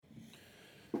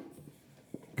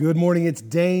Good morning, it's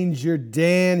Danger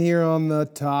Dan here on the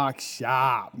Talk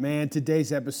Shop. Man,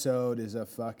 today's episode is a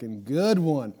fucking good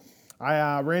one.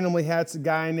 I randomly had some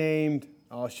guy named,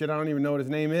 I don't even know what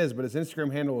his name is, but his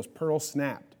Instagram handle was Pearl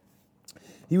Snapped.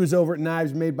 He was over at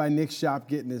Knives Made by Nick's shop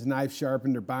getting his knife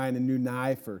sharpened or buying a new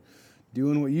knife or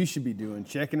doing what you should be doing,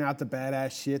 checking out the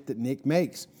badass shit that Nick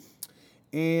makes.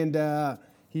 And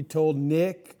he told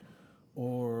Nick,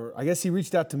 or I guess he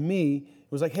reached out to me,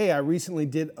 was like, hey, I recently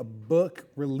did a book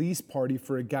release party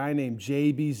for a guy named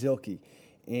J.B. Zielke.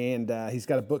 And he's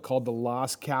got a book called The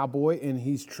Lost Cowboy, and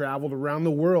he's traveled around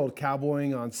the world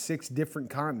cowboying on 6 different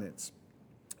continents.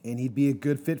 And he'd be a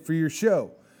good fit for your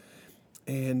show.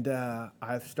 And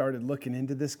I've started looking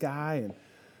into this guy, and,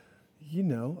 you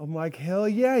know, I'm like, hell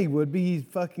yeah, he would be. He's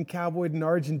fucking cowboyed in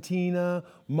Argentina,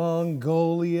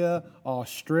 Mongolia,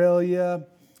 Australia.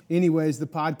 Anyways, the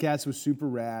podcast was super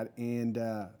rad,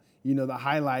 and you know, the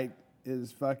highlight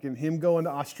is fucking him going to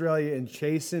Australia and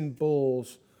chasing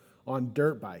bulls on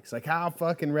dirt bikes. Like, how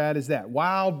fucking rad is that?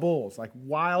 Wild bulls, like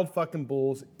wild fucking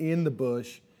bulls in the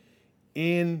bush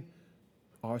in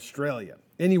Australia.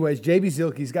 Anyways, J.B.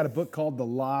 Zielke's got a book called The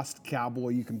Lost Cowboy.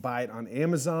 You can buy it on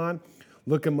Amazon.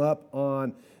 Look him up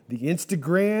on the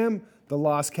Instagram, The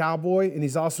Lost Cowboy. And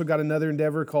he's also got another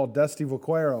endeavor called Dusty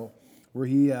Vaquero, where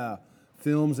he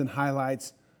films and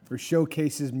highlights or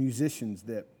showcases musicians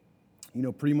that, you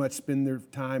know, pretty much spend their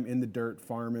time in the dirt,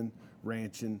 farming,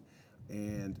 ranching,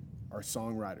 and are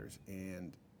songwriters.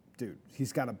 And, dude,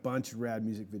 he's got a bunch of rad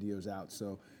music videos out.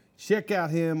 So check out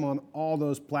him on all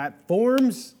those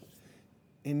platforms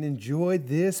and enjoy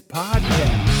this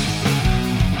podcast.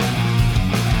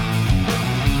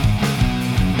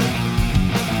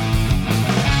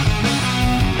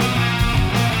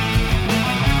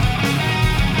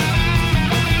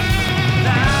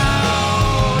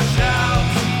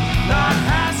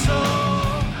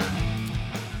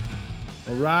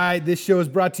 All right, this show is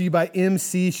brought to you by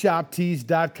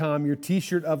MCShopTees.com, your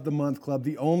T-shirt of the month club,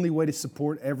 the only way to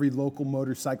support every local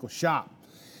motorcycle shop.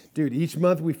 Dude, each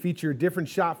month we feature a different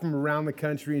shop from around the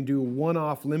country and do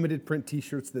one-off limited print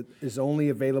T-shirts that is only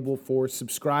available for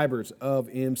subscribers of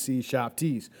MC Shop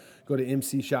Tees. Go to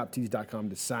MCShopTees.com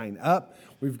to sign up.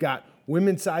 We've got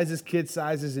women's sizes, kids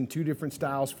sizes, and 2 different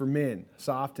styles for men,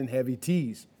 soft and heavy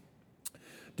tees.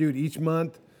 Dude, each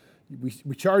month, we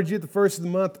charge you at the first of the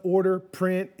month, order,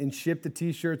 print, and ship the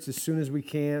T-shirts as soon as we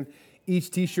can. Each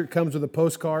T-shirt comes with a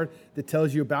postcard that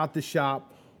tells you about the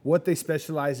shop, what they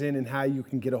specialize in, and how you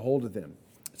can get a hold of them.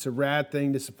 It's a rad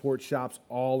thing to support shops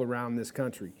all around this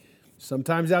country.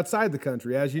 Sometimes outside the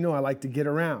country. As you know, I like to get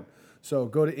around. So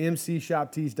go to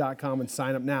MCShopTees.com and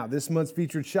sign up now. This month's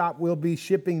featured shop will be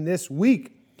shipping this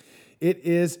week. It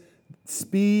is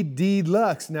Speed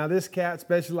Deluxe. Now, this cat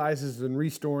specializes in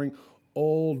restoring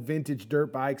old vintage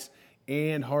dirt bikes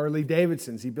and Harley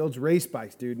Davidsons. He builds race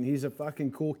bikes, dude, and he's a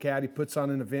fucking cool cat. He puts on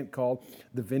an event called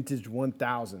the Vintage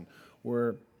 1000,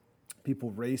 where people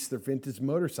race their vintage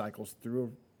motorcycles through a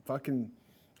fucking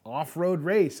off-road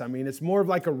race. I mean, it's more of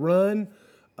like a run,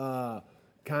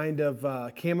 kind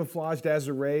of camouflaged as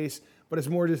a race, but it's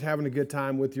more just having a good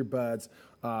time with your buds,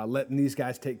 letting these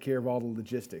guys take care of all the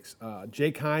logistics.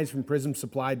 Jake Hines from Prism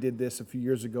Supply did this a few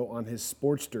years ago on his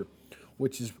Sportster,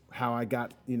 which is how I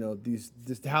got, you know,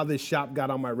 how this shop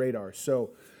got on my radar. So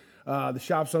the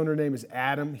shop's owner name is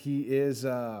Adam. He is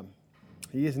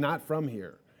not from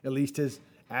here. At least his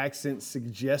accent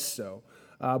suggests so.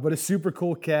 But a super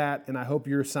cool cat, and I hope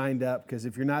you're signed up, because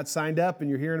if you're not signed up and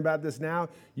you're hearing about this now,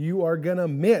 you are going to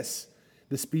miss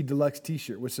the Speed Deluxe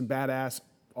T-shirt with some badass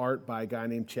art by a guy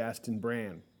named Chasten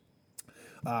Brand.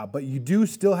 But you do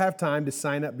still have time to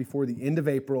sign up before the end of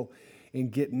April and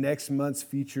get next month's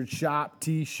featured shop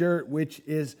T-shirt, which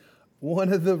is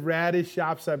one of the raddest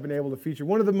shops I've been able to feature.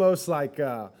 One of the most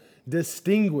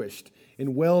distinguished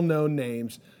and well-known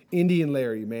names, Indian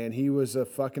Larry, man. He was a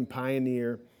fucking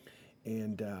pioneer,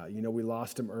 and you know, we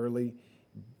lost him early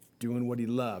doing what he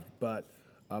loved. But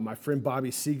my friend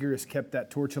Bobby Seeger has kept that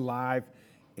torch alive,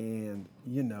 and,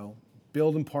 you know,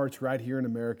 building parts right here in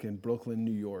America, in Brooklyn,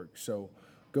 New York. So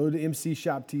go to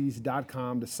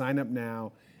MCShopTees.com to sign up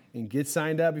now and get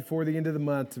signed up before the end of the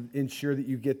month to ensure that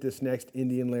you get this next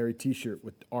Indian Larry T-shirt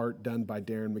with art done by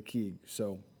Darren McKeague.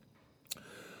 So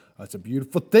that's a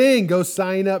beautiful thing. Go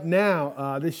sign up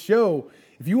now. This show,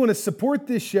 if you want to support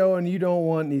this show and you don't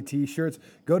want any T-shirts,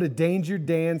 go to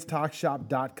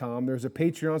DangerDansTalkShop.com. There's a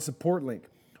Patreon support link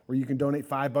where you can donate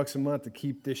 $5 a month to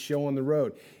keep this show on the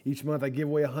road. Each month I give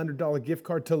away a $100 gift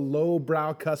card to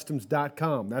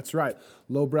LowbrowCustoms.com. That's right.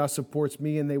 Lowbrow supports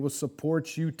me, and they will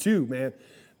support you too, man.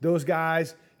 Those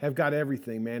guys have got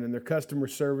everything, man. And their customer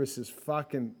service is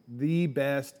fucking the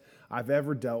best I've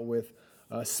ever dealt with,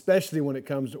 especially when it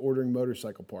comes to ordering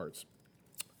motorcycle parts.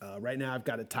 Right now, I've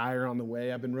got a tire on the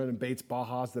way. I've been running Bates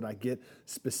Bajas that I get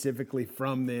specifically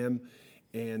from them.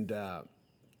 And,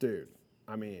 dude,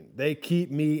 I mean, they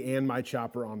keep me and my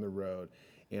chopper on the road.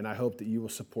 And I hope that you will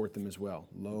support them as well.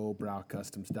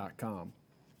 lowbrowcustoms.com.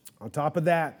 On top of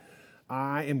that,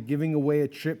 I am giving away a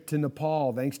trip to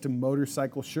Nepal thanks to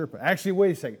Motorcycle Sherpa. Actually,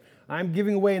 wait a second. I'm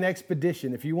giving away an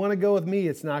expedition. If you want to go with me,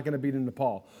 it's not going to be to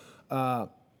Nepal.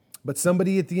 But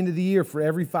somebody at the end of the year, for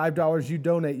every $5 you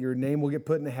donate, your name will get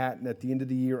put in a hat, and at the end of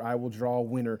the year, I will draw a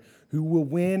winner who will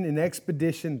win an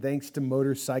expedition thanks to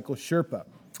Motorcycle Sherpa.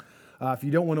 If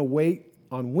you don't want to wait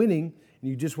on winning, and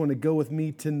you just want to go with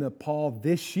me to Nepal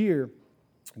this year,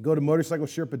 go to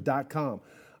motorcyclesherpa.com.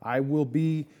 I will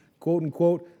be, quote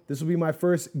unquote, this will be my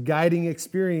first guiding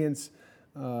experience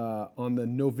on the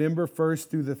November 1st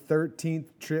through the 13th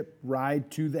trip ride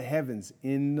to the heavens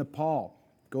in Nepal.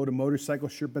 Go to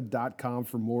motorcyclesherpa.com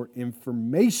for more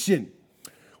information.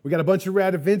 We got a bunch of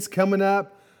rad events coming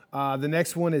up. The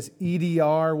next one is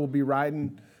EDR. We'll be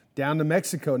riding down to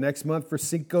Mexico next month for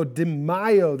Cinco de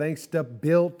Mayo, thanks to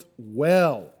Built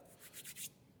Well.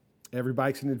 Every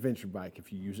bike's an adventure bike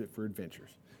if you use it for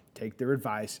adventures. Take their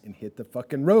advice and hit the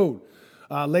fucking road.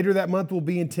 Later that month, we'll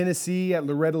be in Tennessee at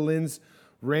Loretta Lynn's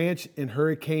Ranch in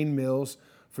Hurricane Mills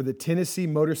for the Tennessee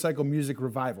Motorcycle Music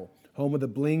Revival, home of the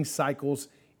Bling Cycles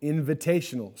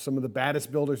Invitational. Some of the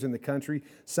baddest builders in the country,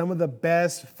 some of the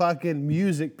best fucking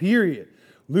music, period.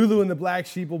 Lulu and the Black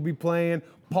Sheep will be playing,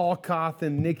 Paul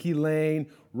Cawthon, Nikki Lane,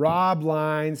 Rob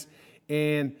Lines,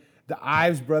 and the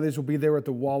Ives brothers will be there at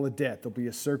the Wall of Death. There'll be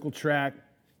a circle track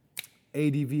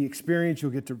ADV experience.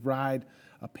 You'll get to ride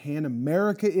a Pan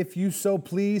America if you so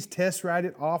please. Test ride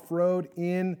it off-road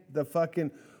in the fucking,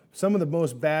 some of the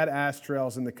most badass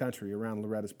trails in the country around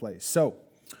Loretta's Place. So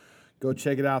go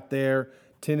check it out there.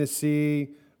 Tennessee,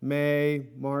 May,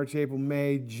 March, April,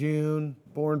 May, June,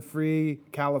 Born Free,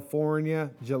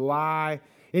 California, July.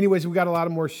 Anyways, we got a lot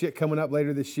of more shit coming up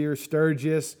later this year.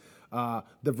 Sturgis,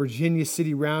 the Virginia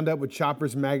City Roundup with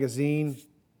Choppers Magazine,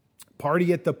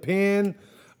 Party at the Pen,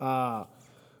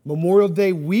 Memorial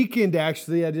Day weekend,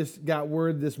 actually. I just got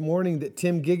word this morning that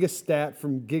Tim Gigastat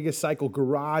from Gigacycle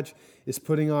Garage is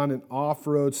putting on an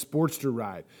off-road Sportster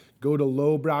ride. Go to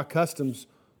Lowbrow Customs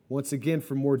once again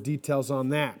for more details on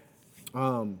that.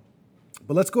 But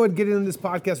let's go ahead and get into this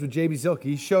podcast with JB Zielke.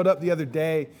 He showed up the other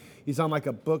day. He's on like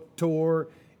a book tour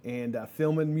and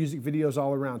filming music videos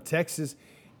all around Texas.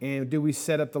 And dude, we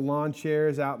set up the lawn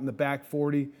chairs out in the back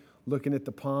 40 looking at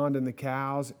the pond and the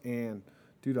cows. And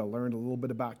dude, I learned a little bit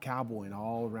about cowboying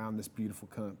all around this beautiful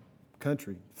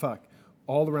country.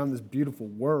 All around this beautiful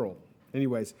world.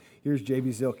 Anyways, here's JB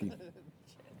Zielke.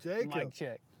 Jacob. Mic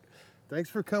check. Thanks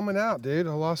for coming out, dude.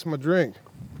 I lost my drink.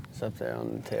 It's up there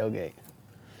on the tailgate.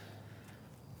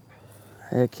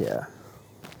 Heck yeah.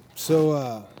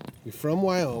 So, you're from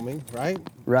Wyoming, right?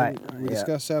 Right. We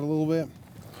discussed that a little bit.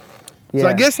 Yeah. So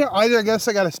I guess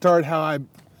I got to start how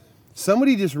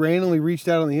somebody just randomly reached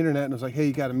out on the internet and was like, hey,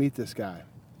 you got to meet this guy.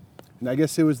 And I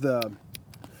guess it was I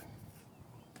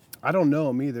don't know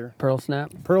him either. Pearl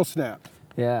Snap? Pearl Snap.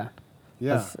 Yeah.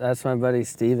 Yeah. That's my buddy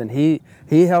Steven. He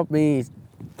helped me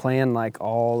plan like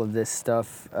all of this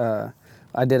stuff.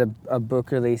 I did a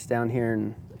book release down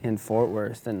here in Fort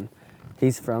Worth, and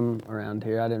he's from around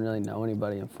here. I didn't really know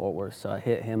anybody in Fort Worth, so I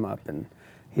hit him up, and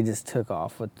he just took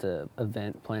off with the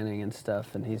event planning and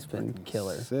stuff, and he's been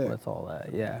killer with all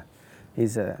that. Yeah,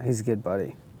 he's a good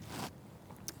buddy.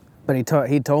 But he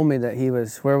told me that he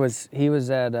was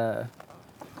at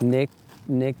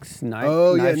Nick's knife.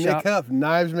 Oh knife yeah, shop. Nick Huff,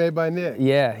 Knives Made by Nick.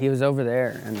 Yeah, he was over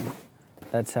there, and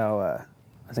that's how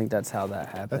I think that's how that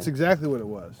happened. That's exactly what it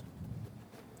was.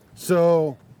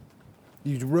 So,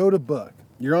 you wrote a book.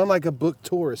 You're on like a book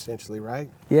tour, essentially, right?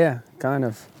 Yeah, kind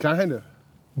of. Kind of.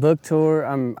 Book tour.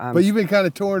 I'm But you've been kind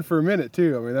of touring for a minute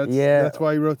too. I mean, that's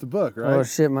why you wrote the book, right? Oh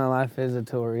shit, my life is a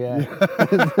tour. Yeah.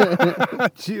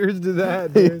 Cheers to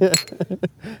that,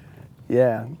 dude.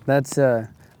 Yeah, that's.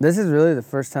 This is really the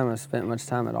first time I've spent much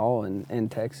time at all in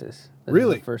Texas. This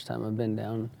Really? is the first time I've been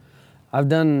down. I've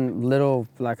done little,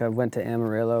 like I went to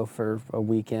Amarillo for a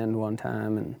weekend one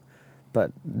time,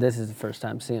 but this is the first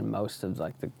time seeing most of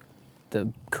like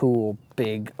the cool,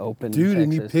 big, open Dude, Texas.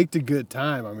 and you picked a good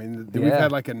time. I mean, we've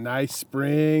had like a nice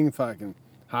spring, fucking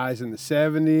highs in the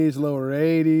 70s, lower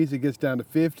 80s. It gets down to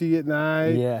 50 at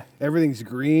night. Yeah. Everything's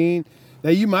green. Now,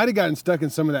 you might have gotten stuck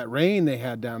in some of that rain they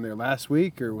had down there last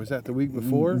week, or was that the week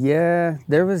before? Yeah,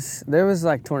 there was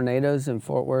like tornadoes in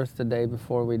Fort Worth the day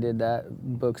before we did that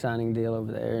book signing deal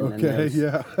over there. And Okay,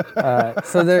 yeah.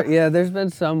 so there's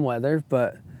been some weather,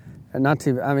 but not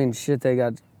too. I mean, shit, they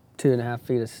got 2.5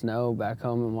 feet of snow back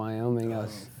home in Wyoming. I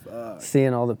was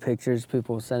seeing all the pictures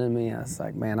people were sending me. I was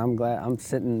like, man, I'm glad I'm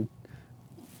sitting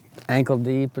ankle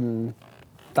deep and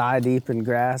thigh deep in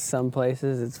grass some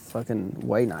places. It's fucking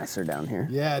way nicer down here.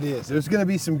 Yeah, it is. There's going to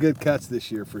be some good cuts this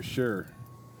year for sure.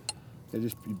 Yeah,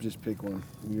 just pick one.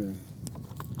 Yeah.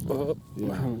 I'm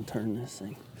gonna turn this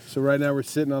thing. So right now we're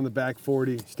sitting on the back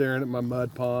 40 staring at my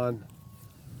mud pond.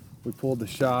 We pulled the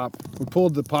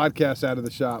podcast out of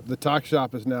the shop. The talk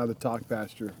shop is now the talk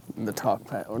pasture.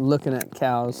 We're looking at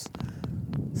cows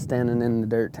standing in the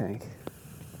dirt tank.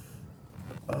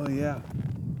 Oh yeah.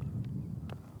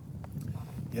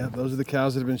 Yeah, those are the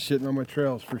cows that have been shitting on my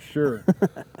trails for sure.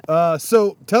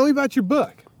 So tell me about your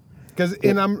book,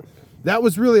 that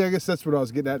was really, I guess that's what I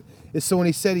was getting at. Is so when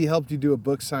he said he helped you do a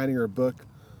book signing or a book,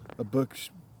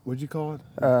 what'd you call it?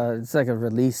 It's like a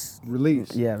release.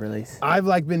 Release. Yeah, release. I've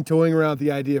been toying around with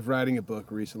the idea of writing a book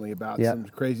recently about some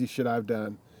crazy shit I've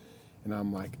done, and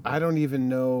I'm like, I don't even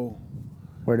know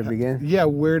where to begin. Yeah,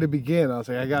 where to begin. I was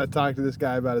like, I got to talk to this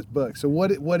guy about his book. So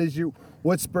what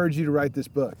spurred you to write this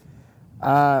book?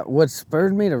 What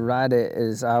spurred me to write it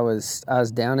is I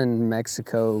was down in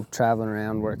Mexico traveling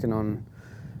around working on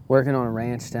a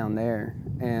ranch down there,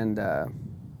 and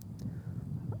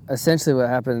essentially what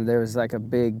happened, there was like a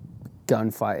big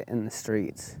gunfight in the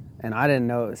streets, and I didn't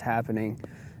know it was happening.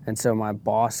 And so my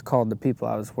boss called the people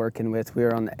I was working with. We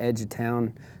were on the edge of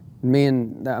town,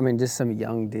 just some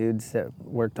young dudes that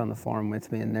worked on the farm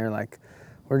with me, and they're like,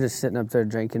 we're just sitting up there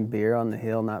drinking beer on the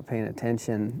hill, not paying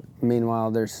attention.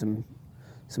 Meanwhile, there's some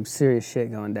serious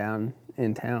shit going down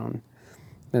in town.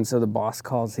 And so the boss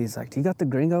calls, he's like, do you got the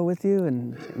gringo with you?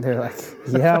 And they're like,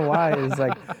 yeah, why? He's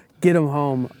like, get him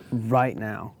home right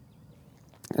now.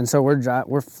 And so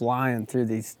we're flying through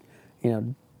these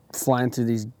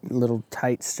little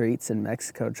tight streets in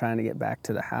Mexico trying to get back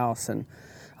to the house. And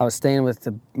I was staying with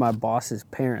my boss's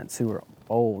parents, who were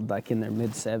old, like in their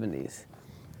mid-70s.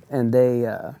 And they,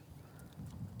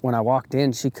 when I walked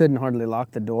in, she couldn't hardly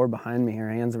lock the door behind me. Her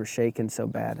hands were shaking so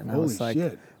bad. And I was like,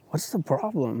 shit. What's the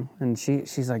problem? And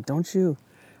she's like,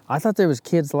 I thought there was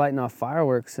kids lighting off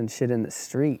fireworks and shit in the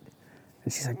street.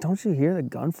 And she's like, don't you hear the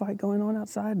gunfight going on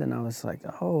outside? And I was like,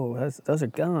 oh, those are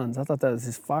guns. I thought that was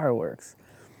just fireworks.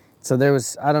 So there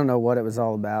was, I don't know what it was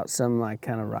all about, some like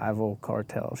kind of rival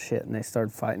cartel shit. And they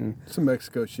started fighting. Some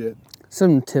Mexico shit.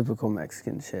 Some typical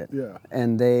Mexican shit. Yeah.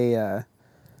 And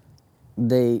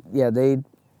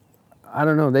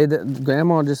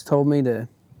Grandma just told me to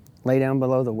lay down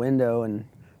below the window, and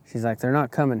she's like, they're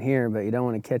not coming here, but you don't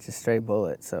want to catch a stray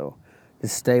bullet, so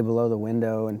just stay below the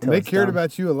window until They it's cared done.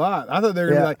 about you a lot. I thought they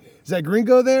were going to be like, is that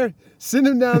gringo there? Send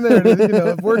him down there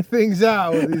to work things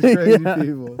out with these crazy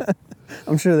people.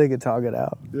 I'm sure they could talk it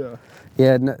out. Yeah.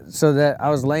 Yeah, so that I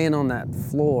was laying on that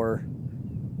floor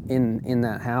in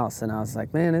that house, and I was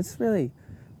like, man, it's really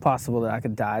possible that I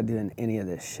could die doing any of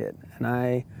this shit. And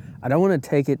I don't want to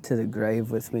take it to the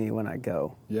grave with me when I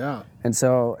go. Yeah. And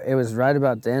so it was right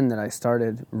about then that I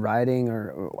started writing,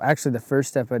 or actually the first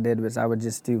step I did was I would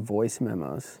just do voice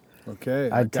memos. Okay,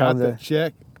 I'd tell the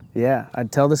check. Yeah,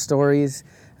 I'd tell the stories,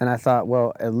 and I thought,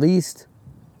 well, at least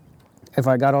if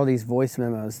I got all these voice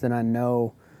memos, then I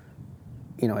know,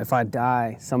 if I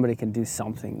die, somebody can do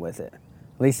something with it.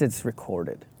 At least it's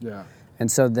recorded. Yeah. And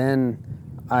so then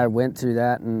I went through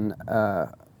that, and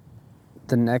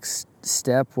the next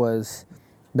step was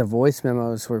the voice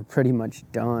memos were pretty much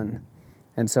done.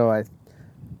 And so I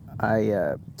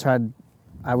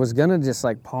was gonna just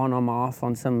like pawn them off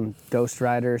on some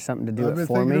ghostwriter or something to do it for me. I've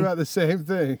been thinking about the same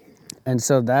thing. And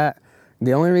so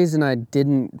the only reason I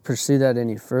didn't pursue that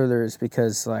any further is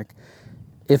because, like,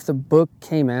 if the book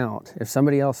came out, if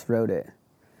somebody else wrote it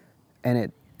and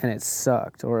it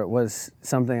sucked, or it was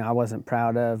something I wasn't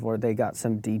proud of, or they got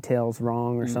some details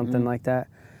wrong or something like that,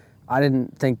 I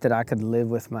didn't think that I could live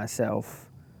with myself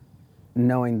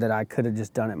knowing that I could have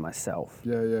just done it myself.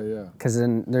 Yeah. Because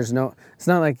then it's not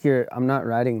like I'm not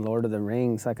writing Lord of the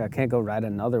Rings. Like, I can't go write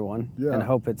another one and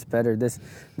hope it's better. This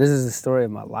is the story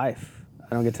of my life.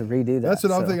 I don't get to redo that. That's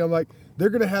what I'm thinking. I'm like, they're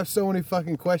going to have so many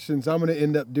fucking questions. I'm going to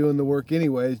end up doing the work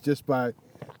anyways, just by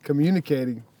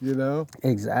communicating,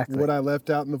 Exactly. what I left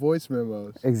out in the voice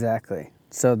memos. Exactly.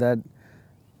 So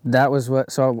that was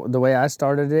so the way I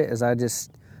started it is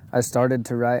I started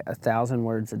to write 1,000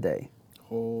 words a day.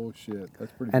 Oh shit,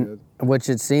 that's pretty good. Which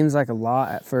it seems like a lot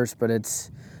at first, but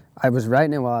I was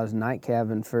writing it while I was night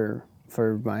cabbing for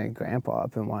for my grandpa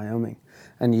up in Wyoming.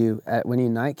 And when you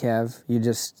night calve, you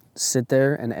just sit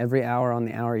there, and every hour on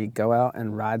the hour you go out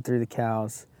and ride through the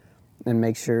cows and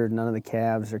make sure none of the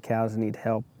calves or cows need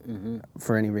help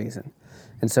for any reason.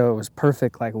 And so it was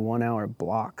perfect, like 1 hour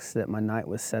blocks that my night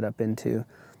was set up into.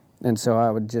 And so I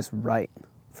would just write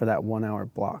for that 1 hour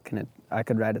block, and I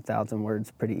could write 1,000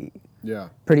 words pretty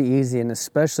easy. And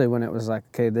especially when it was like,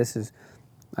 okay,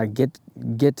 I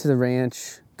get to the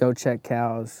ranch, go check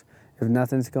cows. If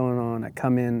nothing's going on, I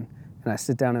come in and I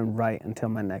sit down and write until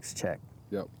my next check.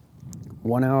 Yep.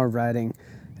 1 hour of writing,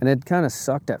 and it kind of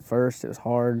sucked at first. It was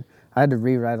hard. I had to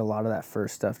rewrite a lot of that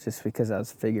first stuff just because I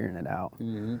was figuring it out.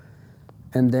 Mm-hmm.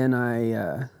 And then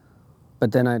I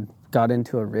got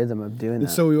into a rhythm of doing that.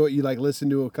 So you like listen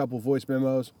to a couple voice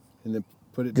memos and then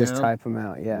put it down? Just type them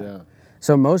out, yeah.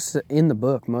 So in the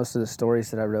book, most of the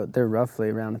stories that I wrote, they're roughly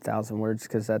around 1,000 words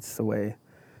because that's the way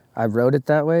I wrote it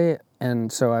that way.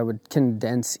 And so I would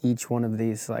condense each one of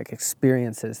these like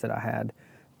experiences that I had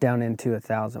down into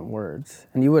 1,000 words.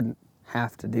 And you wouldn't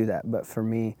have to do that, but for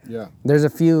me, there's a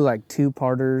few like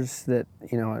 2-parters that,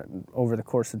 over the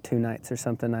course of 2 nights or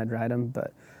something, I'd write them.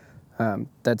 But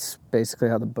that's basically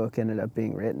how the book ended up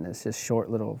being written. It's just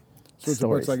short little stories.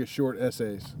 So it's like a short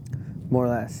essays. More or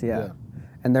less, yeah.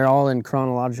 And they're all in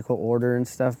chronological order and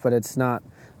stuff, but it's not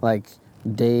like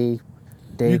day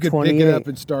you could 28. pick it up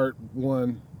and start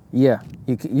one. Yeah,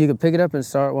 you could pick it up and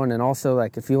start one, and also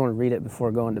like if you want to read it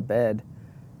before going to bed,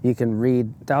 you can read.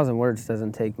 1,000 words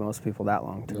doesn't take most people that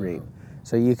long to read,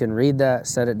 so you can read that,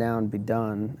 set it down, be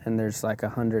done, and there's like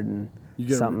 100 and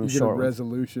something short. You get a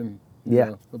resolution.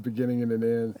 A beginning and an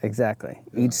end. Exactly.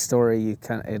 Yeah. Each story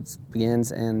it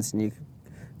begins, ends, and you can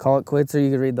call it quits, or you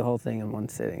could read the whole thing in one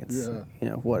sitting. It's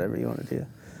whatever you want to do.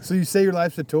 So you say your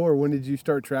life's a tour. When did you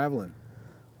start traveling?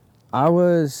 I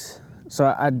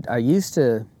used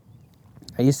to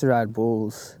ride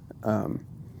bulls,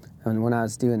 and when I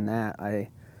was doing that,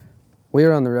 we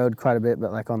were on the road quite a bit,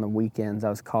 but like on the weekends, I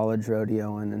was college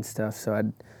rodeoing and stuff.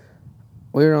 So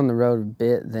we were on the road a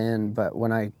bit then, but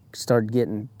when I started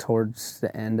getting towards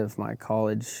the end of my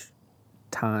college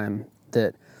time,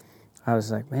 that I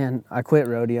was like, man, I quit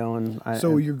rodeoing.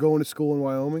 So you're going to school in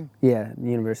Wyoming? Yeah,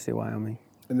 University of Wyoming.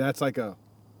 And that's like an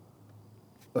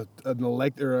a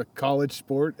college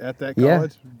sport at that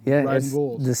college? Yeah, riding it's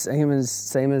bulls. the same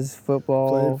as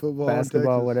football,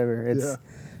 basketball, whatever.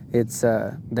 It's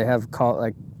they have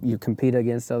you compete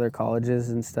against other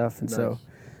colleges and stuff, and nice. So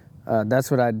that's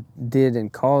what I did in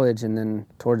college. And then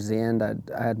towards the end, I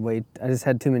just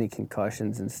had too many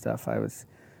concussions and stuff. I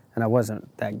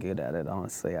wasn't that good at it,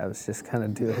 honestly. I was just kind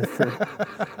of doing it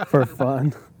for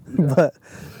fun. But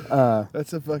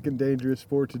that's a fucking dangerous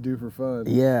sport to do for fun.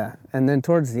 Yeah, and then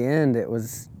towards the end, it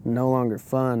was no longer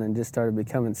fun and just started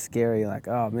becoming scary. Like,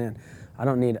 oh man, I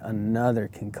don't need another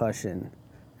concussion.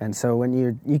 And so when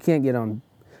you can't get on.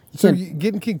 So you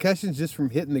getting concussions just from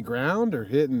hitting the ground or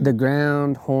hitting the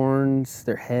ground, horns,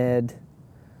 their head,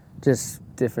 just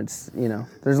different.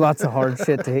 There's lots of hard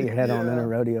shit to hit your head on in a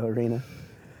rodeo arena.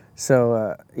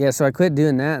 So, so I quit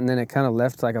doing that, and then it kind of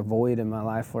left like a void in my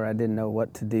life where I didn't know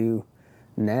what to do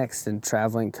next. And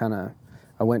traveling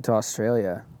I went to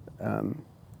Australia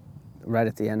right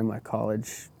at the end of my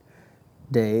college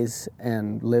days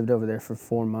and lived over there for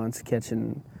 4 months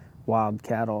catching wild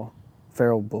cattle,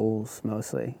 feral bulls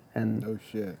mostly. And no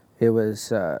shit. It was,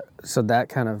 so that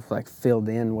kind of like filled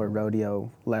in where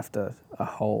rodeo left a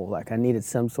hole. Like I needed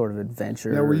some sort of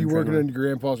adventure. Now, were you working on your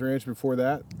grandpa's ranch before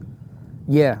that?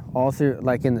 Yeah, all through,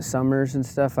 like in the summers and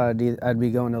stuff, I'd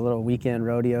be going to little weekend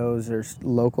rodeos or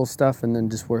local stuff, and then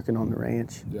just working on the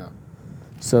ranch. Yeah.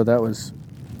 So that was.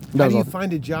 How do you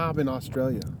find a job in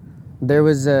Australia? There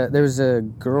was a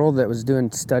girl that was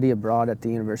doing study abroad at the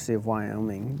University of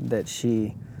Wyoming that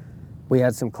we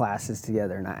had some classes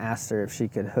together, and I asked her if she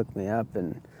could hook me up,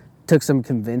 and it took some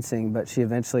convincing, but she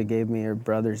eventually gave me her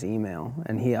brother's email,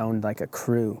 and he owned like a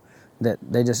crew that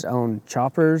they just owned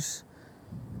choppers,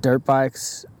 dirt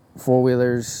bikes,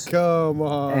 4-wheelers. Come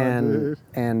on, dude.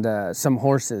 And some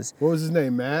horses. What was his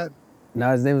name, Matt?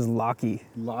 No, his name was Lockie.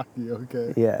 Lockie,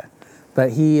 okay. Yeah.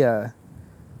 But so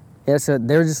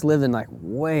they were just living like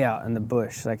way out in the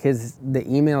bush. Like the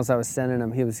emails I was sending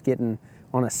him, he was getting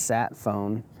on a sat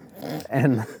phone.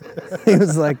 And he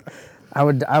was like, I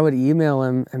would email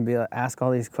him and ask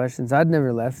all these questions. I'd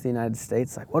never left the United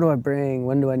States. Like, what do I bring?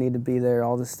 When do I need to be there?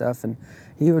 All this stuff. And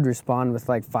he would respond with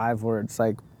like 5 words,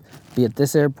 like, be at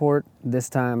this airport, this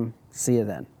time, see you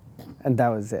then. And that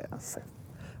was it. I was like,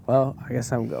 well, I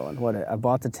guess I'm going. I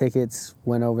bought the tickets,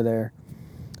 went over there.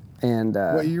 And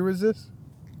what year was this?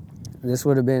 This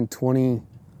would have been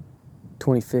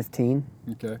 2015.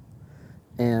 Okay.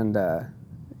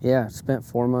 And spent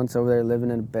 4 months over there living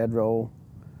in a bedroll.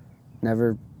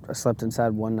 Never slept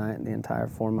inside one night in the entire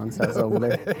 4 months I was over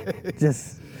there.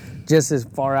 Just as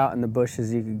far out in the bush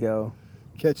as you could go.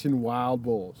 Catching wild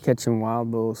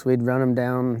bulls. We'd run them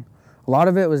down. A lot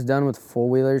of it was done with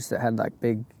four-wheelers that had like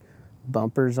big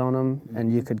bumpers on them,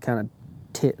 and you could kind of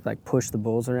push the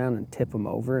bulls around and tip them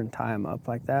over and tie them up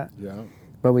like that. Yeah.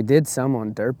 But we did some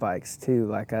on dirt bikes too.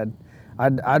 Like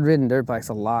I'd ridden dirt bikes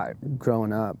a lot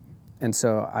growing up, and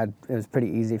so it was pretty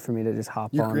easy for me to just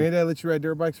hop on. Your granddad let you ride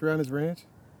dirt bikes around his ranch?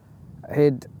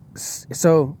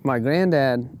 So my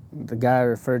granddad, the guy I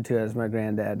referred to as my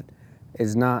granddad,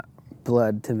 is not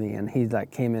blood to me, and he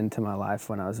like came into my life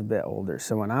when I was a bit older.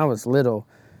 So when I was little,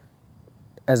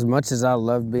 as much as I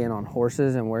loved being on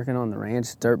horses and working on the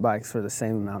ranch, dirt bikes were the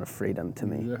same amount of freedom to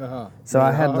me. Yeah. So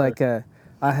I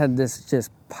had this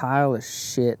just pile of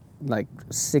shit, like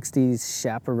 60s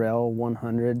Chaparral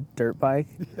 100 dirt bike.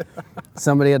 Yeah.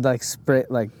 Somebody had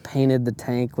painted the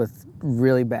tank with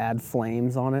really bad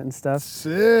flames on it and stuff.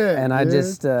 Sick. And I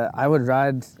just I'd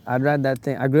ride that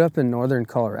thing. I grew up in northern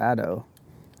Colorado,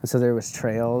 and so there was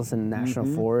trails and national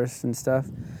forests and stuff.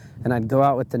 And I'd go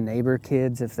out with the neighbor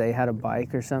kids if they had a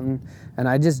bike or something, and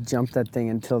I just jumped that thing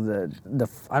until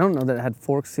I don't know that it had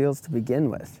fork seals to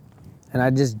begin with, and I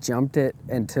just jumped it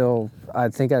until I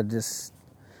think I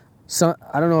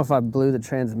don't know if I blew the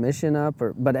transmission up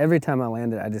but every time I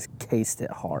landed I just cased it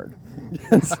hard.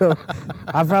 And so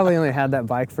I probably only had that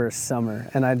bike for a summer,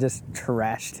 and I just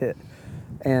trashed it,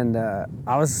 and I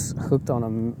was hooked on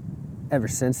them ever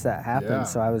since that happened. Yeah.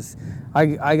 So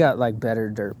I got like better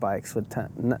dirt bikes with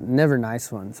never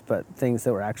nice ones, but things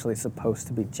that were actually supposed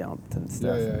to be jumped and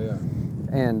stuff. Yeah.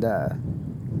 And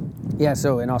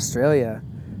so in Australia,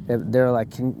 they were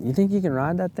like, you think you can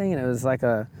ride that thing? And it was like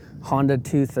a Honda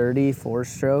 230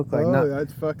 4-stroke. I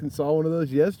fucking saw one of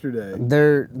those yesterday.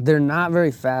 They're not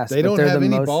very fast. They don't have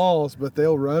any balls, but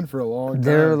they'll run for a long time.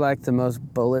 They're like the most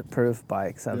bulletproof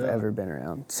bikes I've ever been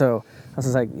around. So I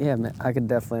was like, yeah, man, I could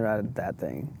definitely ride that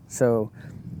thing. So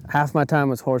half my time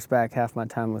was horseback, half my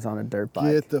time was on a dirt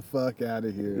bike. Get the fuck out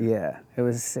of here. Yeah, it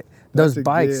was sick. Those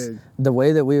bikes, the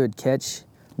way that we would catch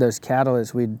those cattle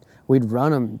is we'd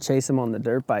run them, chase them on the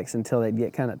dirt bikes until they'd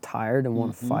get kind of tired and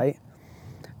want to fight.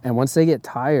 And once they get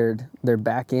tired, their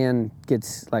back end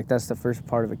gets, that's the first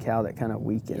part of a cow that kind of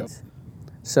weakens. Yep.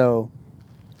 So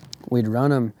we'd run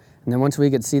them, and then once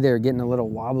we could see they were getting a little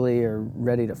wobbly or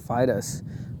ready to fight us,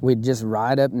 we'd just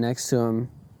ride up next to them,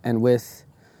 and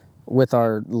with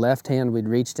our left hand, we'd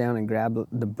reach down and grab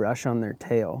the brush on their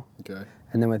tail. Okay.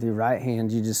 And then with your right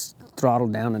hand, you just throttle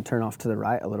down and turn off to the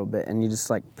right a little bit, and you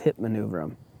just pit maneuver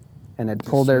them. And they'd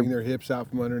pull swing their hips out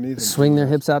from underneath them. Swing their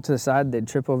hips out to the side. They'd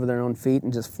trip over their own feet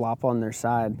and just flop on their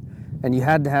side. And you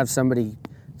had to have somebody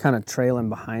kind of trailing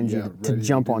behind you to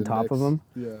jump on top of them.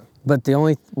 Yeah. But the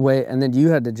only way, and then you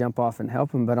had to jump off and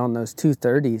help them. But on those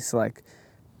 230s,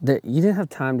 you didn't have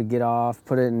time to get off,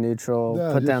 put it in neutral,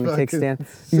 put down the kickstand.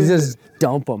 You just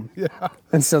dump them. Yeah.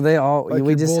 And so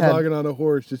we just had bulldogging on a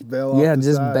horse, just bail off the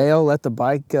just side. bail, let the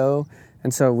bike go.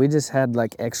 And so we just had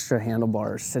extra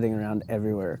handlebars sitting around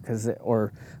everywhere,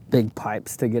 or big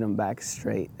pipes to get them back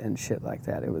straight and shit like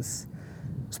that. It was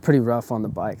pretty rough on the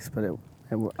bikes, but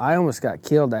I almost got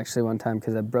killed actually one time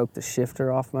because I broke the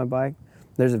shifter off my bike.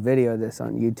 There's a video of this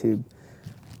on YouTube,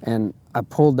 and I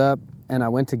pulled up and I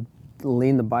went to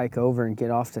lean the bike over and get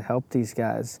off to help these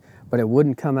guys, but it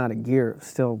wouldn't come out of gear. It was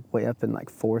still way up in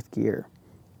 4th gear,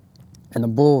 and the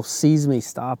bull sees me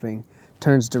stopping,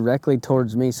 turns directly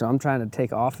towards me, so I'm trying to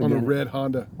take off again. On a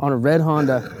red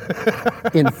Honda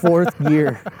in 4th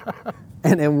gear,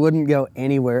 and it wouldn't go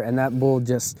anywhere, and that bull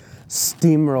just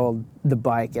steamrolled the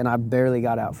bike, and I barely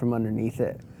got out from underneath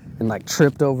it, and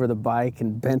tripped over the bike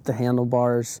and bent the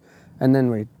handlebars, and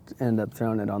then we ended up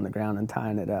throwing it on the ground and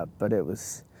tying it up. But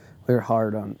we were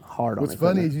hard on it. What's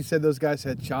funny is you said those guys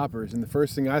had choppers, and the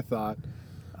first thing I thought,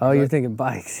 oh, you're thinking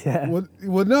bikes, yeah.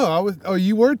 Well, no, I was. Oh,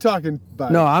 you were talking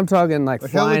bikes. No, I'm talking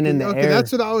flying in the air. Okay,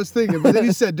 that's what I was thinking. But then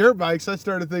you said dirt bikes. I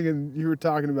started thinking you were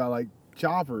talking about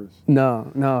choppers.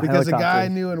 No, because a guy I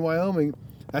knew in Wyoming,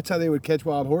 that's how they would catch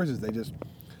wild horses. They just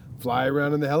fly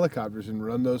around in the helicopters and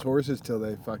run those horses till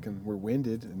they fucking were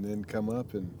winded, and then come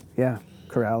up and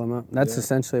corral them up. That's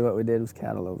essentially what we did with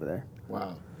cattle over there.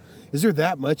 Wow. Is there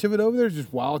that much of it over there?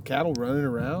 Just wild cattle running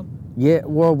around? Yeah.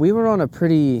 Well, we were on a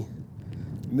pretty.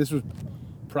 And this was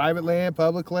private land,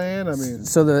 public land? I mean...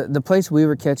 So the place we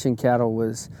were catching cattle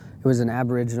was an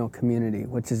Aboriginal community,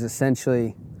 which is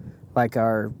essentially like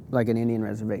an Indian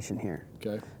reservation here.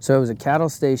 Okay. So it was a cattle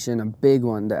station, a big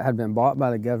one, that had been bought by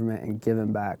the government and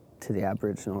given back to the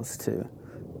Aboriginals to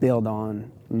build on.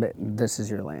 This is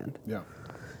your land. Yeah.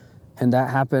 And that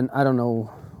happened, I don't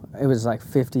know, it was like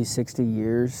 50, 60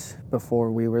 years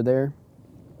before we were there.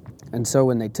 And so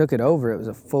when they took it over, it was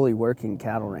a fully working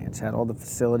cattle ranch. It had all the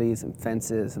facilities and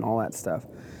fences and all that stuff.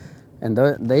 And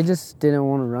they just didn't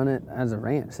want to run it as a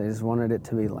ranch. They just wanted it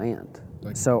to be land.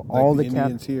 So all the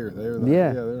Indians here, they were like,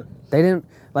 yeah, they didn't,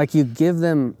 like, you give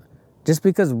them, just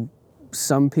because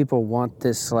some people want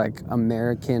this like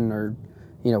American or,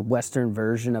 you know, Western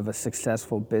version of a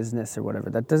successful business or whatever,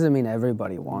 that doesn't mean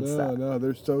everybody wants that. No,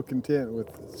 they're so content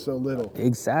with so little.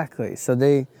 Exactly. So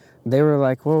they were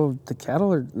like, well, the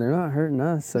cattle they're not hurting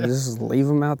us, so just leave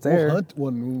them out there. We'll hunt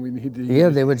one when we need to eat. Yeah,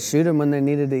 they would shoot them when they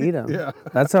needed to eat them. Yeah.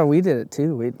 That's how we did it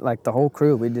too. We, like, the whole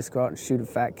crew, we'd just go out and shoot a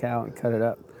fat cow and cut it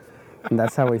up. And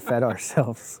that's how we fed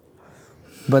ourselves.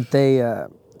 But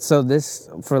so this,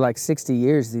 for like 60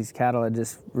 years, these cattle had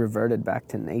just reverted back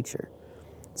to nature.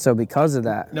 So because of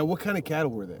that. Now, what kind of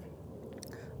cattle were they?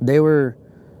 They were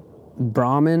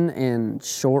Brahman and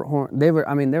Shorthorn. They were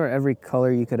every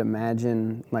color you could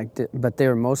imagine, but they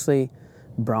were mostly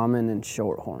Brahman and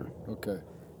Shorthorn. Okay.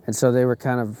 And so they were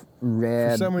kind of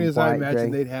red, for some reason, white, I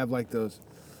imagine gray. They'd have like those.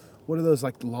 What are those,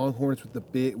 like the longhorns with the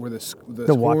bit where the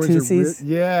horns Watusis? are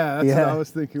yeah, that's what I was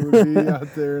thinking would be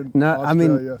out there in Australia. I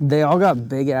mean, they all got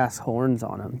big ass horns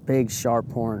on them, big sharp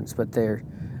horns, but they're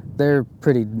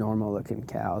pretty normal looking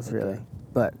cows, really.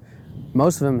 But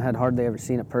most of them had hardly ever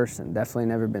seen a person. Definitely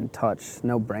never been touched.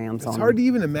 No brands on them. It's hard to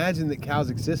even imagine that cows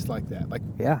exist like that. Like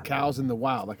cows in the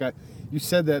wild. Like you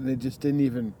said that and it just didn't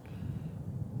even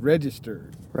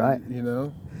register. Right. You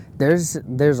know.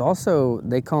 There's also,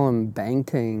 they call them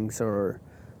bangtangs or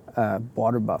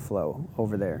water buffalo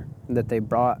over there that they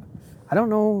brought. I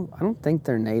don't think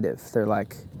they're native. They're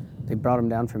like, they brought them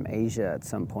down from Asia at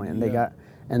some point,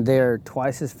 and they're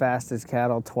twice as fast as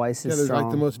cattle, twice as strong. Yeah, they're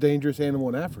like the most dangerous animal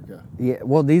in Africa. Yeah,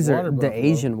 well, these water are buffalo. the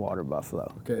Asian water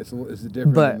buffalo. Okay, so is it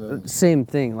different? But same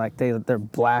thing, like they're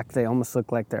black. They almost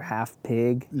look like they're half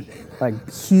pig,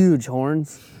 like huge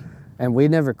horns. And we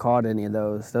never caught any of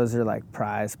those. Those are like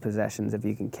prized possessions if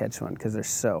you can catch one, because they're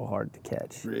so hard to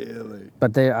catch. Really?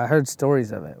 But I heard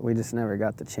stories of it. We just never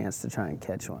got the chance to try and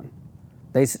catch one.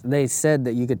 They said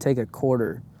that you could take a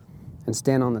quarter and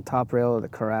stand on the top rail of the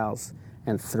corrals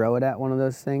and throw it at one of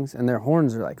those things, and their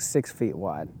horns are like 6 feet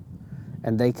wide.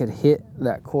 And they could hit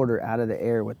that quarter out of the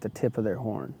air with the tip of their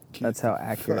horn. That's how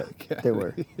accurate they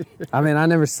were. I mean, I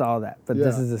never saw that, but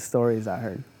this is the stories I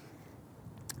heard.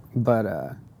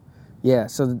 But yeah,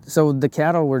 so the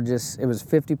cattle were just, it was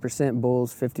 50%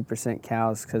 bulls, 50%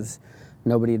 cows, because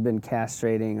nobody had been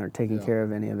castrating or taking care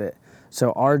of any of it.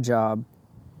 So our job,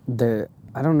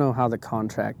 I don't know how the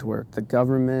contract worked, the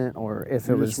government, or if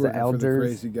it was the elders. For the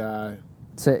crazy guy.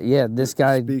 So, yeah, this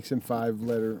guy speaks in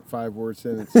 5-word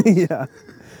sentences. Yeah,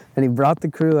 and he brought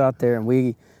the crew out there, and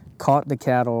we caught the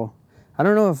cattle. I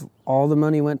don't know if all the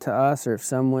money went to us or if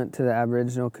some went to the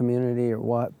Aboriginal community or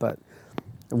what, but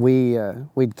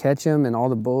we'd catch them, and all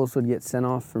the bulls would get sent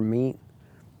off for meat,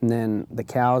 and then the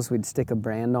cows, we'd stick a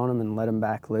brand on them and let them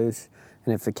back loose.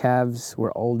 And if the calves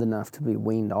were old enough to be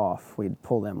weaned off, we'd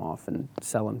pull them off and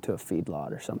sell them to a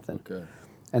feedlot or something. Okay.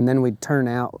 And then we'd turn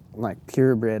out like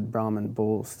purebred Brahman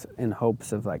bulls in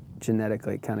hopes of like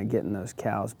genetically kind of getting those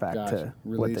cows back to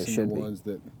what they should be. The ones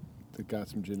that got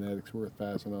some genetics worth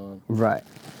passing on. Right.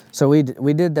 So we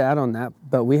did that on that,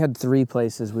 but we had 3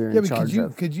 places we were in charge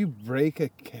of. Could you break a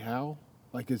cow?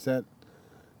 Like, is that,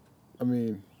 I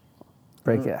mean.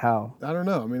 Break it how? I don't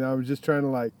know. I mean, I was just trying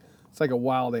to it's like a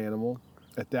wild animal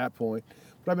at that point.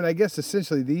 But I mean, I guess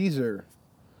essentially these are,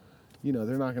 they're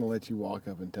not going to let you walk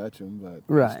up and touch them, but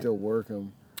you still work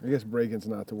them. I guess breaking's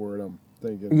not the word I'm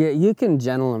thinking. Yeah, you can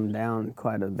gentle them down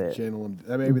quite a bit. Gentle them.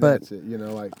 Maybe that's it.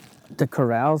 The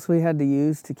corrals we had to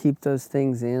use to keep those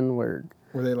things in were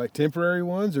they like temporary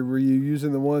ones, or were you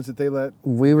using the ones that they let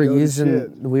we were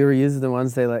using the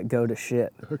ones they let go to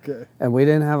shit. Okay. And we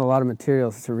didn't have a lot of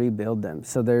materials to rebuild them.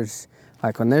 So there's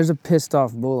when there's a pissed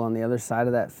off bull on the other side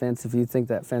of that fence, if you think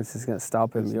that fence is going to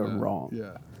stop him, you're wrong.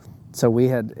 Yeah. So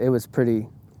it was pretty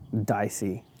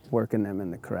dicey working them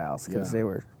in the corrals because they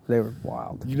were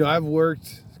wild. I've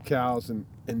worked cows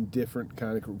in different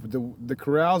kind of the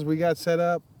corrals we got set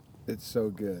up. It's so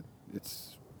good.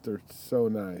 They're so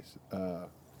nice.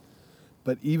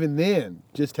 But even then,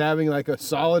 just having like a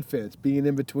solid fence, being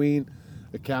in between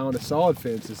a cow and a solid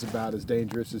fence is about as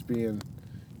dangerous as being,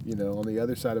 on the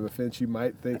other side of a fence you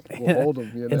might think will hold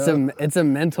them. It's a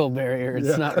mental barrier.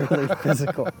 It's not really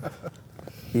physical.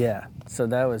 Yeah. So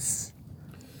that was.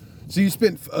 So you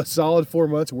spent a solid 4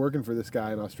 months working for this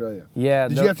guy in Australia. Yeah.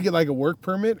 Did you have to get like a work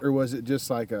permit, or was it just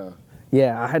like a?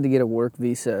 Yeah, I had to get a work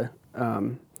visa.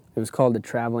 It was called a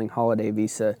traveling holiday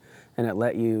visa, and it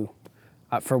let you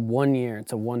For 1 year,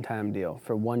 it's a one-time deal.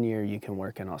 For 1 year, you can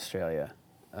work in Australia.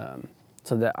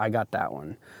 So that I got that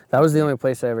one. That was the only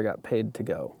place I ever got paid to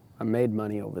go. I made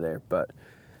money over there, but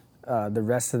the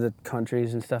rest of the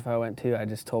countries and stuff I went to, I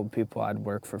just told people I'd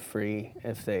work for free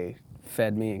if they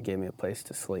fed me and gave me a place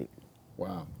to sleep.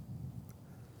 Wow.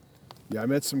 Yeah, I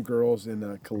met some girls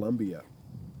in Colombia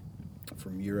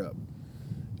from Europe.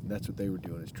 And that's what they were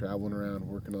doing, is traveling around,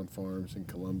 working on farms in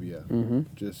Colombia. Mm-hmm.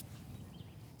 Just,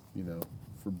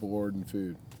 for board and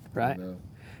food. Right.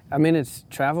 I mean,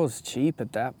 travel's cheap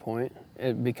at that point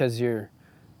because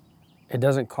it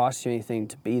doesn't cost you anything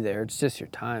to be there. It's just your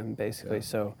time, basically. Yeah.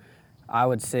 So I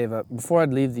would save up. Before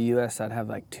I'd leave the U.S., I'd have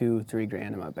like $2-3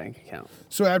 grand in my bank account.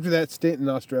 So after that stint in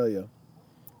Australia,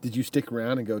 did you stick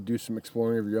around and go do some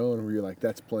exploring of your own, or were you like,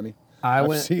 that's plenty?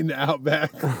 I've seen the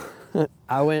Outback.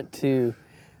 I went and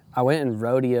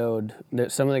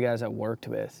rodeoed. Some of the guys I worked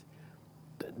with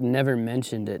never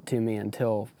mentioned it to me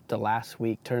until the last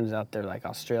week. Turns out they're like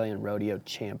Australian rodeo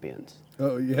champions.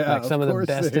 Oh yeah, like some of the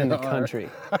best in the country.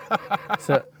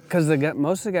 So, because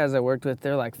most of the guys I worked with,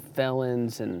 they're like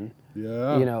felons and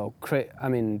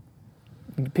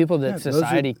people that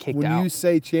society kicked out. When you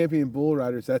say champion bull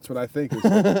riders, that's what I think.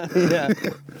 Yeah.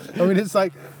 I mean, it's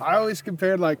like I always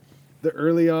compared like the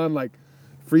early on like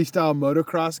freestyle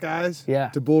motocross guys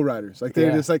to bull riders. Like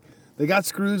they're just like, they got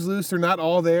screws loose. They're not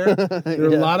all there.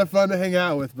 They're a lot of fun to hang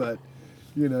out with, but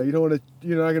you don't want to.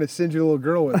 You're not going to send your little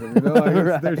girl with them.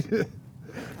 Right.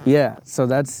 Yeah. So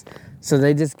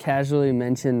they just casually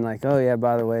mentioned like, oh yeah,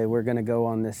 by the way, we're going to go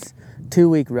on this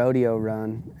 2-week rodeo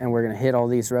run, and we're going to hit all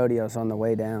these rodeos on the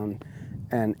way down,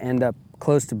 and end up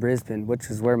close to Brisbane,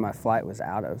 which is where my flight was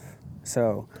out of.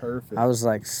 So perfect. I was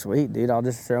like, sweet, dude, I'll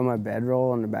just throw my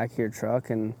bedroll on the back of your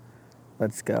truck and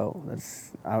let's go.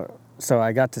 So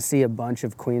I got to see a bunch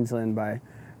of Queensland by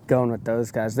going with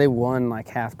those guys. They won like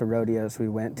half the rodeos we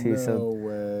went to. No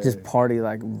way. Just party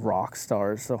like rock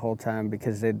stars the whole time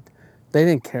because they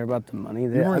didn't care about the money. You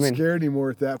weren't scared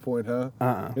anymore at that point, huh?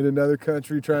 In another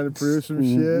country trying to prove some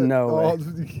shit? No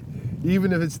way.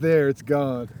 Even if it's there, it's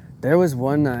gone. There was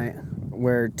one night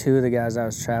where 2 of the guys I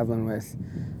was traveling with,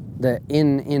 that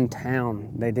in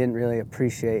town, they didn't really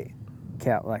appreciate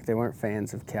they weren't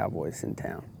fans of cowboys in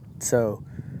town. So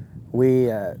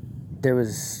what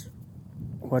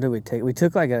did we take? We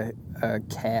took like a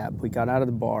cab. We got out of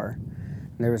the bar,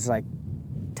 and there was like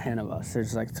 10 of us.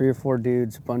 There's like 3 or 4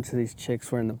 dudes, a bunch of these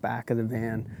chicks were in the back of the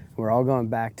van. We're all going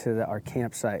back to our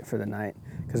campsite for the night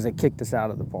because they kicked us out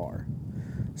of the bar.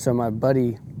 So my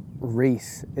buddy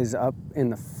Reese is up in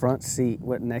the front seat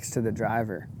next to the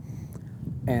driver.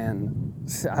 And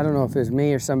I don't know if it was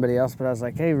me or somebody else, but I was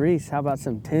like, hey, Reese, how about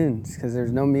some tunes? Because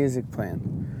there's no music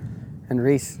playing. And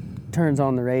Reese turns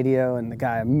on the radio, and the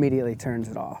guy immediately turns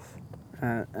it off.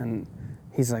 And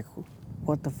he's like,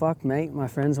 what the fuck, mate? My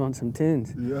friends want some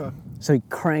tunes. Yeah. So he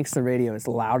cranks the radio as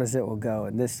loud as it will go,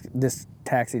 and this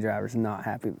taxi driver's not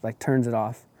happy, like turns it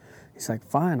off. He's like,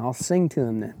 fine, I'll sing to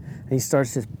him then. And he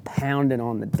starts just pounding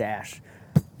on the dash.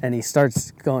 And he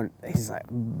starts going, he's like,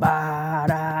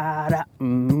 ba-da-da,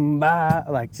 ba,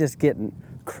 like just getting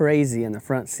crazy in the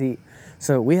front seat.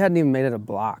 So we hadn't even made it a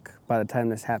block by the time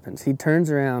this happens. He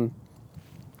turns around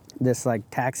this like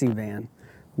taxi van,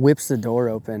 whips the door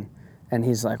open, and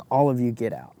he's like, all of you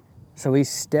get out. So we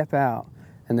step out,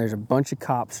 and there's a bunch of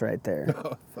cops right there.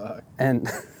 Oh, fuck. And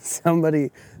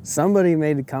somebody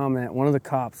made a comment. One of the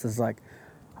cops was like,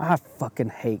 I fucking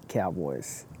hate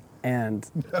cowboys. And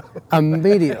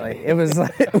immediately,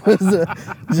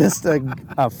 just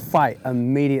a fight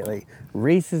immediately.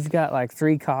 Reese has got like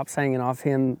 3 cops hanging off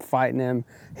him, fighting him.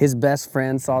 His best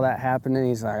friend saw that happen, and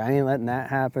he's like, I ain't letting that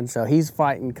happen. So he's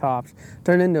fighting cops.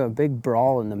 Turned into a big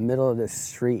brawl in the middle of this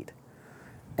street.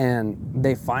 And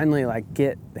they finally like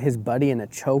get his buddy in a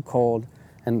chokehold,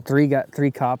 and 3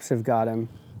 cops have got him.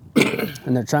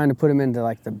 And they're trying to put him into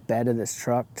like the bed of this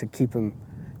truck to keep him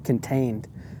contained.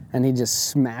 And he just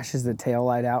smashes the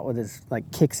taillight out with his, like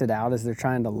kicks it out as they're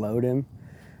trying to load him.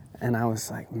 And I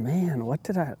was like, man,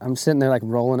 I'm sitting there like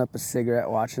rolling up a cigarette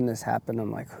watching this happen.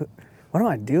 I'm like, what am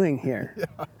I doing here?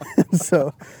 Yeah.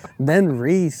 So then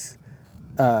Reese,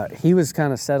 he was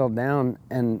kind of settled down,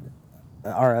 and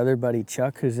our other buddy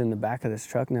Chuck, who's in the back of this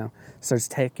truck now, starts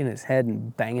taking his head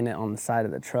and banging it on the side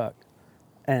of the truck.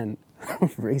 And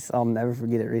Reese, I'll never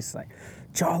forget it, Reese is like,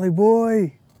 Charlie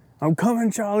boy, I'm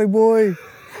coming, Charlie boy.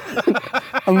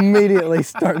 Immediately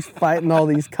starts fighting all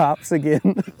these cops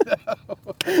again.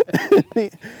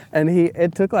 And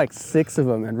it took like 6 of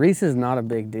them, and Reese is not a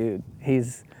big dude.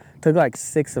 Took like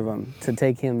 6 of them to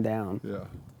take him down. Yeah.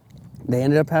 They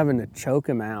ended up having to choke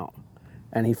him out,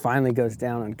 and he finally goes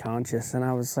down unconscious. And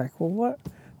I was like, well, what?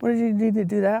 what did you need to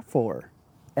do that for?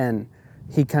 And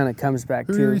he kind of comes back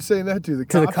Who are you saying that to? The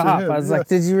to the cops or cop. him? I was like,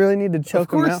 did you really need to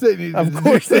choke him out? Of course they needed Of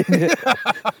course they did.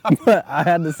 But I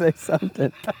had to say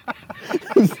something.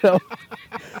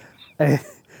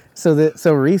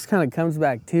 So Reese kind of comes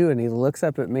back too, and he looks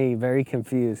up at me very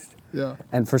confused. Yeah.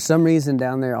 And for some reason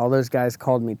down there, all those guys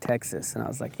called me Texas. And I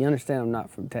was like, you understand I'm not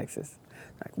from Texas?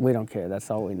 Like, we don't care.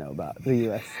 That's all we know about the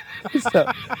U.S.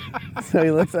 so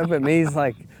he looks up at me. He's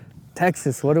like,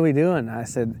 Texas, what are we doing? I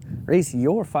said, Reese,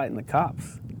 you're fighting the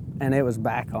cops. And it was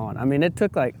back on. I mean, it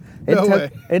took probably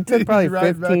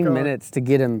Right 15 minutes to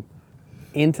get him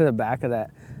into the back of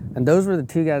that. And those were the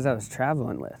two guys I was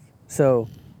traveling with. So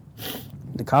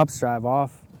the cops drive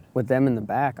off with them in the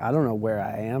back. I don't know where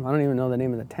I am. I don't even know the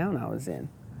name of the town I was in.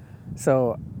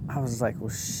 So I was like, well,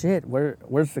 shit,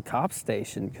 where's the cop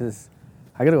station? Because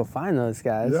I got to go find those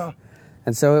guys. Yeah.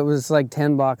 And so it was like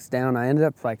 10 blocks down. I ended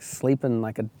up like sleeping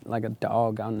like a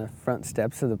dog on the front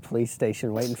steps of the police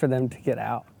station waiting for them to get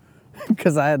out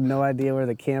because I had no idea where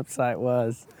the campsite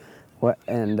was.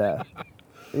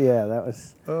 Yeah, that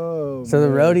was... Oh, So man.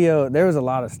 the rodeo, there was a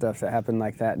lot of stuff that happened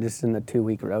like that just in the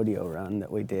 2-week rodeo run that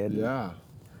we did. Yeah.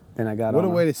 Then I got What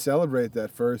on a way to celebrate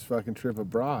that first fucking trip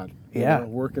abroad. You Yeah. know,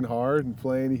 working hard and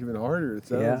playing even harder, it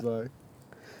sounds like.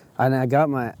 And I got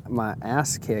my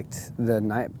ass kicked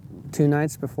the 2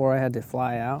 nights before I had to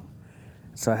fly out.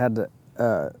 So I had to,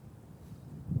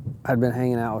 I'd been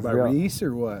hanging out with By Reese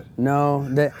or what?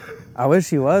 No, I wish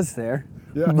he was there.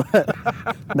 Yeah. But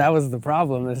that was the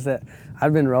problem, is that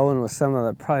I'd been rolling with some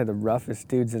of probably the roughest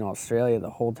dudes in Australia the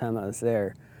whole time I was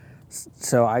there.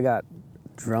 So I got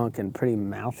drunk and pretty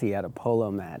mouthy at a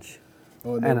polo match.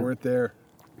 Oh, and they weren't there.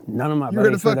 None of my You were in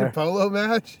a buddies were fucking there. polo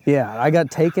match? Yeah, I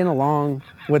got taken along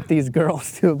with these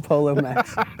girls to a polo match.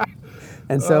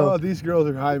 And so, oh, these girls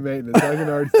are high maintenance. I can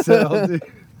already tell, dude.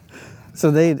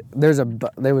 so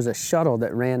there was a shuttle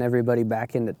that ran everybody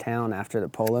back into town after the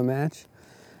polo match.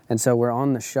 And so we're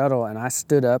on the shuttle, and I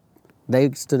stood up.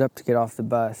 They stood up to get off the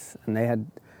bus,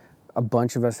 and a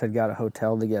bunch of us had got a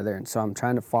hotel together. And so I'm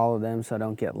trying to follow them so I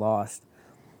don't get lost.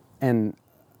 And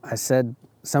I said,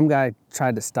 some guy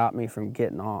tried to stop me from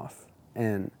getting off.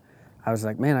 And I was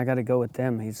like, man, I got to go with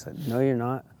them. He said, no, you're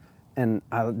not. And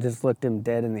I just looked him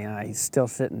dead in the eye. He's still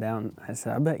sitting down. I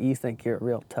said, I bet you think you're a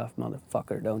real tough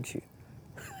motherfucker, don't you?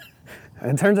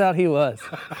 And it turns out he was.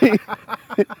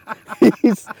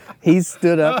 He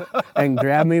stood up and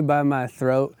grabbed me by my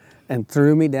throat and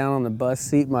threw me down on the bus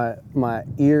seat. My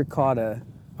ear caught a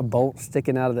bolt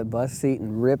sticking out of the bus seat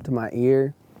and ripped my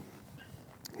ear.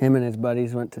 Him and his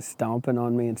buddies went to stomping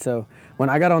on me. And so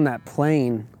when I got on that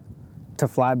plane to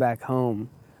fly back home,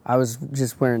 I was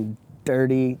just wearing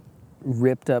dirty,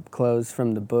 ripped up clothes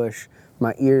from the bush.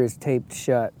 My ear is taped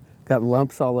shut, got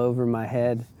lumps all over my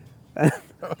head.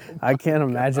 I can't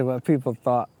imagine what people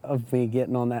thought of me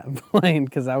getting on that plane,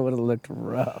 because I would have looked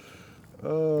rough.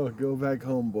 Oh, go back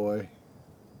home, boy.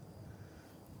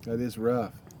 That is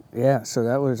rough. Yeah, so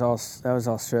that was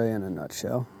Australia in a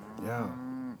nutshell. Yeah.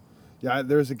 Yeah,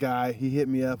 there's a guy, he hit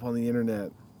me up on the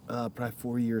internet probably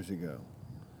 4 years ago.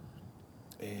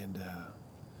 And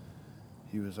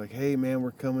he was like, hey, man,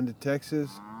 we're coming to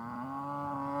Texas.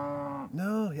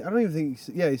 No, I don't even think,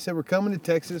 he said we're coming to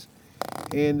Texas,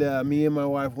 and me and my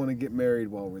wife want to get married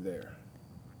while we're there.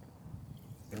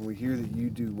 And we hear that you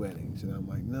do weddings. And I'm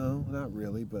like, no, not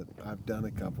really, but I've done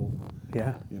a couple.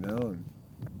 Yeah. You know,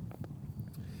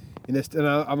 and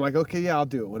I'm like, okay, yeah, I'll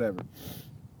do it, whatever.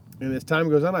 And as time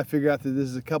goes on, I figure out that this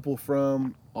is a couple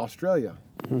from Australia.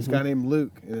 Mm-hmm. This guy named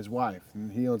Luke and his wife.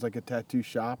 And he owns like a tattoo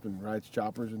shop and rides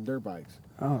choppers and dirt bikes.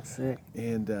 Oh, sick.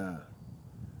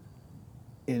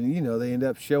 And you know, they end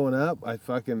up showing up. I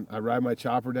ride my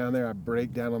chopper down there. I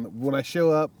break down when I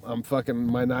show up,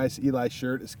 my nice Eli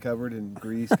shirt is covered in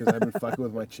grease because I've been fucking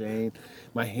with my chain.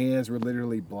 My hands were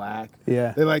literally black.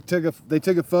 Yeah. They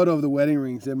took a photo of the wedding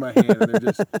rings in my hand, and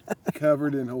they're just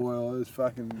covered in oil. It was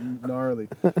fucking gnarly.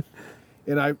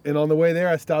 And on the way there,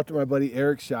 I stopped at my buddy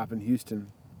Eric's shop in Houston.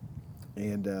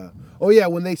 And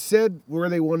when they said where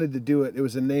they wanted to do it, it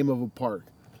was the name of a park.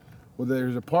 Well,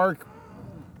 there's a park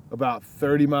about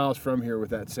 30 miles from here with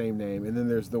that same name, and then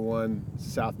there's the one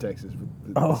South Texas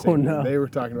with the same name. They were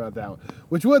talking about that one,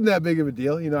 which wasn't that big of a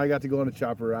deal. You know, I got to go on a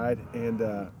chopper ride, and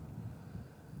but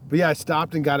yeah, I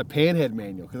stopped and got a panhead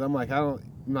manual because I'm like,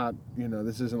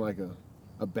 this isn't like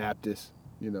a Baptist,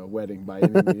 wedding by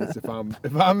any means. if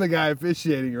I'm the guy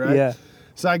officiating, right? Yeah.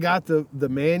 So I got the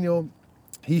manual.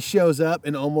 He shows up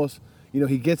and almost,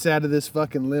 he gets out of this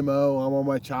fucking limo. I'm on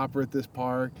my chopper at this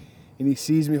park. And he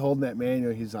sees me holding that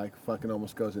manual. He's like, fucking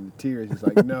almost goes into tears. He's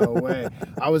like, no way.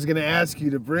 I was going to ask you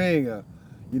to bring a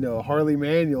Harley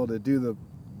manual to do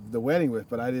the wedding with,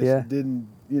 but I just didn't,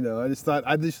 I just thought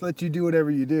I'd just let you do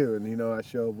whatever you do. And, I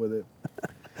show up with it.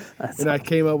 And I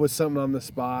came up with something on the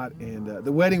spot, and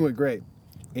the wedding went great.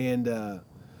 And a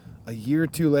year or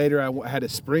two later, I had a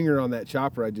Springer on that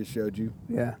chopper I just showed you.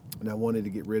 Yeah. And I wanted to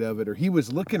get rid of it, or he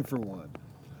was looking for one.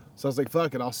 So I was like,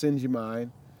 fuck it, I'll send you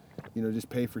mine. Just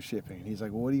pay for shipping. And he's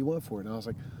like, well, what do you want for it? And I was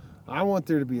like, I want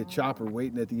there to be a chopper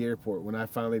waiting at the airport when I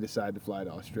finally decide to fly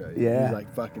to Australia. Yeah. He's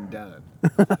like, fucking done.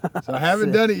 So I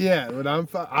haven't done it yet, but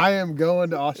I am going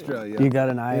to Australia. You got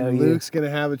an IOU? And Luke's going to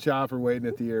have a chopper waiting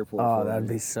at the airport. Oh, that'd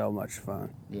be so much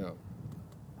fun. Yeah.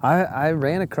 I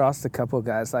ran across a couple of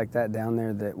guys like that down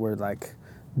there that were like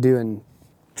doing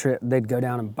trip. They'd go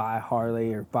down and buy a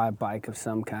Harley or buy a bike of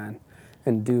some kind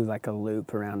and do like a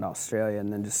loop around Australia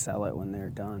and then just sell it when they're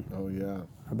done. Oh, yeah.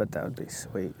 I bet that would be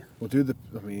sweet. Well, dude,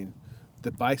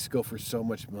 the bikes go for so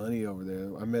much money over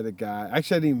there. I met a guy.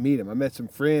 Actually, I didn't even meet him. I met some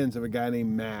friends of a guy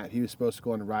named Matt. He was supposed to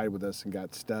go on a ride with us and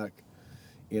got stuck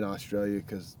in Australia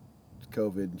because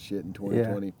COVID and shit in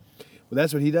 2020. Yeah. Well,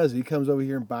 that's what he does. He comes over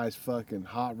here and buys fucking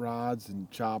hot rods and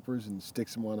choppers and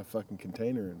sticks them on a fucking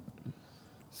container and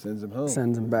sends them home.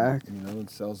 Sends them back. And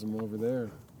sells them over there.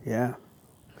 Yeah.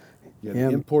 Yeah, the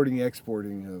importing,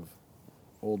 exporting of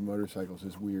old motorcycles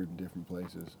is weird in different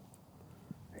places.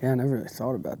 Yeah, I never really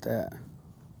thought about that.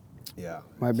 Yeah.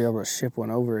 Might be able to ship one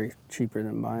over cheaper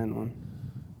than buying one.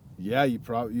 Yeah, you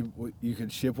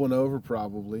could ship one over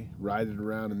probably, ride it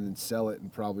around, and then sell it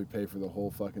and probably pay for the whole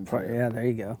fucking trip. Yeah, there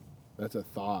you go. That's a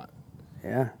thought.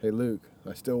 Yeah. Hey, Luke,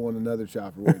 I still want another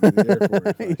chopper waiting at the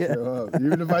airport if I show up.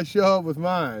 Even if I show up with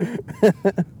mine.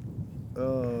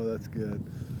 Oh, that's good.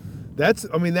 That's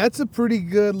a pretty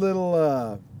good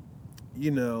little,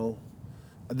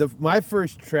 my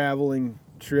first traveling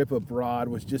trip abroad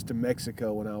was just to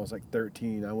Mexico when I was like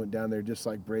 13. I went down there just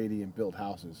like Brady and built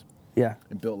houses. Yeah.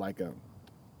 And built it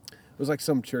was like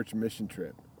some church mission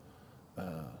trip.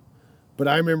 But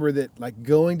I remember that like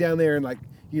going down there and like,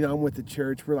 I'm with the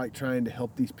church. We're like trying to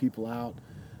help these people out.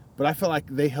 But I felt like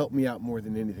they helped me out more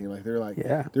than anything. Like they're like,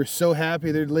 they're so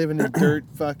happy. They're living in dirt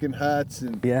fucking huts.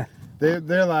 And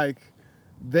they're like,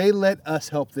 they let us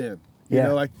help them. You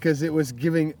know, like, because it was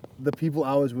giving the people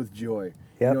I was with joy.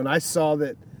 Yep. And I saw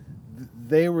that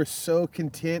they were so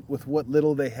content with what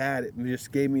little they had. It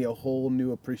just gave me a whole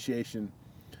new appreciation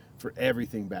for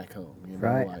everything back home.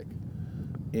 Right. Like,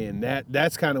 and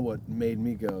that's kind of what made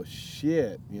me go,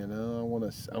 shit. I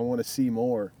want to see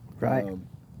more. Right.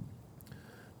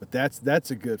 But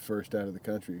that's a good first out of the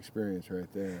country experience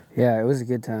right there. Yeah, it was a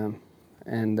good time,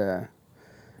 and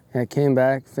I came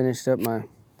back, finished up my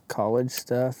college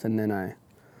stuff, and then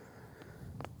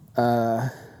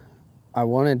I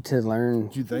wanted to learn.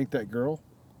 Did you thank that girl?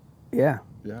 Yeah.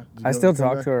 Yeah. I still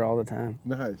talk to her all the time.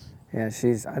 Nice. Yeah,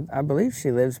 I believe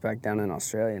she lives back down in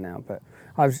Australia now, but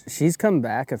she's come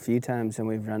back a few times and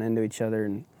we've run into each other,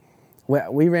 and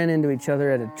we ran into each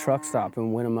other at a truck stop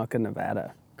in Winnemucca,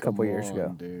 Nevada a couple years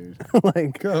ago. Dude.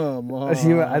 Like, come on.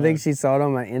 I think she saw it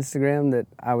on my Instagram that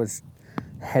I was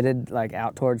headed like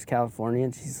out towards California,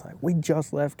 and she's like, we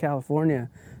just left California.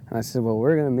 And I said, well,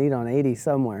 we're going to meet on 80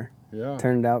 somewhere. Yeah.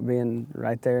 Turned out being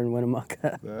right there in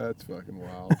Winnemucca. That's fucking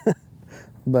wild.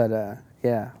 But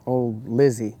old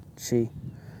Lizzie, she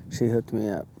hooked me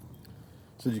up.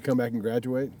 So did you come back and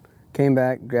graduate? Came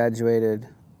back, graduated.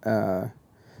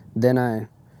 Then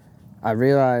I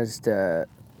realized that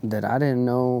I didn't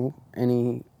know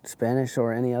any Spanish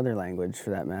or any other language for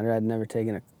that matter. I'd never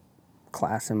taken a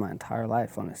class in my entire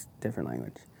life on a different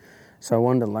language. So I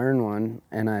wanted to learn one,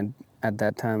 and at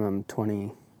that time I'm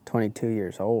 22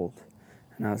 years old.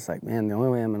 And I was like, man, the only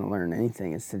way I'm going to learn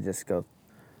anything is to just go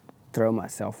throw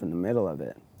myself in the middle of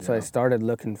it. So I started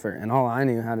looking and all I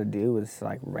knew how to do was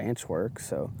like ranch work.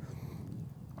 So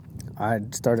I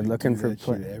started looking for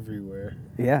shit everywhere.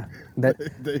 Yeah, they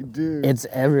do. It's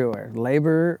everywhere.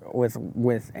 Labor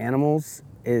with animals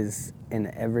is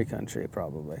in every country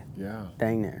probably. Yeah.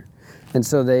 Dang near. And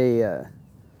so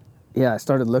I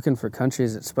started looking for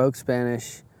countries that spoke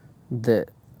Spanish that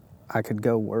I could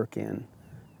go work in.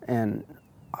 And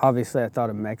obviously I thought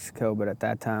of Mexico, but at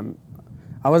that time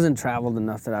I wasn't traveled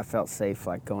enough that I felt safe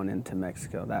like going into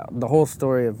Mexico. The whole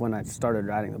story of when I started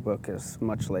writing the book is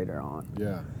much later on.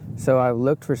 Yeah. So I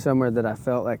looked for somewhere that I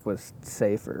felt like was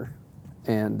safer.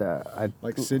 And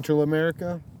like Central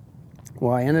America?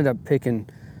 Well, I ended up picking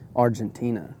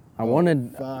Argentina.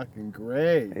 Fucking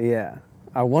great. Yeah.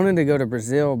 I wanted to go to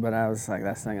Brazil, but I was like,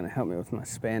 that's not going to help me with my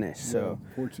Spanish. So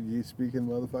Portuguese-speaking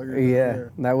motherfucker. Yeah,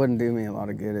 that wouldn't do me a lot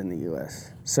of good in the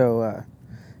U.S. So,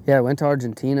 I went to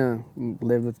Argentina,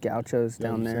 lived with gauchos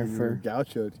down there for...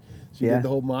 Gaucho. So you did the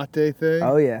whole mate thing?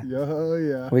 Oh, yeah. Oh,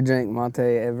 yeah. We drank mate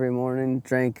every morning.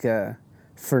 Drank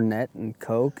Fernet and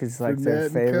Coke is like their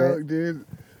Fernet favorite. and Coke, dude.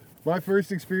 My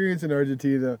first experience in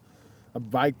Argentina, a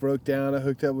bike broke down. I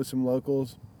hooked up with some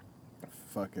locals.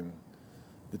 Fucking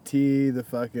the tea, the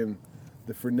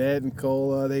Fernet and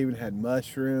cola. They even had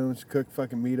mushrooms, cooked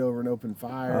fucking meat over an open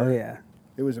fire. Oh, yeah.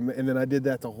 It was, and then I did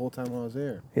that the whole time I was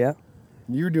there. Yeah.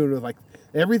 And you were doing it with, like,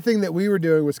 everything that we were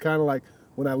doing was kind of like,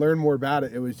 when I learned more about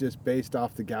it, it was just based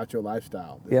off the gaucho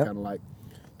lifestyle. That kind of like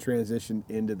transitioned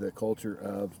into the culture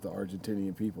of the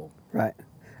Argentinian people. Right.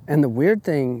 And the weird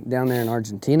thing down there in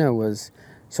Argentina was,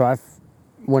 so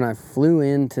when I flew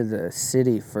into the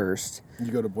city first.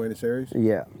 You go to Buenos Aires?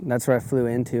 Yeah, that's where I flew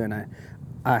into, and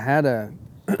I had a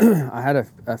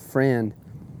a friend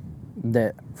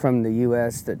that from the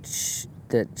U.S. that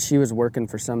she was working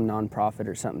for some nonprofit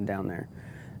or something down there.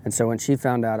 And so when she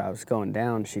found out I was going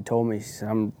down, she told me, she said,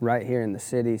 I'm right here in the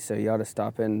city, so you ought to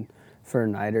stop in for a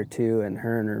night or two. And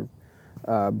her and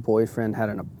her boyfriend had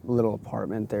a little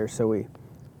apartment there. So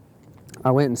I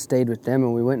went and stayed with them,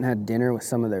 and we went and had dinner with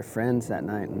some of their friends that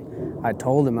night. And I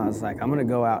told them, I was like, I'm going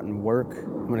to go out and work.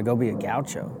 I'm going to go be a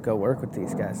gaucho, go work with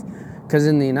these guys. Because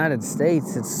in the United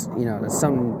States, it's, it's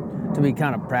something to be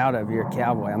kind of proud of. You're a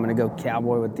cowboy. I'm going to go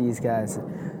cowboy with these guys.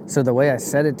 So the way I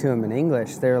said it to them in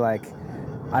English, they're like,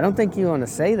 I don't think you want to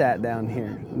say that down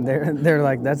here. They're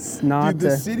like, that's not.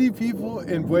 Dude, the city people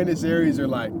in Buenos Aires are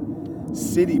like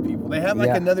city people. They have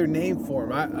like another name for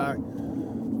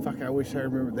them. I wish I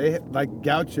remember. They had, like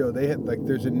gaucho. They had like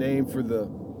there's a name for the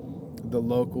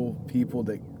local people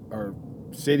that are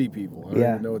city people. I don't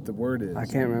even know what the word is. I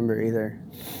can't remember either.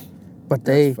 But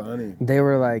That's funny. They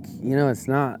were like, it's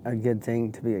not a good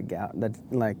thing to be a gaucho. That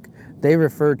like they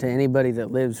refer to anybody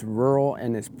that lives rural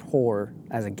and is poor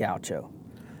as a gaucho.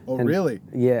 Oh, really?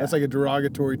 Yeah. That's like a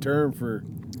derogatory term for...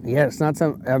 Yeah, it's not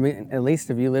I mean, at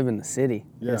least if you live in the city,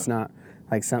 it's not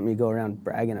like something you go around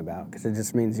bragging about, because it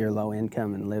just means you're low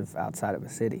income and live outside of a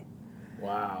city.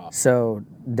 Wow. So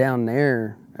down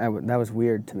there, that was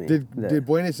weird to me. Did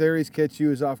Buenos Aires catch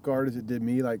you as off guard as it did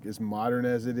me? Like as modern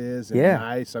as it is and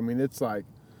nice? I mean, it's like...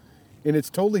 And it's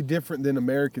totally different than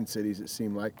American cities, it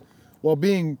seemed like. While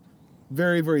being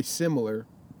very, very similar,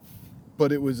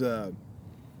 but it was... it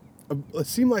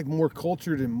seemed like more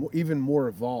cultured and even more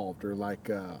evolved, or like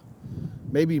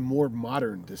maybe more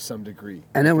modern to some degree.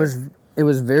 And it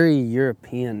was very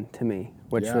European to me,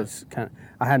 which was kind of,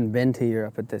 I hadn't been to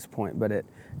Europe at this point, but it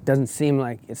doesn't seem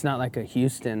like, it's not like a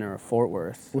Houston or a Fort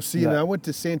Worth. Well, see, and I went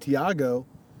to Santiago,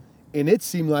 and it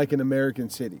seemed like an American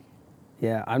city.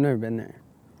 Yeah, I've never been there.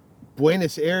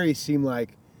 Buenos Aires seemed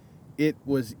like it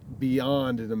was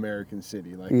beyond an American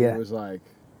city. Like it was like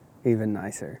even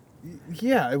nicer.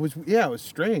 Yeah, it was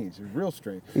strange. It was real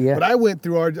strange. Yeah. But I went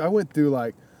through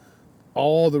like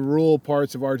all the rural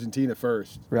parts of Argentina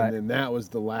first. Right. And then that was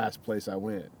the last place I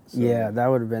went. So. Yeah, that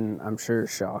would have been, I'm sure,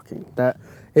 shocking.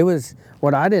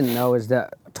 What I didn't know is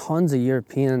that tons of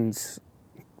Europeans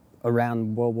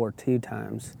around World War II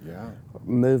times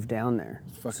moved down there.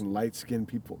 It's fucking light-skinned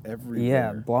people everywhere.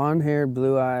 Yeah, blonde-haired,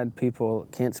 blue-eyed people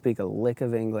can't speak a lick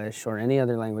of English or any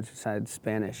other language besides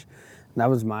Spanish. That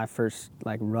was my first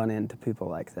run into people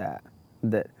like that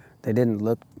they didn't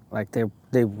look like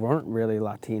they weren't really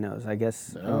Latinos. I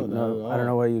guess I don't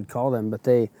know what you'd call them, but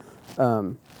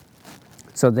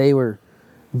so they were.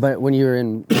 But when you were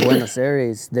in Buenos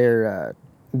Aires, their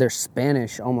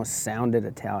Spanish almost sounded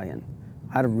Italian.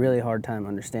 I had a really hard time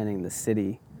understanding the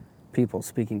city people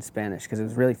speaking Spanish because it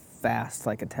was really fast,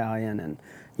 like Italian. And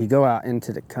you go out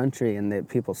into the country and the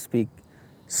people speak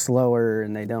slower,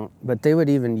 and they don't, but they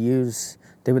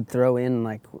would throw in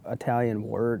like Italian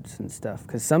words and stuff,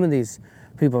 because some of these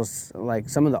people, like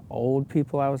some of the old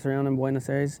people I was around in Buenos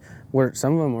Aires,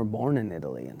 some of them were born in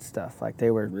Italy and stuff, like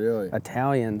they were really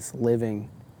Italians living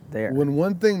there. When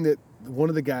one thing that one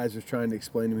of the guys was trying to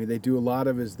explain to me, they do a lot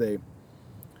of is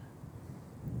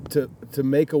to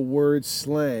make a word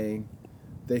slang,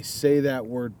 they say that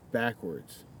word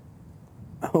backwards.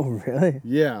 Oh, really?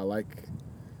 Yeah, like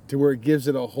to where it gives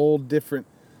it a whole different,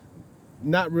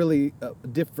 not really a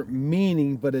different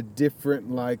meaning, but a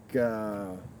different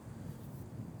a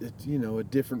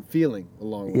different feeling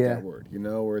along with that word,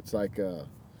 where it's like,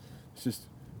 it's just,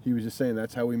 he was just saying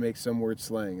that's how we make some words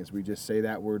slang, is we just say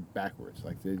that word backwards.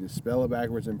 Like they just spell it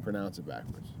backwards and pronounce it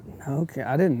backwards. Okay,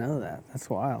 I didn't know that. That's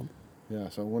wild. Yeah,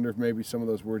 so I wonder if maybe some of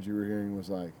those words you were hearing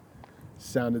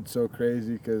sounded so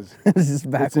crazy because it's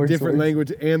a different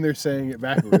language and they're saying it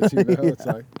backwards, It's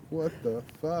like, what the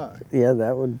fuck? Yeah,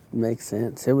 that would make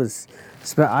sense.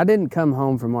 I didn't come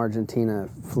home from Argentina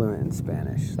fluent in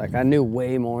Spanish. Like, I knew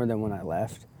way more than when I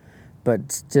left,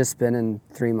 But just spending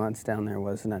 3 months down there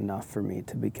wasn't enough for me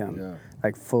to become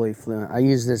like fully fluent. I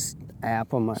use this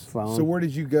app on my phone. So where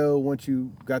did you go once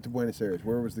you got to Buenos Aires?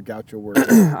 Where was the gaucho work?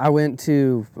 I went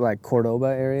to like Cordoba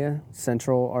area,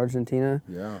 central Argentina.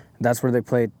 Yeah. That's where they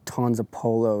played tons of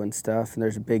polo and stuff. And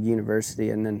there's a big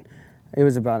university. And then it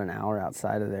was about an hour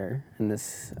outside of there. And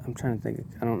this, I'm trying to think,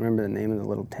 I don't remember the name of the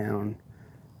little town.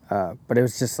 But it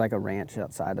was just like a ranch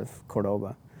outside of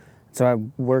Cordoba. So I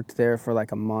worked there for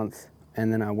like a month.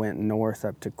 And then I went north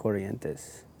up to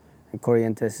Corrientes. And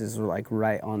Corrientes is like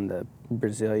right on the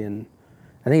Brazilian,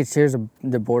 I think it shares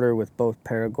the border with both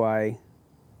Paraguay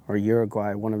or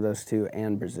Uruguay, one of those two,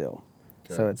 and Brazil.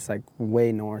 Okay. So it's like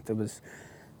way north. It was,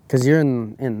 because you're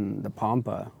in the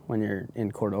Pampa when you're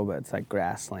in Cordoba, it's like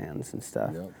grasslands and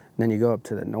stuff. Yep. And then you go up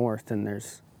to the north and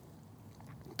there's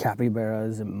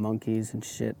capybaras and monkeys and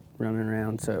shit running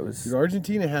around. So it was. Dude,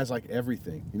 Argentina has like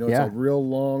everything. You know, it's a real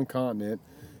long continent.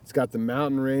 It's got the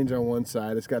mountain range on one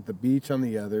side. It's got the beach on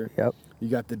the other. Yep. You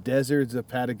got the deserts of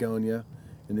Patagonia,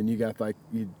 and then you got like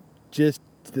just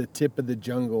the tip of the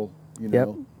jungle, you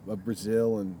know, of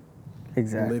Brazil and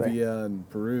Bolivia and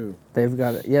Peru. They've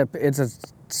got it. Yep. It's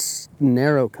a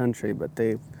narrow country, but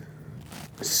they've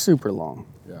super long.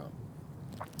 Yeah.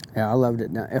 Yeah, I loved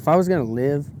it. Now, if I was gonna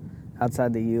live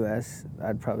outside the U.S.,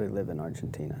 I'd probably live in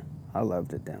Argentina. I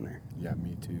loved it down there. Yeah,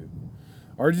 me too.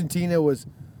 Argentina was.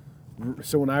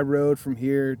 So when I rode from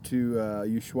here to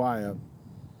Ushuaia,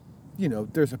 you know,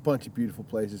 there's a bunch of beautiful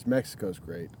places. Mexico's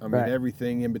great. I mean,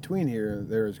 everything in between here,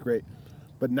 there is great.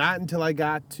 But not until I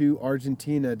got to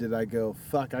Argentina did I go,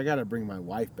 fuck, I got to bring my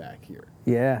wife back here.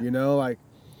 Yeah. You know, like,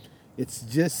 it's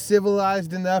just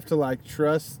civilized enough to, like,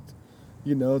 trust,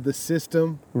 you know, the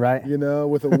system. Right. You know,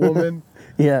 with a woman.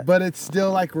 Yeah. But it's still,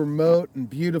 like, remote and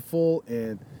beautiful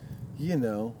and, you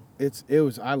know,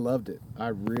 I loved it. I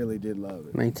really did love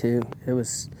it. Me too. It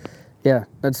was, yeah,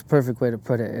 that's the perfect way to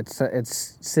put it.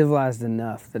 It's civilized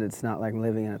enough that it's not like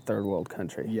living in a third world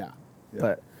country. Yeah.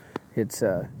 But it's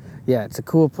it's a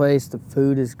cool place. The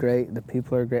food is great. The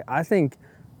people are great. I think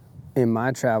in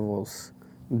my travels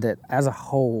that as a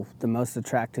whole, the most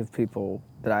attractive people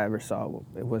that I ever saw,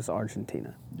 it was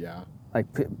Argentina. Yeah. Like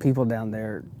people down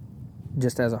there,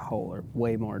 just as a whole, are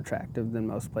way more attractive than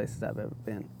most places I've ever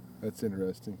been. That's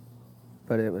interesting.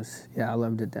 But it was, I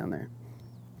loved it down there.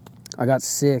 I got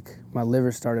sick. My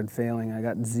liver started failing. I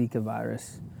got Zika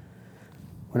virus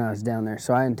when I was down there.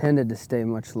 So I intended to stay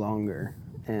much longer.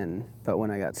 But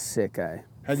when I got sick,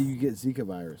 How do you get Zika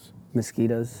virus?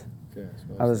 Mosquitoes. Okay, that's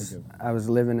what I was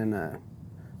living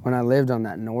when I lived on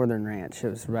that northern ranch, it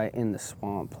was right in the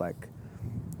swamp. Like,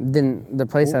 the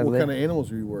place I lived. What kind of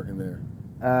animals were you working there?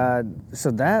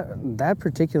 So that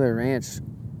particular ranch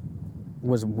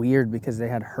was weird because they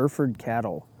had Hereford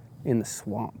cattle in the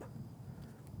swamp.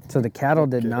 So the cattle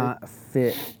did not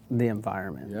fit the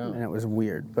environment, and it was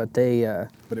weird. But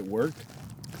But it worked?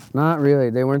 Not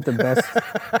really. They weren't the best.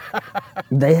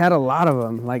 They had a lot of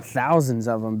them, like thousands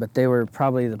of them, but they were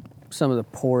probably some of the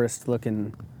poorest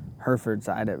looking Herefords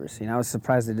I'd ever seen. I was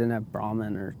surprised they didn't have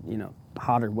Brahman or, you know,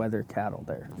 hotter weather cattle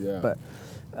there. Yeah. But,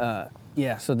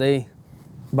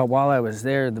 But while I was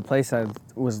there, the place I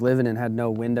was living in had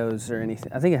no windows or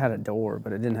anything. I think it had a door,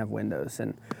 but it didn't have windows.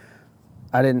 And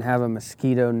I didn't have a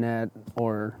mosquito net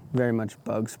or very much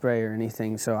bug spray or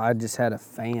anything. So I just had a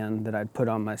fan that I'd put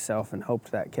on myself and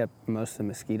hoped that kept most of the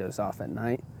mosquitoes off at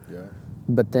night. Yeah.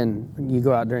 But then you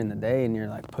go out during the day and you're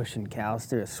like pushing cows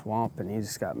through a swamp and you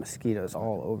just got mosquitoes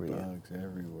all over you. Bugs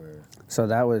everywhere. So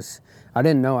I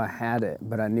didn't know I had it,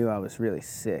 but I knew I was really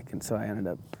sick. And so I ended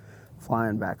up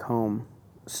flying back home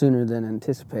sooner than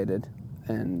anticipated,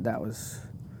 and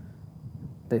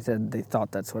they said they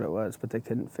thought that's what it was, but they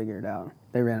couldn't figure it out.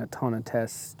 They ran a ton of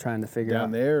tests trying to figure out.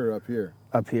 Down there or up here?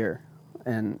 Up here.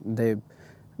 And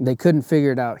they couldn't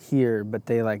figure it out here, but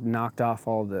they like knocked off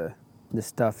all the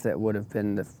stuff that would have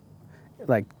been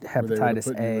like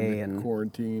hepatitis A and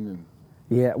quarantine and.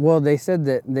 Yeah, well, they said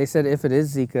if it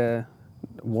is Zika,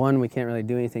 one, we can't really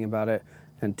do anything about it,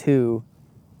 and two,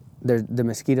 the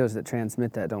mosquitoes that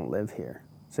transmit that don't live here.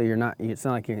 So it's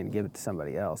not like you're gonna give it to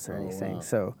somebody else or anything. Wow.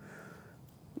 So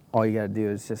all you gotta do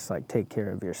is just like take care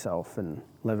of yourself and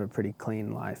live a pretty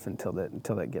clean life until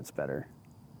that gets better.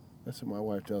 That's what my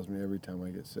wife tells me every time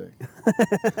I get sick.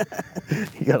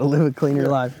 You gotta live a cleaner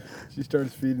life. She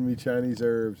starts feeding me Chinese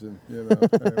herbs and, you know,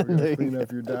 we're gonna clean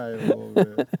up your diet a little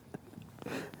bit.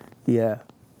 Yeah.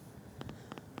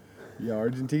 Yeah,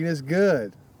 Argentina's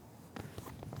good.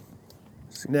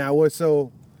 Now,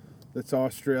 that's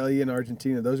Australia and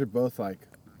Argentina. Those are both like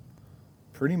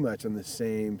pretty much on the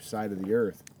same side of the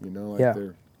earth, you know? Like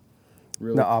they're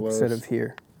really the opposite close. of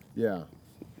here. Yeah.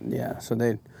 Yeah, so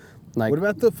Like, what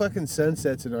about the fucking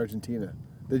sunsets in Argentina?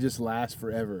 They just last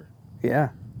forever. yeah.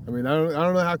 I mean, I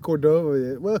don't know how Cordova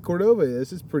is. Well, Cordova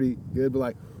is. It's pretty good, but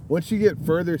like once you get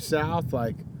further south,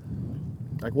 like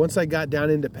once I got down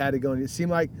into Patagonia, it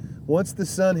seemed like once the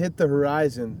sun hit the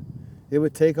horizon, it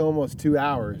would take almost 2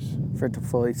 hours For it to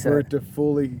fully set. for it to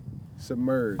fully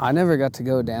submerge. I never got to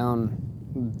go down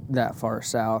that far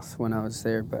south when I was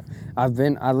there, but I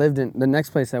lived in, the next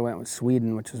place I went was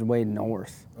Sweden, which was way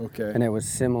north. Okay. And it was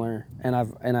similar. And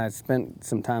I spent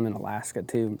some time in Alaska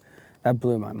too. That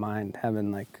blew my mind,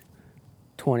 having like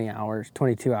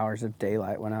 22 hours of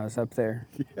daylight when I was up there.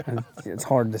 Yeah. It's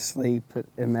hard to sleep.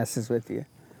 It messes with you.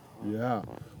 Yeah.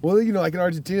 Well, you know, like in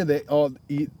Argentina, they all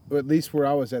eat, or at least where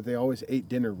I was at, they always ate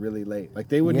dinner really late. Like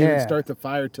they wouldn't even start the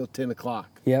fire till 10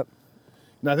 o'clock. Yep.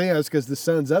 And I think that's because the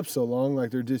sun's up so long, like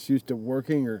they're just used to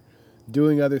working or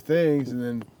doing other things. And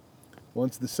then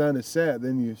once the sun is set,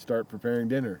 then you start preparing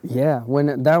dinner. Yeah.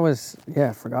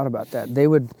 I forgot about that.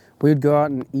 We would go out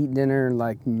and eat dinner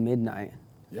like midnight.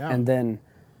 Yeah. And then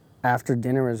after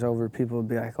dinner was over, people would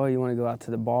be like, oh, you want to go out to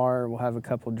the bar? We'll have a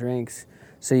couple drinks.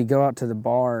 So you go out to the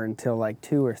bar until like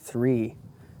 2 or 3.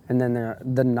 And then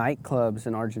the nightclubs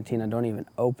in Argentina don't even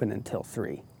open until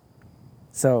 3.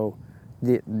 So,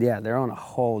 they're on a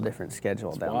whole different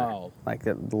schedule down there. Like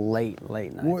the late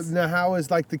nights. Well, now, how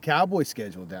is like the Cowboy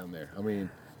schedule down there? I mean,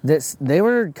 They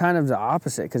were kind of the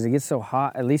opposite because it gets so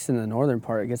hot, at least in the northern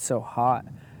part, it gets so hot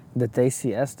that they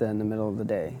siesta in the middle of the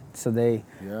day. So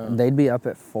they'd be up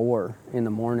at 4 in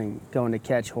the morning going to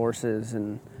catch horses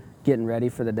and getting ready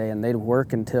for the day, and they'd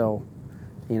work until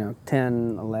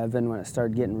 10, 11 when it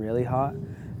started getting really hot,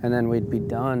 and then we'd be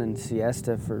done and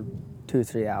siesta for 2 or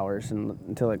 3 hours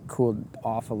until it cooled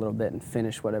off a little bit and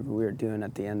finish whatever we were doing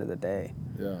at the end of the day.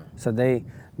 yeah. So they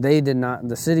did not,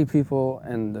 the city people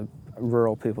and the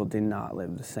rural people do not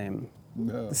live the same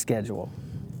schedule.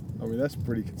 I mean, that's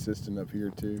pretty consistent up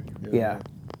here too. Yeah.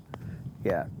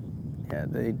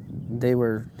 They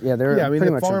were. I mean,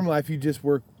 the farm life, you just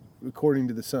work according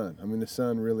to the sun. I mean, the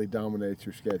sun really dominates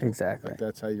your schedule. Exactly. Like,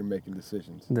 that's how you're making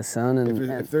decisions. The sun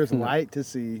if there's light to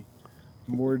see,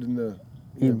 more than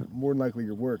likely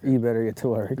you're working. You better get to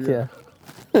work.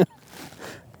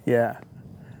 Yeah.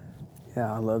 Yeah,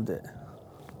 I loved it.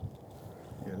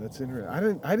 Yeah, that's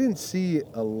interesting. I didn't see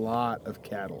a lot of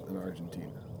cattle in Argentina.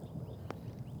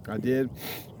 I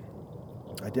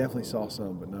definitely saw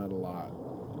some, but not a lot.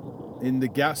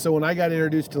 So when I got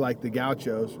introduced to like the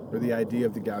gauchos, or the idea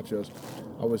of the gauchos,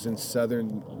 I was in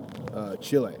southern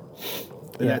Chile.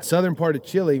 And that southern part of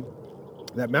Chile,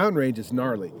 that mountain range is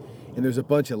gnarly. And there's a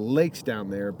bunch of lakes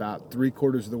down there about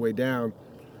 3/4 of the way down.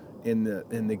 In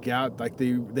the gout, like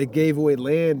they gave away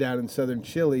land down in southern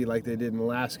Chile like they did in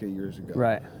Alaska years ago.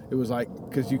 Right. It was like,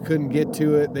 because you couldn't get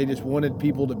to it, they just wanted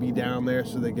people to be down there,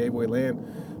 so they gave away land.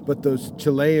 But those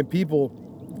Chilean people,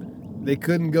 they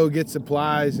couldn't go get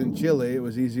supplies in Chile. It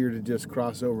was easier to just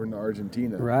cross over into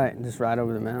Argentina. Right, just right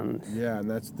over the mountains. Yeah, and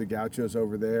that's the gauchos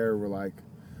over there were like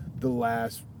the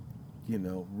last,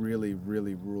 really,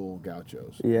 really rural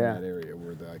gauchos in that area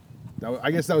where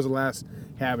I guess that was the last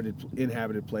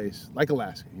inhabited place, like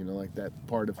Alaska, like that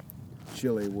part of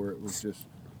Chile where it was just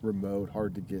remote,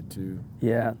 hard to get to.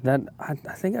 Yeah, I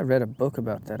think I read a book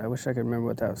about that. I wish I could remember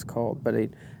what that was called, but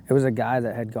it was a guy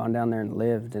that had gone down there and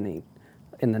lived, and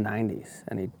in the 90s,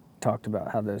 and he talked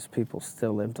about how those people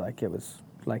still lived like it was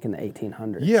like in the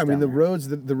 1800s. Yeah, I mean the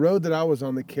road that I was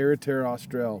on, the Carretera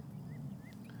Austral,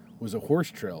 was a horse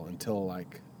trail until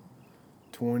like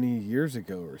 20 years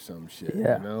ago or some shit.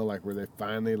 Yeah. Like where they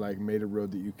finally like made a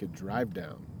road that you could drive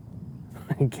down.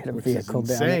 And get a vehicle down.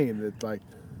 Which is insane that like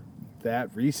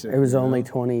that recent. It was only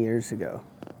 20 years ago.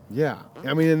 Yeah.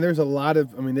 I mean, and there's a lot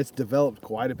of, it's developed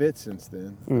quite a bit since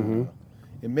then. Mm-hmm.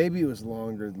 And maybe it was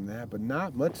longer than that, but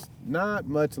not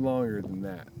much longer than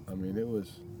that. I mean, it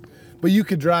was, but you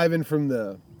could drive in from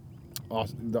the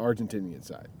Argentinian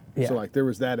side. Yeah. So like there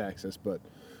was that access, but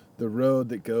the road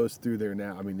that goes through there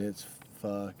now, it's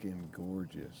fucking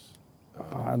gorgeous.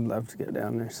 I'd love to get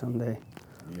down there someday.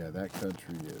 Yeah, that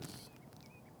country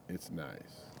it's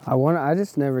nice. I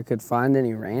just never could find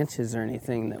any ranches or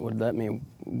anything that would let me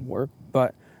work.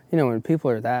 But, when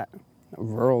people are that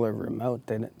rural or remote,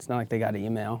 it's not like they got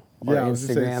email or I was Instagram.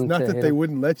 Just saying, it's not that they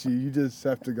wouldn't let you. You just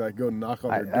have to like go knock on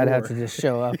their door. I'd have to just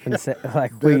show up and say,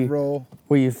 like, will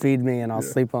you feed me and I'll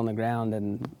sleep on the ground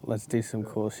and let's do some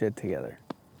cool shit together.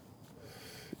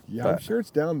 Yeah, I'm sure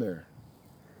it's down there.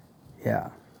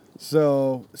 Yeah.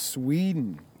 So,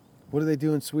 Sweden. What do they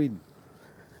do in Sweden?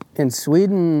 In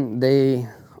Sweden,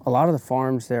 a lot of the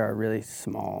farms there are really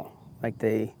small. Like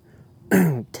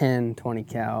 10, 20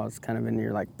 cows, kind of in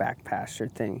your like back pasture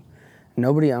thing.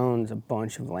 nobody owns a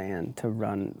bunch of land to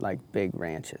run like big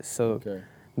ranches. So Okay.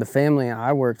 the family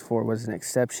I worked for was an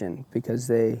exception because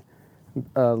they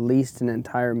leased an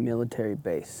entire military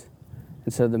base.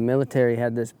 And so the military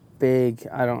had this big,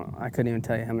 I couldn't even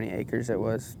tell you how many acres it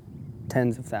was,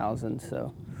 tens of thousands.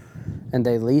 So, and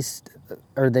they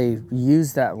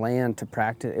used that land to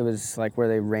practice. It was like where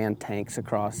they ran tanks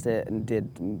across it and did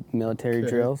military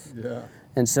drills. Yeah.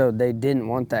 And so they didn't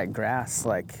want that grass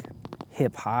like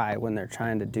hip high when they're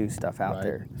trying to do stuff out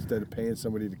there. Instead of paying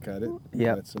somebody to cut it.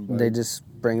 Yep. They just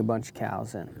bring a bunch of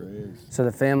cows in. Crazy. So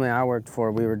the family I worked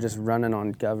for, we were just running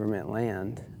on government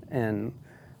land, and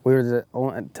we were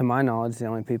to my knowledge, the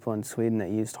only people in Sweden that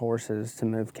used horses to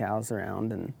move cows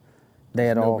around, and they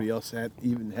had Nobody else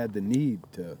even had the need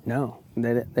to. No,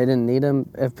 they didn't need them.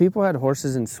 If people had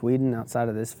horses in Sweden outside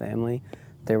of this family,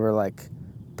 they were like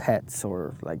pets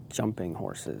or like jumping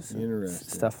horses,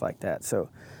 stuff like that. So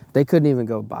they couldn't even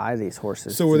go buy these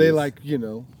horses. So were they like,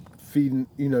 feeding,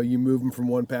 you move them from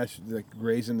one pasture, like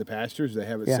grazing the pastures, they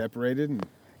have it separated? And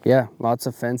yeah, lots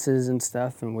of fences and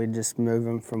stuff, and we'd just move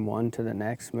them from one to the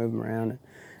next, move them around.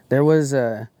 There was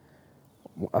a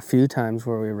few times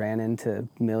where we ran into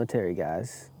military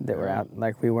guys that were out,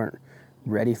 like we weren't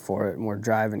ready for it, and we're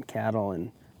driving cattle,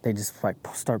 and they just like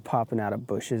start popping out of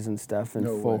bushes and stuff in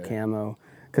full camo.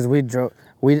 Because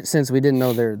since we didn't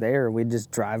know they were there, we'd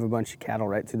just drive a bunch of cattle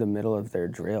right through the middle of their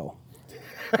drill.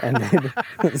 And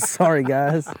sorry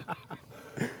guys.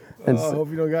 I hope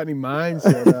you don't got any mines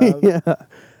set up. Yeah.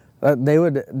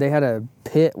 They had a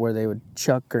pit where they would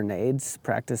chuck grenades,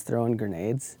 practice throwing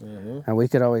grenades, and we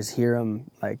could always hear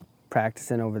them like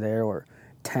practicing over there. Or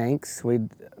tanks.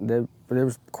 There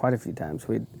was quite a few times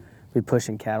we'd be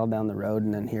pushing cattle down the road,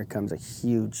 and then here comes a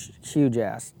huge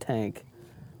ass tank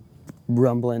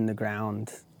rumbling the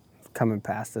ground, coming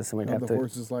past us, and we'd have to.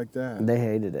 Horses like that. They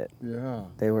hated it. Yeah.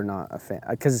 They were not a fan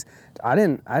because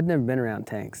I'd never been around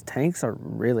tanks. Tanks are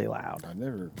really loud. I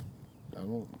don't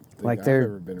think Like I've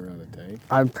ever been around a tank.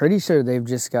 I'm pretty sure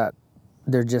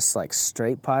they're just like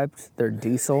straight piped. They're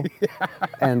diesel,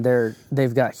 and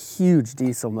they've got huge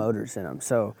diesel motors in them,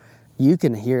 so you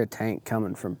can hear a tank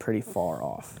coming from pretty far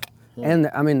off.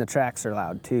 And I mean the tracks are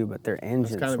loud too, but their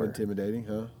engines. It's kind of intimidating,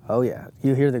 huh? Oh yeah,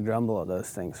 you hear the grumble of those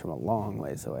things from a long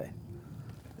ways away.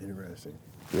 Interesting.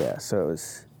 Yeah, so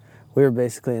we were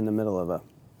basically in the middle of a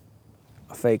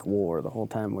fake war the whole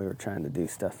time we were trying to do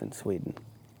stuff in Sweden.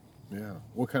 Yeah.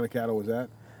 What kind of cattle was that?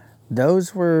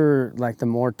 Those were like the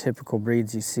more typical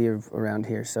breeds you see around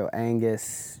here. So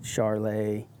Angus,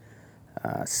 Charolais,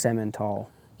 Simmental.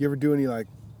 You ever do any like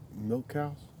milk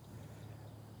cows?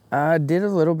 I did a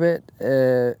little bit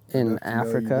in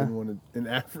Africa. In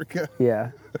Africa?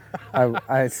 Yeah.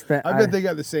 I spent. I bet they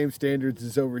got the same standards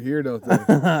as over here, don't they?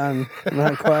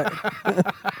 Not quite.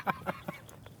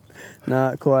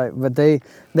 Not quite. But they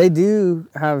do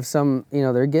have some,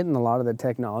 they're getting a lot of the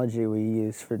technology we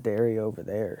use for dairy over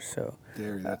there. So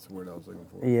dairy, that's the word I was looking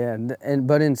for. Yeah,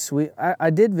 but in Sweden, I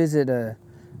did visit a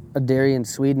dairy in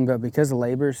Sweden, but because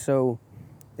labor's so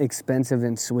expensive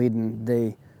in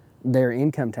Sweden, their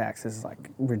income tax is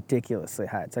like ridiculously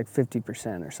high. It's like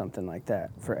 50% or something like that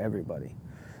for everybody.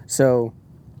 So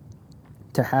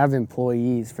to have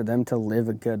employees, for them to live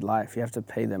a good life, you have to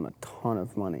pay them a ton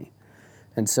of money.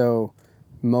 And so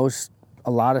a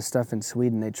lot of stuff in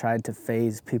Sweden, they tried to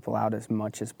phase people out as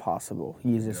much as possible,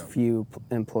 use as few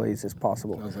employees as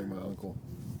possible. Sounds like my uncle.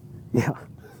 Yeah.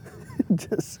 He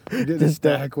did a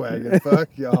stack wagon. Fuck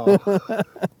y'all.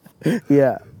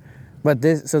 Yeah. But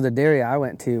the dairy I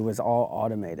went to was all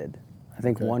automated. I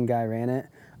think one guy ran it.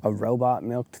 A robot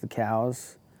milked the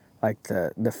cows. Like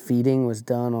the feeding was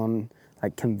done on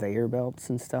like conveyor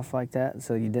belts and stuff like that.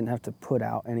 So you didn't have to put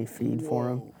out any feed for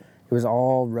them. It was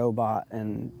all robot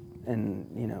and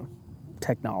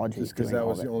technology. Just because that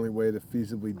was the only way to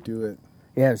feasibly do it.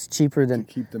 Yeah, it was cheaper than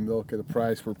to keep the milk at a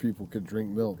price where people could drink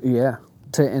milk. Yeah.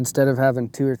 Instead of having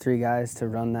 2 or 3 guys to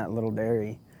run that little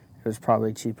dairy, it was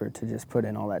probably cheaper to just put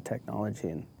in all that technology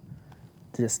and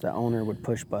just the owner would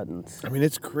push buttons. I mean,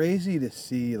 it's crazy to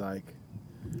see, like,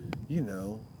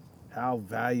 how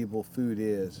valuable food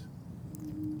is,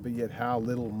 but yet how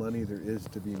little money there is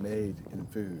to be made in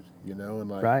food, and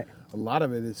like a lot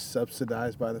of it is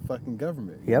subsidized by the fucking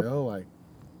government, you know, like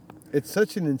it's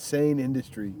such an insane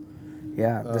industry.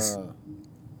 Yeah.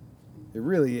 It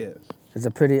really is. It's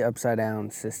a pretty upside down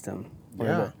system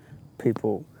where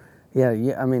people... Yeah,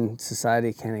 I mean,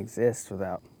 society can't exist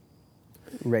without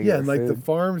regular and like food. the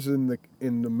farms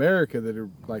in America that are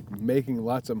like making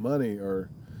lots of money are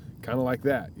kind of like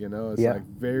that, It's like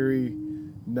very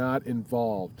not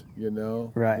involved,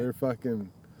 Right. They're fucking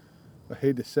I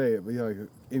hate to say it, but like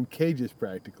in cages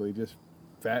practically, just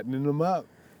fattening them up.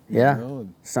 Yeah,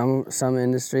 And some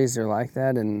industries are like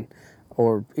that,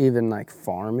 or even like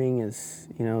farming is,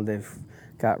 they've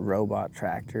got robot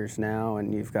tractors now,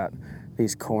 and you've got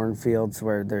these cornfields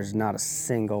where there's not a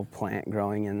single plant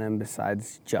growing in them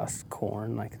besides just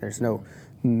corn. Like there's no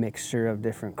mixture of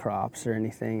different crops or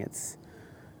anything. It's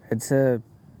a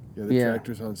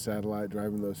tractor's on satellite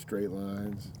driving those straight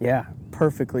lines. Yeah,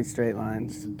 perfectly straight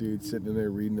lines. Just a dude sitting in there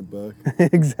reading a book.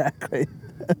 Exactly.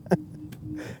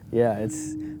 Yeah,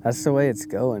 that's the way it's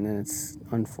going, and it's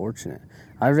unfortunate.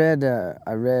 I read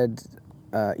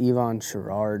Yvon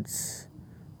Chouinard's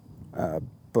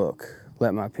book,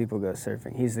 Let My People Go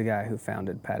Surfing. He's the guy who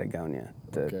founded Patagonia,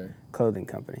 the clothing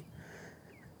company.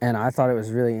 And I thought it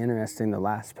was really interesting, the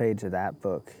last page of that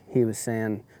book. He was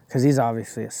saying, because he's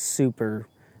obviously a super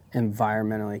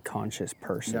environmentally conscious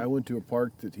person. Yeah, I went to a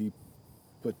park that he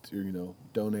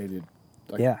donated,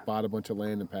 bought a bunch of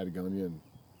land in Patagonia, and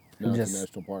now it's a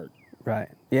national park. Right,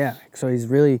 yeah. So he's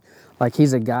really,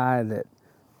 he's a guy that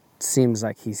seems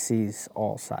like he sees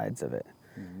all sides of it.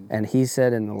 Mm-hmm. And he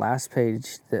said in the last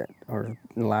page, in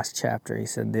the last chapter, he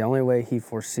said the only way he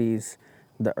foresees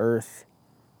the earth,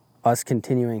 us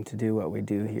continuing to do what we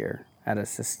do here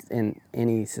in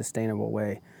any sustainable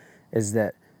way, is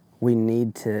that we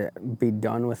need to be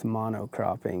done with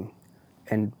monocropping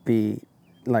and be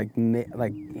like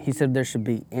he said there should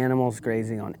be animals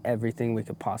grazing on everything we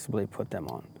could possibly put them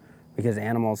on, because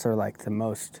animals are like the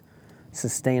most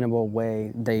sustainable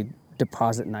way. They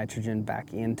deposit nitrogen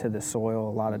back into the soil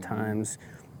a lot of times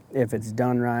if it's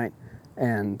done right.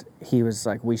 And he was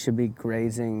like, we should be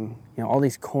grazing, all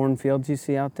these cornfields you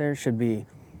see out there should be,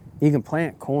 you can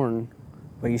plant corn,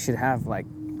 but you should have like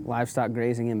livestock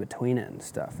grazing in between it and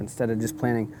stuff, instead of just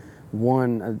planting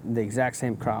the exact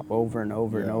same crop over and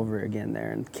over and over again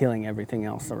there and killing everything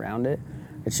else around it.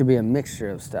 It should be a mixture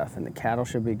of stuff, and the cattle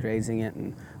should be grazing it,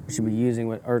 and we should be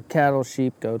using cattle,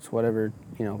 sheep, goats, whatever,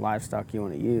 livestock you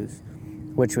want to use,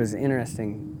 which was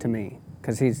interesting to me,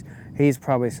 because he's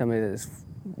probably somebody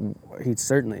he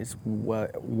certainly is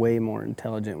way more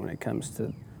intelligent when it comes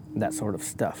to that sort of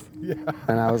stuff. Yeah.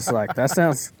 And I was like, that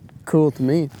sounds cool to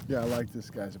me. Yeah, I like this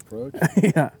guy's approach.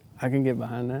 Yeah, I can get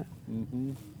behind that.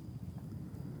 Mm-hmm.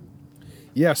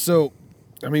 Yeah, so,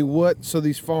 so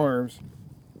these farms,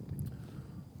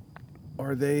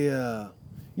 are they, a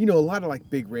lot of like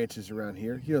big ranches around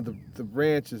here, the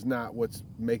ranch is not what's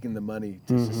making the money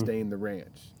to sustain the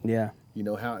ranch. Yeah.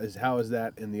 How is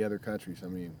that in the other countries?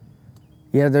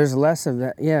 Yeah, there's less of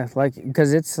that. Yeah,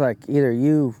 because it's like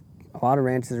a lot of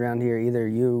ranches around here, either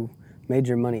you made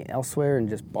your money elsewhere and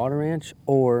just bought a ranch,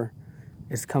 or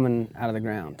it's coming out of the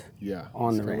ground. Yeah,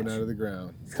 on the ranch. It's coming out of the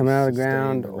ground. It's coming out of the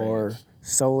ground, or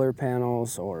solar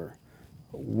panels, or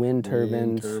wind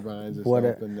turbines. Wind turbines is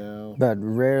helping now. But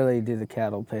rarely do the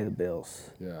cattle pay the bills.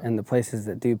 Yeah. And the places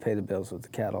that do pay the bills with the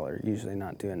cattle are usually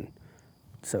not doing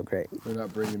so great. They're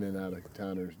not bringing in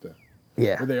out-of-towners to...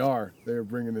 Yeah. Or they are. They're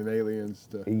bringing in aliens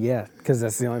to... Yeah, because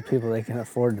that's the only people they can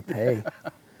afford to pay.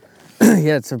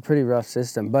 Yeah, it's a pretty rough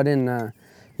system. But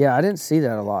I didn't see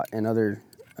that a lot in other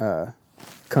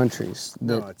countries.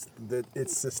 No,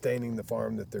 it's sustaining the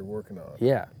farm that they're working on.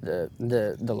 Yeah,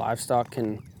 the livestock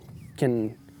can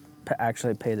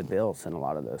actually pay the bills in a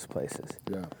lot of those places.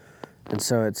 Yeah. And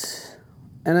so it's...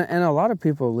 And a lot of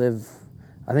people live...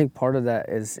 I think part of that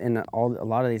is in a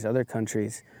lot of these other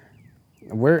countries...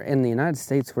 We're in the United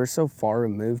States, we're so far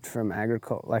removed from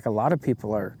agriculture. Like a lot of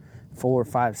people are 4,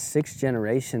 5, 6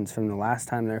 generations from the last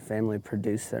time their family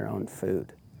produced their own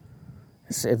food.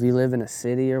 So if you live in a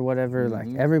city or whatever, like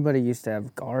everybody used to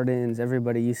have gardens,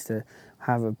 everybody used to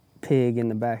have a pig in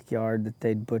the backyard that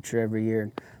they'd butcher every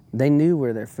year. They knew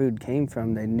where their food came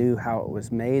from. They knew how it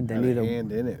was made. They knew the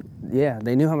hand in it. Yeah,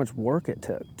 they knew how much work it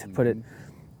took to put it.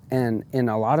 And in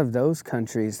a lot of those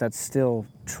countries, that's still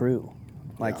true.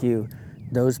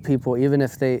 Those people, even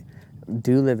if they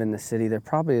do live in the city, they're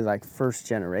probably like first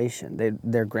generation.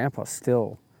 Their grandpa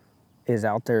still is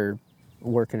out there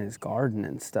working his garden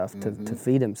and stuff to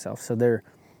feed himself. So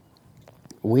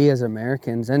we as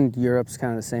Americans, and Europe's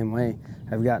kind of the same way,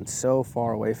 have gotten so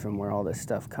far away from where all this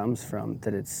stuff comes from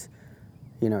that it's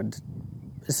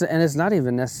not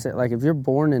even necessary. Like if you're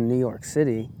born in New York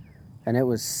City and it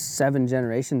was 7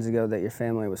 generations ago that your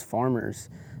family was farmers,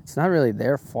 it's not really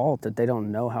their fault that they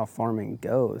don't know how farming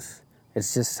goes.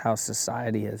 It's just how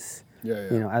society has,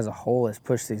 as a whole, has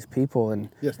pushed these people. And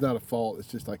it's not a fault. It's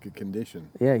just like a condition.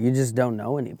 Yeah, you just don't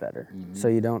know any better. So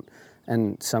you don't,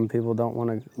 and some people don't want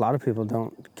to, a lot of people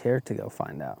don't care to go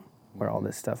find out where all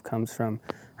this stuff comes from,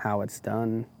 how it's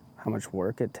done, how much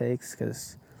work it takes.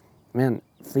 Because, man,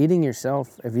 feeding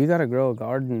yourself, if you got to grow a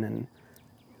garden and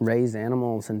raise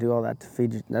animals and do all that to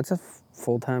feed you, that's a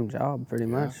full-time job pretty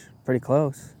much, pretty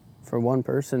close for one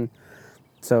person.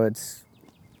 So it's,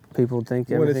 people think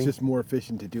well, everything. it's just more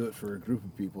efficient to do it for a group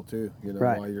of people too, you know,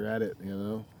 Right. while you're at it, you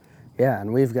know. Yeah,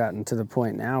 and we've gotten to the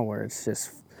point now where it's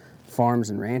just farms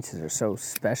and ranches are so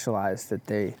specialized that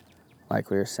they, like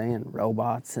we were saying,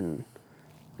 robots and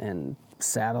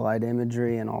satellite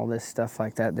imagery and all this stuff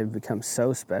like that, they've become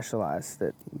so specialized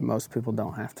that most people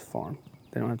don't have to farm.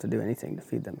 They don't have to do anything to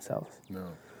feed themselves. No.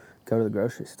 Go to the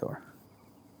grocery store.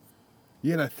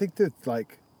 Yeah, and I think that,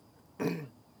 like, you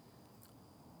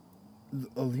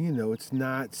know, it's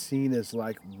not seen as,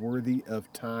 like, worthy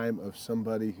of time of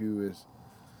somebody who is,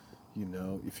 you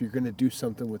know, if you're going to do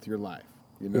something with your life,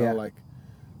 you know, like,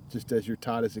 just as you're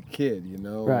taught as a kid, you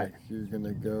know, like, you're going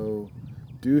to go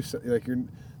do something, like,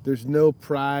 there's no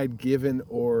pride given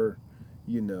or,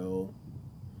 you know,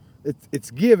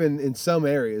 it's given in some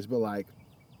areas, but, like,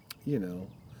 you know,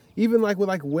 even like with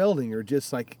like welding or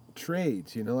just like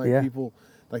trades, you know, like people,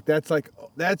 like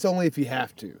that's only if you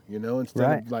have to, you know,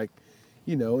 instead of like,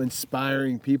 you know,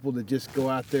 inspiring people to just go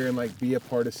out there and like be a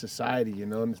part of society, you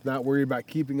know, and it's not worried about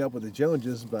keeping up with the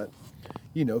Joneses, but,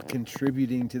 you know,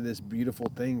 contributing to this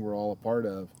beautiful thing we're all a part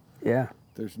of. Yeah.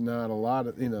 There's not a lot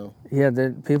of, you know. Yeah,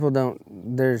 people don't,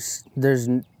 there's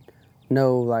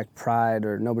no like pride,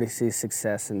 or nobody sees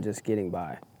success in just getting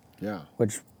by. Yeah.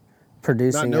 Which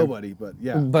producing. Not nobody, but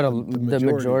yeah. But the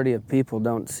majority of people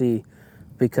don't see,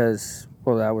 because,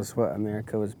 well, that was what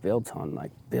America was built on,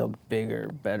 like build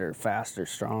bigger, better, faster,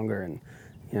 stronger. And,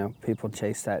 you know, people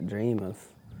chase that dream of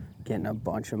getting a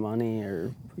bunch of money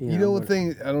or, you know one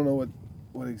thing, I don't know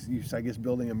what excuse, I guess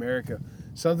building America,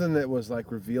 something that was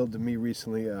like revealed to me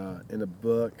recently in a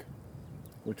book.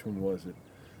 Which one was it?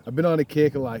 I've been on a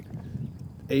kick of like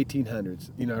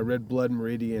 1800s. You know, I read Blood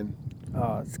Meridian.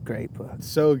 Oh, it's a great book.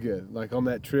 So good. Like on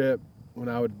that trip, when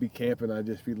I would be camping, I'd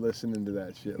just be listening to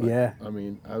that shit. Like, I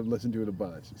mean, I would listen to it a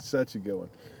bunch. It's such a good one.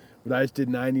 But I just did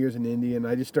 9 years in India, and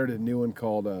I just started a new one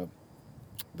called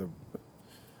the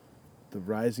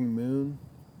Rising Moon,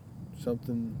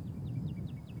 something.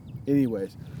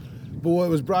 Anyways, but what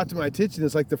was brought to my attention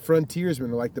is like the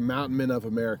frontiersmen, or like the mountain men of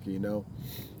America. You know,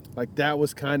 like that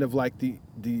was kind of like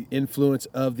the influence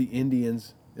of the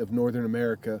Indians of Northern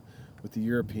America with the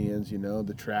Europeans, you know,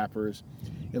 the trappers.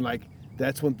 And like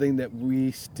that's one thing that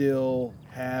we still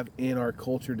have in our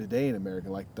culture today in America,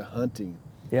 like the hunting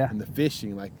and the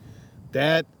fishing. Like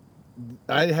that,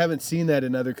 I haven't seen that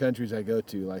in other countries I go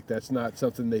to. Like that's not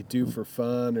something they do for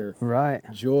fun or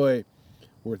joy.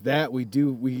 With that we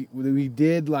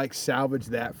did like salvage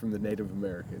that from the Native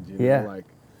Americans, you know, like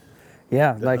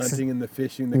the like hunting and the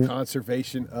fishing, the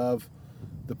conservation of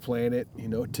the planet, you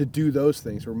know, to do those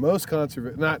things. Where most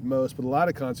not most, but a lot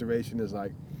of conservation is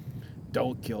like,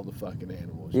 don't kill the fucking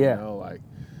animals. You know, like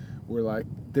we're like,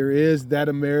 there is that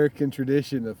American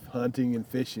tradition of hunting and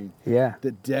fishing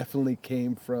that definitely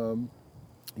came from,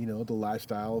 you know, the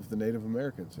lifestyle of the Native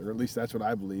Americans, or at least that's what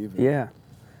I believe.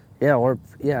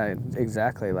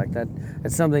 Exactly. Like that,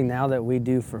 it's something now that we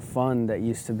do for fun that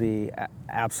used to be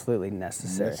absolutely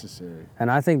necessary.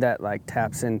 And I think that like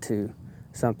taps into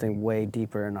something way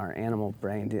deeper in our animal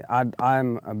brain.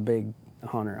 I'm a big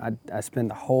hunter. I spend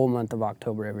the whole month of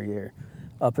October every year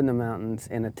up in the mountains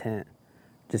in a tent,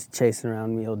 just chasing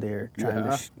around mule deer, trying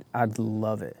to. I'd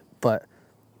love it, but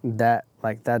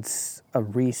that's a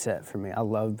reset for me. I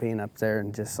love being up there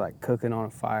and just like cooking on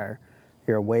a fire.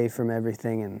 You're away from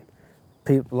everything, and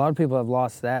a lot of people have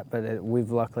lost that, but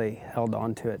we've luckily held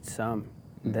on to it some.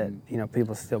 That, you know,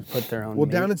 people still put their own. Well,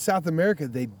 down in South America,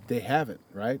 they haven't,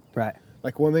 right? Right.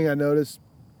 Like one thing I noticed,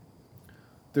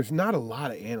 there's not a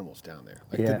lot of animals down there.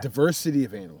 Like the diversity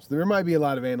of animals. There might be a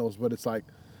lot of animals, but it's like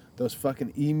those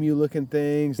fucking emu-looking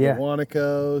things, the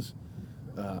guanacos,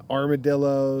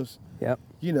 armadillos. Yep.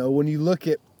 You know, when you look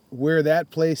at where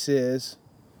that place is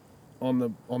on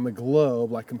the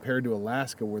globe, like compared to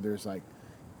Alaska, where there's like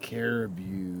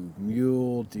caribou,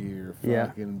 mule deer,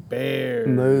 fucking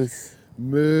bears,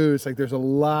 moose. Like there's a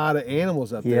lot of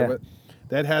animals up there, but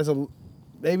that has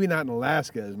maybe not in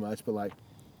Alaska as much, but like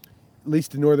at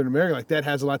least in Northern America, like that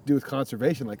has a lot to do with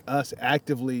conservation, like us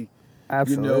actively,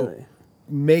 you know,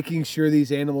 making sure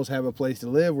these animals have a place to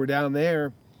live. We're down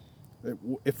there.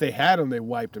 If they had them, they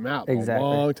wiped them out a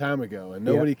long time ago, and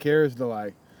nobody cares to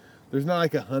like. There's not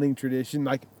like a hunting tradition.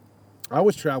 Like I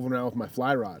was traveling around with my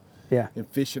fly rod, and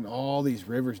fishing all these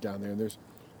rivers down there, and there's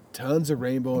tons of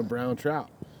rainbow and brown trout.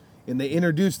 And they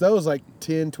introduced those like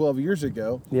 10, 12 years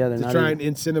ago to try and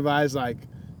incentivize like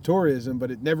tourism,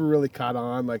 but it never really caught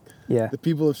on. Like, Yeah. the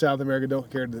people of South America don't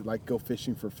care to like go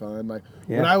fishing for fun. Like,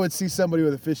 Yeah. when I would see somebody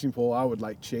with a fishing pole, I would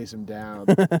like chase them down,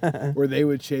 or they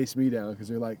would chase me down because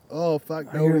they're like, "Oh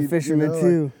fuck, no, You're a fisherman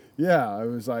too. Like, yeah,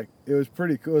 it was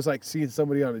pretty cool. It was like seeing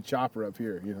somebody on a chopper up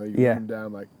here. You know, you Yeah. run them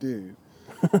down like, dude.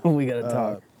 We gotta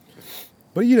talk.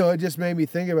 But you know, it just made me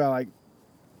think about like,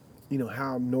 you know,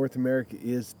 how North America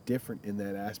is different in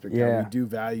that aspect. How Yeah. we do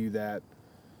value that,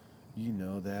 you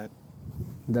know, that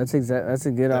That's a good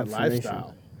that observation.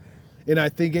 lifestyle. And I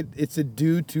think it's a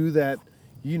due to that,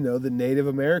 you know, the Native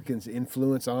Americans'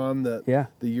 influence on the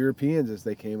Europeans as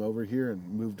they came over here and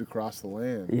moved across the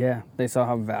land. Yeah, they saw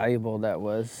how valuable that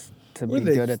was to be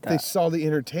They, good at that. They saw the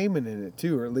entertainment in it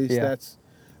too, or at least that's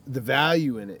the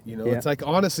value in it. You know, Yeah. it's like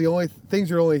honestly,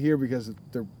 things are only here because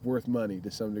they're worth money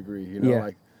to some degree. You know, Yeah.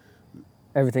 like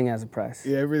Everything has a price.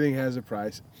 yeah, everything has a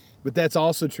price, but that's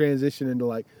also transitioned into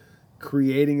like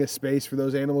creating a space for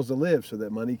those animals to live, so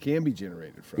that money can be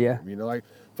generated from them. You know, like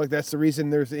that's the reason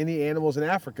there's any animals in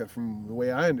Africa, from the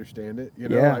way I understand it. You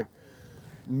know, like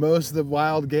most of the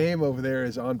wild game over there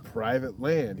is on private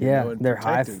land. You know, and they're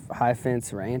protected. high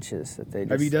fence ranches that they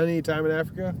just... Have you done any time in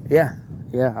Africa? Yeah.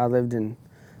 I lived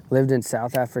in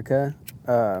South Africa.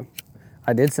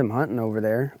 I did some hunting over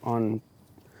there on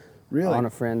a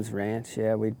friend's ranch.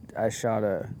 Yeah, I shot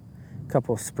a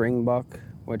couple springbuck,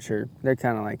 they're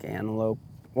kind of like antelope.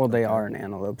 Well, they are an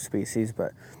antelope species,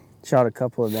 but shot a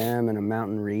couple of them and a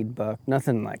mountain reed buck.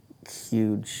 Nothing like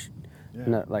huge,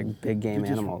 not like big game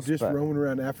animals. Just roaming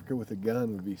around Africa with a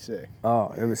gun would be sick.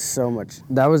 Oh, it was so much.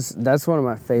 That's one of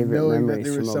my favorite Knowing memories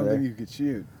that there was from over something there. you could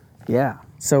shoot. Yeah.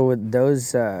 So with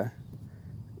those,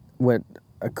 what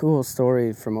a cool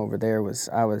story from over there was,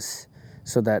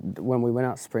 so that when we went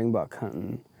out springbuck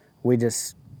hunting, we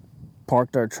just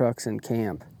parked our trucks in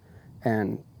camp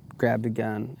and grabbed a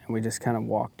gun, and we just kind of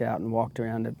walked out and walked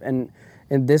around it. And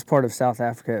in this part of South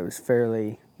Africa, it was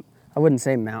fairly, I wouldn't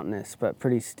say mountainous, but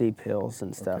pretty steep hills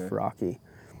and stuff, rocky.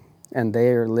 And they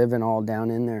are living all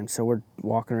down in there, and so we're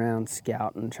walking around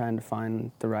scouting, trying to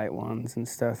find the right ones and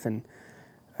stuff. And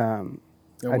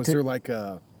was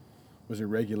there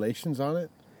regulations on it?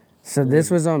 So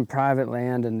this was on private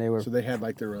land, and they were... So they had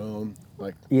like their own,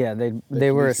 like... Yeah, they were policed it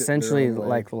their essentially own way.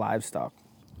 like livestock.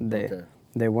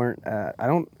 They weren't...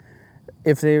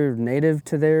 If they were native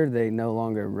to there, they no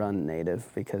longer run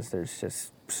native because there's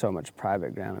just so much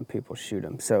private ground and people shoot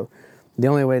them. So the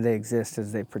only way they exist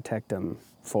is they protect them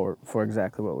for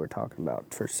exactly what we're talking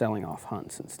about, for selling off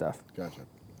hunts and stuff. Gotcha.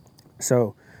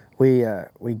 So we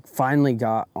finally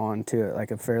got onto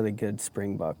like a fairly good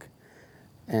springbuck,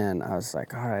 and I was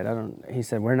like, all right, he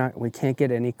said, we can't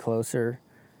get any closer,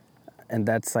 and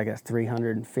that's like a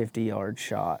 350-yard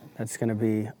shot. That's gonna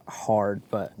be hard,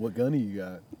 but... What gun do you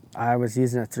got? I was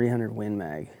using a 300 Win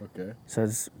Mag. Okay. So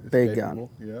it's big gun.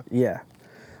 Yeah.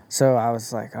 So I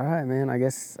was like, all right, man, I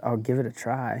guess I'll give it a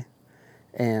try.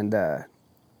 And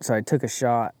so I took a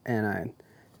shot, and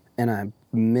I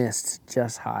missed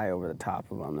just high over the top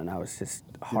of him, and I was just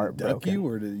heartbroken. Did it duck you,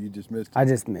 or did you just miss? I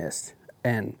just missed.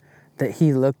 And that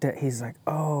he's like,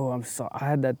 oh, I'm sorry. I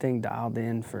had that thing dialed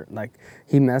in for, like,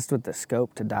 he messed with the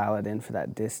scope to dial it in for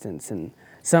that distance, and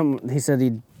he said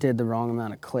he did the wrong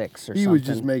amount of clicks or something. He was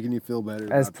just making you feel better.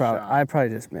 I probably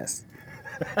just missed.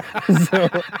 So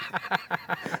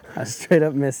I straight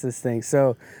up missed this thing.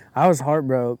 So I was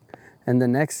heartbroken, and the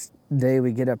next day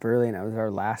we get up early, and it was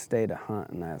our last day to hunt,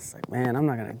 and I was like, man, I'm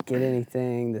not gonna get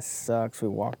anything. This sucks. We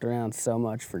walked around so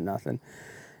much for nothing.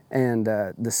 And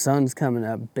the sun's coming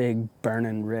up, big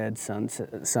burning red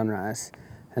sunrise,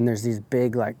 and there's these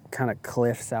big like kind of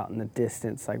cliffs out in the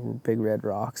distance, like big red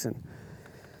rocks, and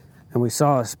we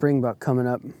saw a springbuck coming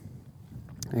up, and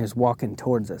he was walking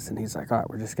towards us, and he's like, all right,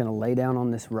 we're just gonna lay down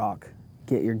on this rock,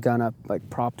 get your gun up like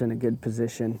propped in a good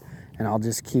position, and I'll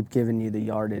just keep giving you the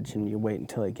yardage, and you wait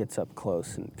until he gets up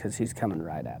close, and because he's coming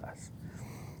right at us.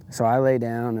 So I lay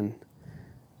down, and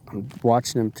I'm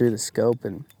watching him through the scope,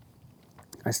 and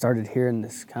I started hearing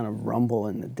this kind of rumble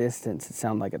in the distance. It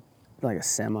sounded like a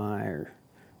semi or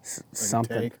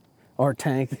something. Like a tank? Or a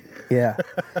tank, yeah.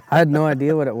 I had no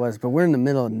idea what it was, but we're in the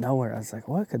middle of nowhere. I was like,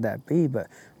 what could that be? But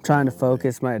I'm trying to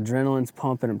focus. My adrenaline's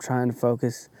pumping. I'm trying to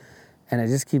focus. And it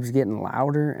just keeps getting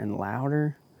louder and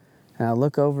louder. And I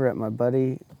look over at my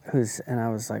buddy and I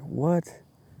was like, what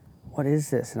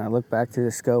is this? And I look back through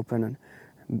the scope, and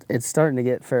it's starting to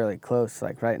get fairly close,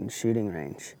 like right in shooting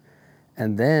range.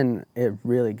 And then it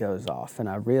really goes off, and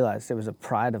I realized it was a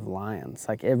pride of lions.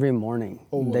 Like every morning,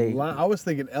 I was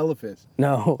thinking elephants.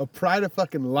 No, a pride of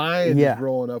fucking lions is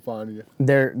rolling up on you.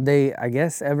 I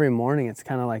guess every morning it's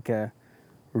kind of like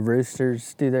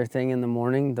roosters do their thing in the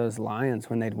morning, those lions,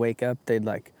 when they'd wake up, they'd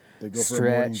like They go for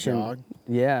stretch a morning jog?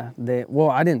 yeah, well,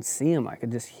 I didn't see them. I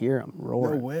could just hear them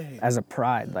roaring. No way. As a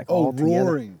pride, like all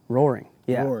together. Roaring,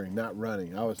 yeah. Roaring, not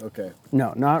running. Okay.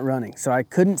 No, not running. So I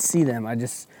couldn't see them. I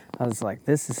was like,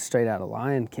 this is straight out of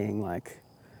Lion King. Like,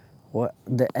 what?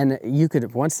 And you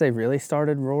could, once they really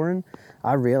started roaring,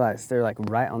 I realized they're like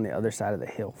right on the other side of the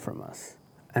hill from us.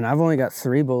 And I've only got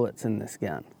 3 bullets in this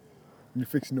gun. You're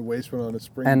fixing to waste one on a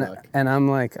springbuck. And I'm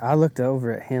like, I looked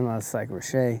over at him. I was like,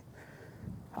 Rashay,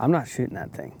 I'm not shooting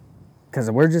that thing. Because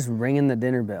we're just ringing the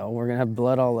dinner bell. We're going to have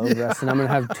blood all over us. And I'm going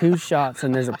to have 2 shots.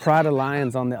 And there's a pride of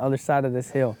lions on the other side of this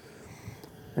hill.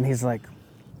 And he's like,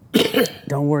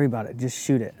 don't worry about it. Just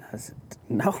shoot it. I said,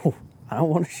 no, I don't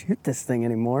want to shoot this thing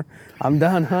anymore. I'm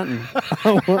done hunting.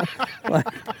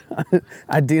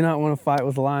 I do not want to fight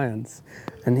with lions.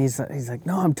 And he's like,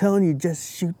 no, I'm telling you,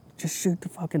 just shoot the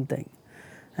fucking thing.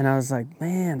 And I was like,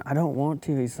 man, I don't want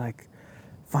to. He's like,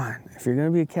 fine. If you're going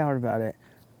to be a coward about it,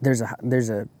 there's a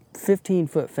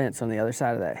 15-foot fence on the other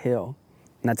side of that hill,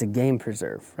 and that's a game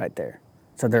preserve right there.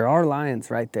 So there are lions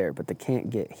right there, but they can't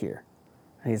get here.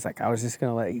 And he's like, I was just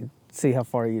going to let you see how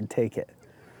far you'd take it.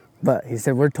 But he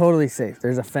said, we're totally safe.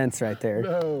 There's a fence right there.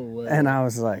 No way. And I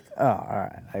was like, oh, all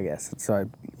right, I guess. So I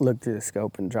looked through the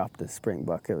scope and dropped the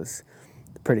springbuck. It was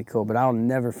pretty cool. But I'll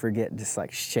never forget just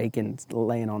like shaking,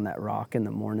 laying on that rock in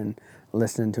the morning,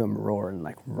 listening to him roaring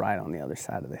like right on the other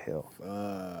side of the hill.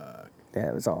 Fuck. Yeah,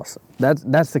 it was awesome.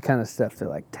 That's the kind of stuff that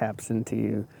like taps into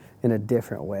you in a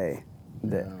different way.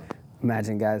 That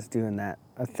imagine guys doing that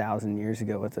 1,000 years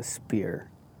ago with a spear,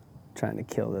 trying to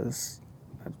kill those.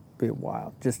 That'd be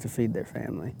wild, just to feed their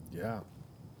family. Yeah.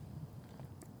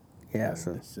 Yeah.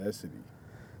 So necessity.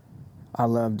 I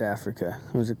loved Africa.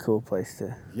 It was a cool place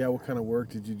to. Yeah. What kind of work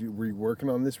did you do? Were you working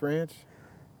on this ranch?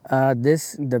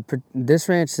 This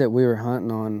ranch that we were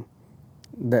hunting on,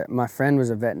 that my friend was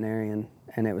a veterinarian.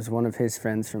 And it was one of his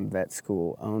friends from vet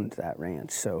school owned that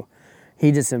ranch. So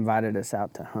he just invited us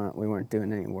out to hunt. We weren't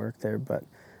doing any work there, but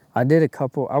I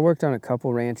worked on a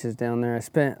couple ranches down there. I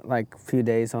spent like a few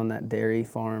days on that dairy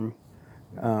farm,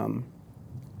 hung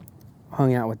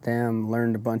out with them,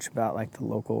 learned a bunch about like the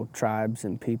local tribes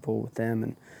and people with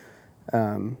them.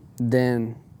 And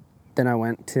then I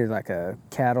went to like a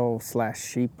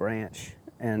cattle/sheep ranch,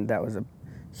 and that was a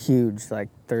huge, like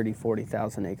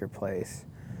 40,000 acre place.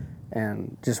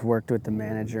 And just worked with the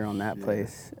manager on that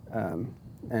place, and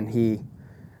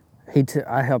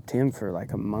I helped him for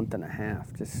like a month and a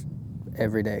half, just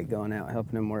every day going out,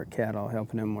 helping him work cattle,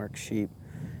 helping him work sheep,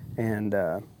 and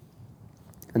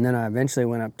then I eventually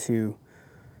went up to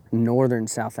northern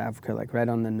South Africa, like right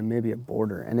on the Namibia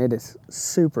border, and it is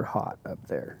super hot up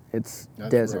there. That's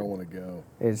desert. Where I want to go.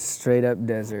 It's straight up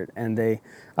desert, and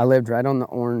I lived right on the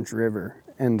Orange River,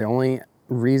 and the only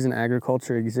reason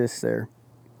agriculture exists there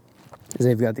is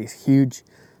they've got these huge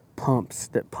pumps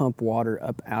that pump water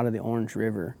up out of the Orange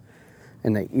River,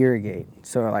 and they irrigate.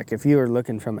 So like if you were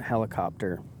looking from a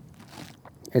helicopter,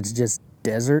 it's just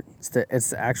desert.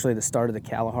 It's actually the start of the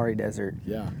Kalahari Desert.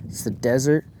 Yeah. It's the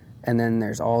desert, and then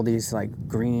there's all these like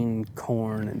green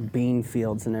corn and bean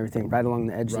fields and everything right along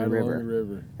the edge of the river. Right along the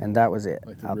river. And that was it,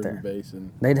 like the out river there.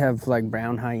 Basin. They'd have like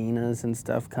brown hyenas and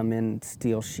stuff come in and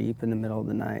steal sheep in the middle of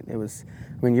the night.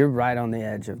 You're right on the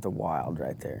edge of the wild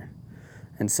right there.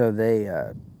 And so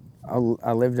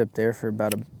I lived up there for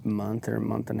about a month or a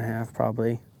month and a half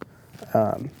probably.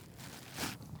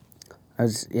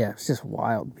 It's just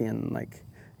wild being like,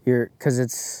 because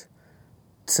it's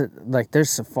like there's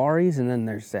safaris and then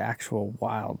there's the actual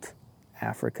wild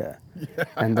Africa. Yeah.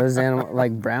 And those animals,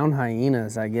 like brown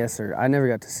hyenas, I guess, I never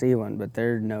got to see one, but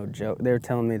they're no joke. They were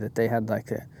telling me that they had like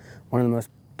one of the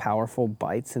most powerful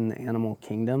bites in the animal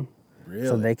kingdom. Really?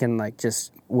 So they can like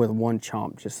just with one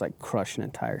chomp just like crush an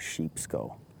entire sheep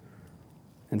skull.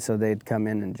 And so they'd come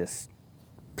in and just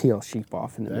peel sheep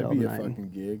off in the middle of the night. That'd be a fucking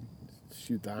gig.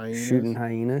 Shoot the hyenas. Shooting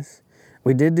hyenas.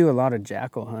 We did do a lot of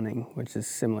jackal hunting, which is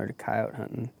similar to coyote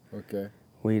hunting. Okay.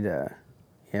 We'd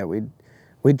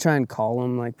try and call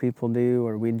them like people do,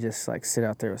 or we'd just like sit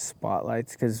out there with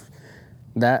spotlights, because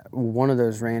that one of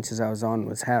those ranches I was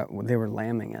on they were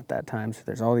lambing at that time, so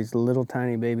there's all these little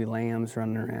tiny baby lambs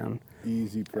running around.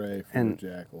 Easy prey for a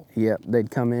jackal. Yep, they'd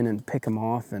come in and pick them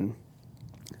off, and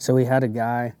so we had a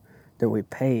guy that we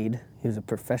paid. He was a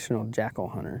professional jackal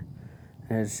hunter,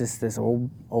 and it's just this old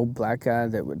black guy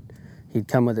he'd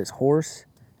come with his horse,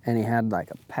 and he had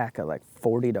like a pack of like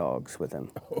 40 dogs with him.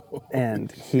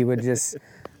 And he would just,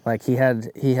 like he had,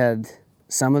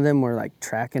 some of them were like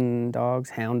tracking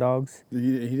dogs, hound dogs. He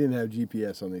didn't have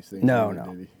GPS on these things.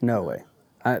 No way.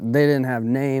 They didn't have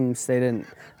names. They didn't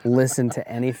listen to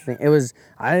anything. It was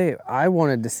I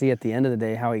wanted to see at the end of the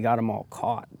day how he got them all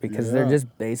caught because they're just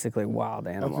basically wild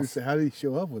I was animals. gonna say, how did he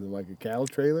show up with him? Like a cattle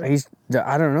trailer?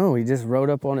 I don't know. He just rode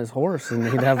up on his horse and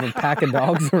he'd have a pack of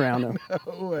dogs around him.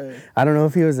 No way. I don't know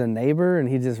if he was a neighbor and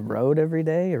he just rode every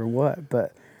day or what,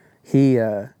 but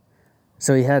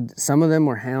so he had, some of them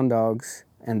were hound dogs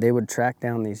and they would track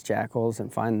down these jackals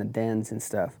and find the dens and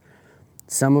stuff.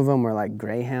 Some of them were like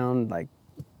greyhound,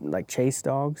 like chase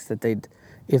dogs that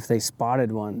if they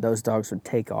spotted one, those dogs would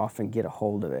take off and get a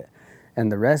hold of it.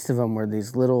 And the rest of them were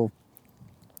these little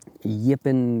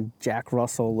yipping Jack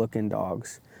Russell looking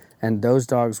dogs. And those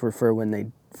dogs were for when they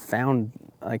found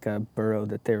like a burrow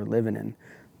that they were living in,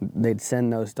 they'd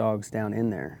send those dogs down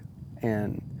in there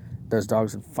and those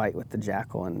dogs would fight with the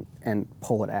jackal and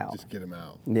pull it out. Just get him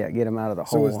out. Yeah, get him out of the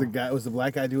hole. So was the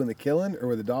black guy doing the killing or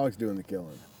were the dogs doing the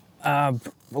killing? A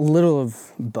little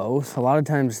of both. A lot of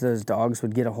times those dogs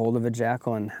would get a hold of a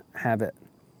jackal and have it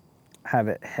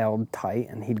held tight,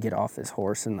 and he'd get off his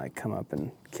horse and like come up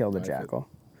and kill the jackal.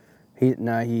 He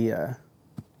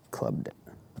clubbed it.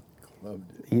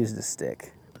 He used a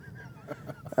stick.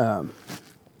 But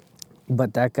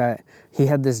that guy, he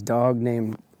had this dog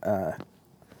named.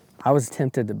 I was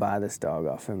tempted to buy this dog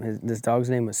off him. This dog's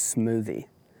name was Smoothie,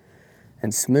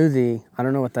 and Smoothie, I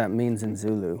don't know what that means in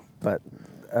Zulu, but.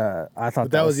 I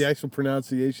thought that was the actual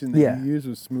pronunciation that you used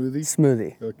was Smoothie?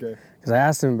 Smoothie. Okay. Because I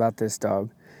asked him about this dog,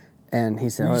 and he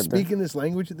said... Are you speaking this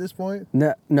language at this point?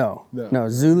 No.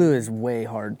 Zulu is way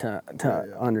hard to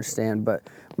understand, but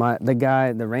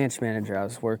the ranch manager I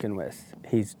was working with,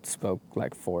 he spoke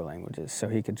like 4 languages, so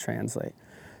he could translate.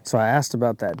 So I asked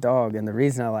about that dog, and the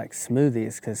reason I like Smoothie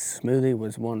is because Smoothie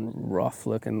was one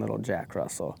rough-looking little Jack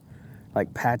Russell.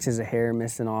 Like patches of hair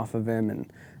missing off of him, and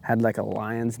had like a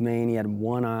lion's mane. He had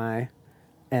one eye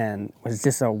and was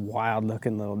just a wild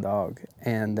looking little dog.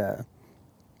 And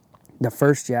the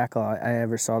first jackal I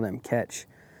ever saw them catch,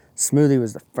 Smoothie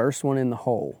was the first one in the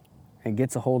hole and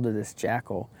gets a hold of this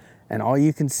jackal. And all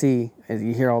you can see is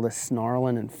you hear all this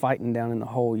snarling and fighting down in the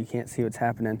hole. You can't see what's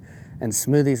happening. And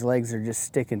Smoothie's legs are just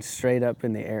sticking straight up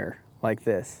in the air like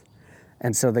this.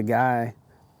 And so the guy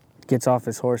gets off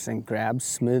his horse and grabs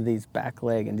Smoothie's back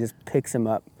leg and just picks him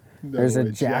up. There's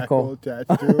a jackal attached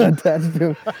to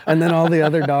him. And then all the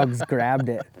other dogs grabbed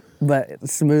it. But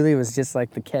Smoothie was just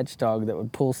like the catch dog that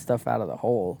would pull stuff out of the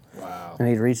hole. Wow. And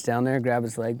he'd reach down there, grab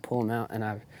his leg, pull him out. And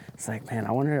I was like, man,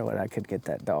 I wonder what I could get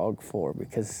that dog for,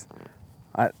 because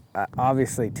I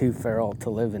obviously too feral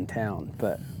to live in town,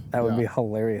 but that would be a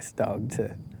hilarious dog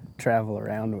to travel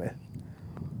around with.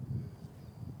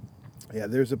 Yeah,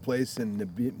 there's a place in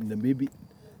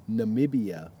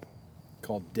Namibia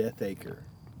called Death Acre.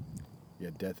 Yeah,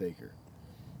 Death Acre.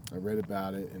 I read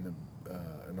about it in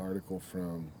an article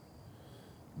from,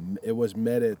 it was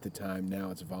Meta at the time,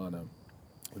 now it's Vana.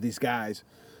 These guys,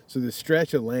 so this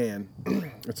stretch of land,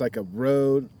 it's like a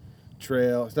road,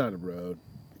 trail, it's not a road,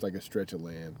 it's like a stretch of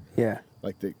land. Yeah.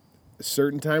 Like a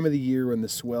certain time of the year when the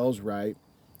swell's right,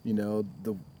 you know,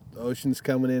 the ocean's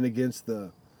coming in against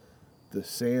the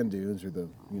sand dunes, or the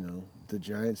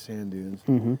giant sand dunes.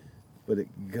 Mm-hmm. But it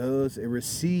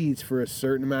recedes for a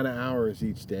certain amount of hours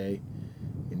each day,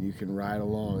 and you can ride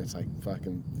along. It's like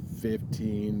fucking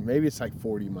 15, maybe it's like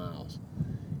 40 miles.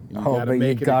 And you gotta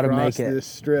make it across this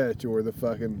stretch, or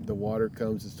the water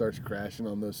comes and starts crashing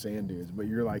on those sand dunes. But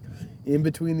you're like in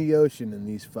between the ocean and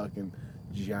these fucking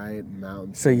giant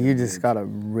mountains. So you just gotta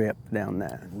rip down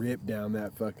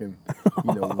that fucking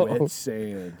wet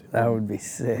sand. That would be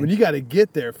sick. When you gotta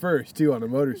get there first too on a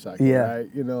motorcycle,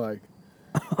 right?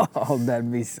 Oh, that'd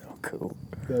be so cool.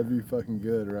 That'd be fucking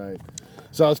good, right?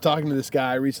 So I was talking to this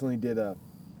guy. I recently did a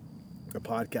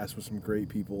podcast with some great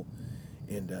people,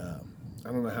 and I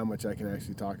don't know how much I can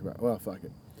actually talk about. Well, fuck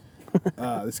it.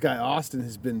 This guy Austin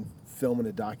has been filming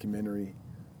a documentary,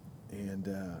 and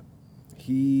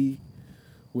he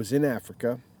was in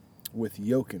Africa with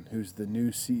Zielke, who's the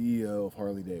new CEO of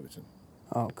Harley Davidson.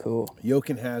 Oh, cool.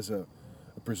 Zielke has a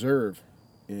preserve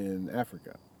in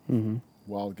Africa, mm-hmm.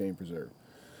 wild game preserve.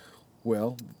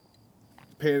 Well,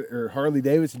 Harley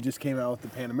Davidson just came out with the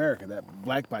Pan America, that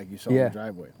black bike you saw in the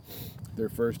driveway. Their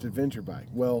first adventure bike.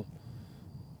 Well,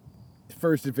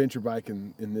 first adventure bike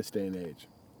in this day and age.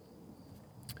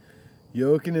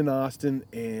 Zielke and Austin,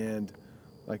 and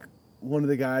like one of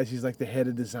the guys, he's like the head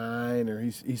of design, or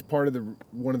he's part of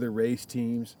one of the race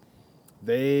teams.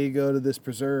 They go to this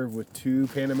preserve with 2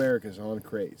 Pan Americas on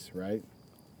crates, right?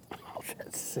 Oh,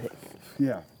 that's sick.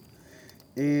 Yeah.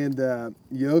 And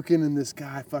Zielke and this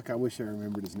guy, I wish I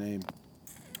remembered his name,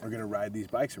 are going to ride these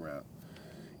bikes around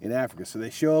in Africa. So they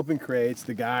show up in crates.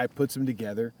 The guy puts them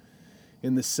together.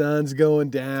 and the sun's going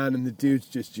down, and the dude's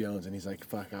just jonesing. He's like,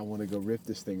 fuck, I want to go rip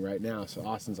this thing right now. So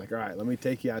Austin's like, all right, let me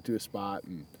take you out to a spot,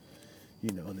 and,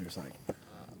 and there's like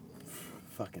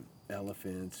fucking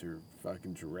elephants or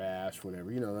fucking giraffes,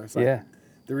 whatever. There's like,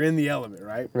 they're in the element,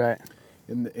 right? Right.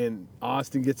 And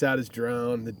Austin gets out his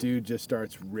drone. The dude just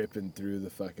starts ripping through the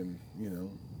fucking,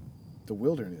 the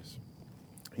wilderness.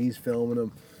 He's filming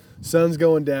them. Sun's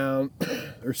going down,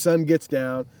 or sun gets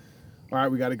down. All right,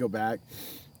 we got to go back.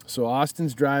 So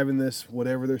Austin's driving this,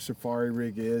 whatever their safari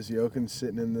rig is. Joken's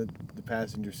sitting in the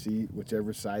passenger seat,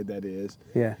 whichever side that is.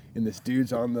 Yeah. And this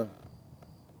dude's on the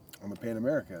Pan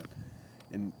America.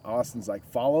 And Austin's like,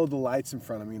 follow the lights in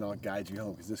front of me and I'll guide you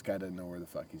home, because this guy doesn't know where the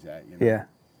fuck he's at. Yeah.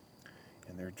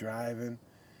 And they're driving,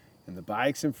 and the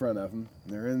bike's in front of them.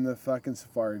 And they're in the fucking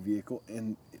safari vehicle,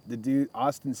 and the dude,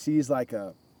 Austin, sees like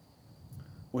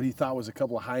what he thought was a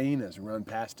couple of hyenas run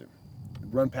past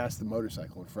the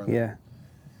motorcycle in front of him. Yeah.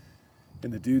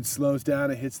 And the dude slows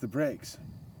down and hits the brakes.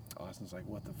 Austin's like,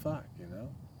 what the fuck,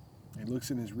 He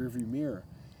looks in his rearview mirror.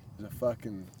 There's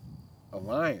a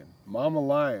lion, mama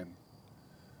lion.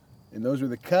 And those are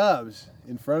the cubs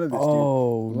in front of this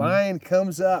dude. Lion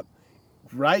comes up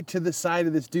right to the side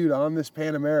of this dude on this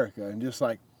Pan America and just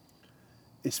like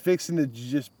is fixing to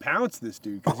just pounce this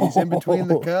dude because he's in between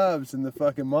the cubs and the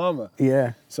fucking mama.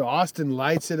 Yeah. So Austin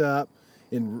lights it up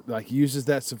and like uses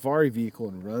that safari vehicle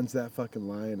and runs that fucking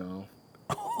lion off.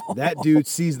 That dude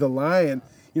sees the lion.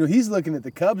 He's looking at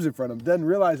the cubs in front of him, doesn't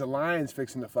realize the lion's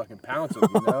fixing to fucking pounce him,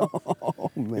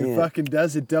 Oh, man. And fucking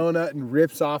does a donut and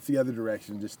rips off the other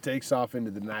direction, just takes off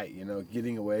into the night,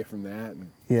 getting away from that.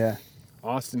 And yeah.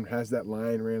 Austin has that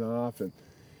lion ran off, and,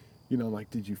 I'm like,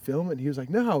 did you film it? And he was like,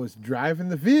 no, I was driving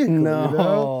the vehicle,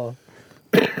 No.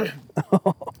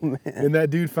 Oh, man. And that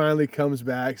dude finally comes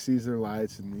back, sees their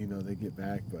lights, and, they get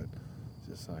back, but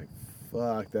just like,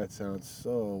 fuck, that sounds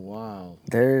so wild.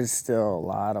 There's still a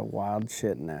lot of wild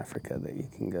shit in Africa that you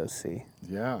can go see.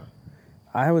 Yeah.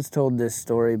 I was told this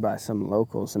story by some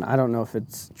locals, and I don't know if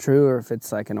it's true or if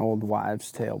it's like an old wives'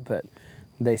 tale, but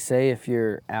they say if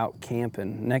you're out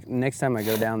camping, next time I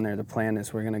go down there, the plan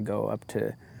is we're going to go up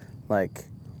to, like,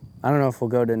 I don't know if we'll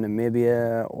go to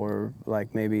Namibia or,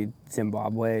 like, maybe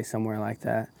Zimbabwe, somewhere like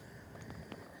that.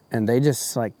 And they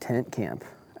just, like, tent camp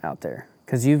out there.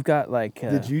 Because you've got, like...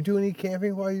 Did you do any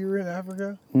camping while you were in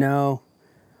Africa? No,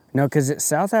 because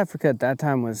South Africa at that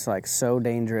time was, like, so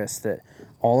dangerous that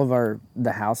all of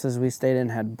the houses we stayed in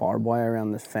had barbed wire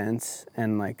around the fence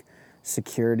and, like,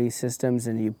 security systems,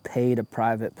 and you paid a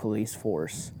private police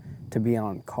force to be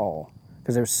on call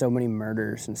because there's so many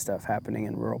murders and stuff happening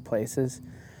in rural places.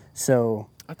 So...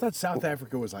 I thought South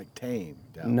Africa was, like, tame.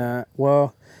 No,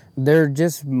 well, they're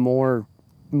just more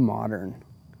modern.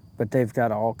 But they've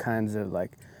got all kinds of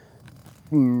like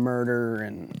murder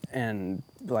and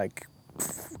like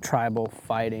tribal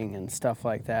fighting and stuff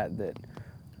like that.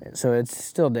 So it's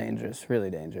still dangerous, really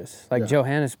dangerous. Like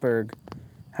Johannesburg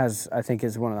I think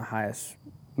is one of the highest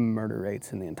murder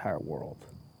rates in the entire world.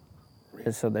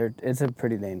 Really? So it's a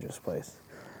pretty dangerous place.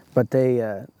 But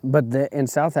in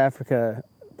South Africa,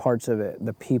 parts of it,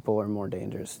 the people are more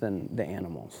dangerous than the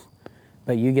animals.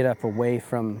 But you get up away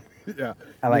from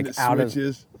like out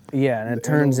switches. And it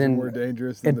turns in more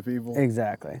dangerous than the people.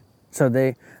 Exactly.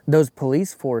 So those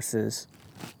police forces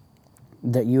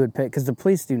that you would pay, because the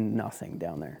police do nothing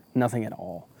down there, nothing at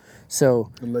all. So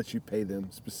unless you pay them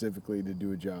specifically to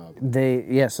do a job.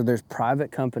 So there's private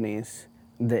companies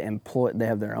that they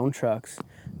have their own trucks,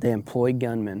 they employ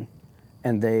gunmen,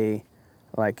 and they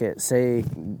say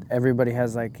everybody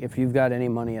has, like, if you've got any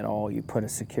money at all, you put a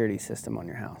security system on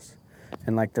your house.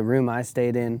 And like the room I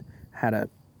stayed in had a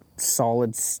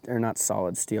not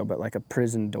solid steel, but like a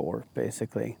prison door,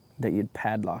 basically, that you'd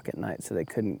padlock at night so they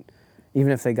couldn't,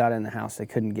 even if they got in the house, they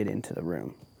couldn't get into the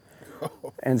room.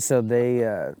 And so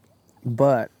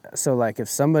so like if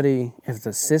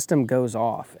the system goes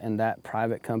off and that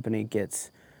private company gets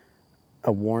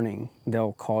a warning,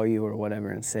 they'll call you or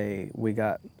whatever and say, we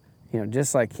got,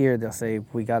 just like here, they'll say,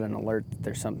 we got an alert that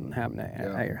there's something happening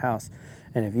at your house.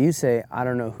 And if you say, I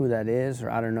don't know who that is,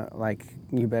 or I don't know, like,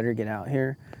 you better get out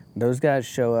here, those guys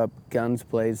show up, guns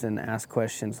blazing, ask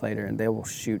questions later, and they will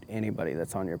shoot anybody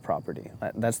that's on your property.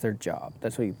 That's their job.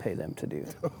 That's what you pay them to do.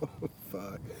 Oh,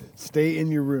 fuck. Stay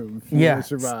in your room if you want to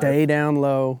survive. Stay down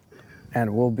low,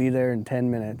 and we'll be there in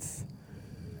 10 minutes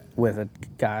with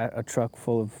a truck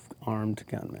full of armed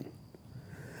gunmen.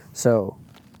 So,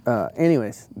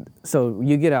 anyways, so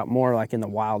you get out more like in the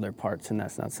wilder parts, and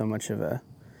that's not so much of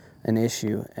an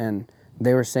issue. And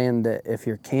they were saying that if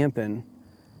you're camping,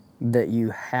 that you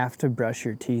have to brush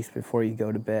your teeth before you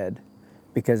go to bed,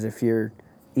 because if you're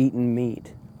eating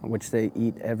meat which they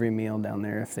eat every meal down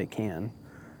there if they can,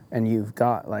 and you've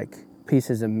got like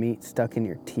pieces of meat stuck in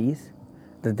your teeth,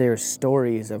 that there's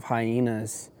stories of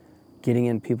hyenas getting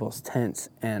in people's tents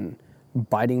and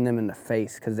biting them in the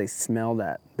face because they smell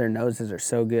that. Their noses are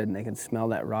so good and they can smell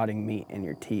that rotting meat in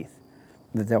your teeth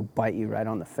that they'll bite you right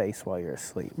on the face while you're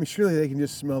asleep. I mean, surely they can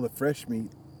just smell the fresh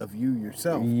meat of you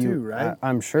yourself too, right?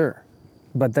 I'm sure.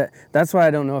 But that's why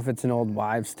I don't know if it's an old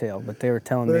wives' tale, but they were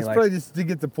telling But me it's like... probably just to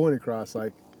get the point across,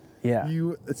 like, Yeah.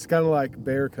 It's kind of like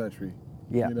bear country.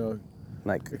 Yeah. You know,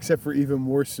 Like... except for even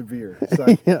more severe. It's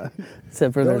like, yeah.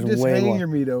 Except for don't there's just way hang more. your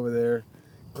meat over there.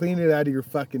 Clean it out of your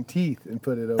fucking teeth and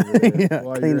put it over there. Yeah,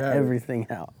 while clean you're having it. everything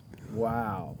out.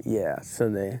 Wow. Yeah,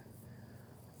 so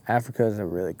Africa is a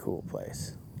really cool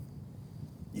place.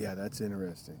 Yeah, that's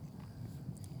interesting.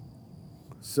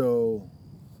 So,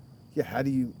 yeah, how do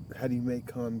you make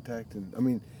contact? And I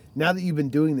mean, now that you've been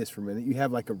doing this for a minute, you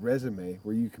have like a resume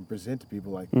where you can present to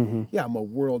people like, yeah, I'm a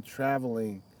world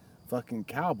traveling fucking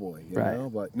cowboy, you know?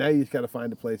 But now you just got to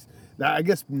find a place. Now, I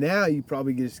guess now you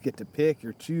probably just get to pick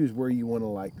or choose where you want to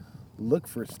like look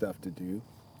for stuff to do.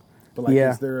 But like,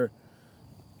 is there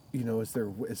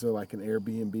like an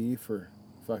Airbnb for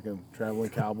fucking traveling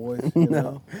cowboys? You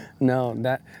know? No.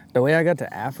 The way I got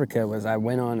to Africa was I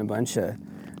went on a bunch of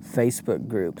Facebook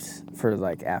groups for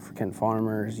like African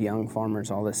farmers, young farmers,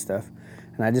 all this stuff,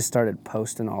 and I just started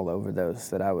posting all over those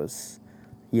that I was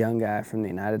a young guy from the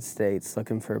United States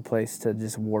looking for a place to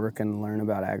just work and learn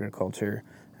about agriculture,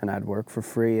 and I'd work for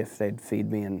free if they'd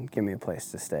feed me and give me a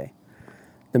place to stay.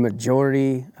 The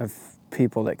majority of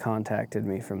people that contacted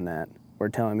me from that were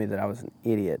telling me that I was an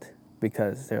idiot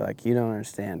because they're like, you don't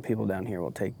understand, people down here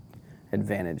will take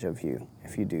advantage of you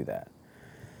if you do that.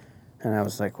 And I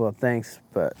was like, well, thanks,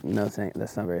 but no thanks,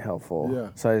 that's not very helpful. Yeah.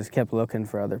 So I just kept looking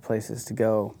for other places to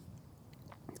go.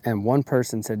 And one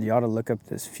person said, you ought to look up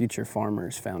this Future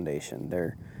Farmers Foundation.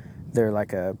 They're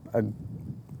like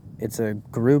it's a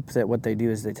group that what they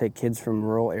do is they take kids from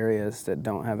rural areas that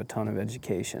don't have a ton of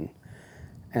education.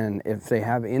 And if they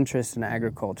have interest in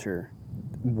agriculture,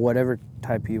 whatever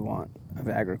type you want of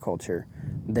agriculture,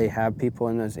 they have people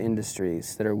in those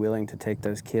industries that are willing to take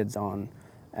those kids on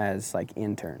as like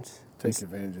interns. Take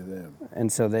advantage of them.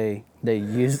 And so they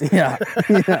use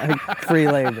free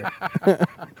labor.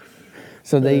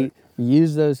 So they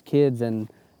use those kids, and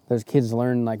those kids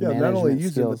learn like management not only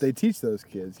use skills. them, but they teach those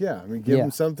kids. Yeah, I mean, give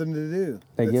them something to do.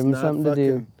 They give them something to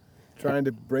do. Trying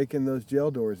to break in those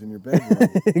jail doors in your bedroom.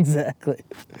 Exactly.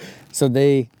 So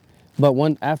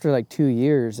after like 2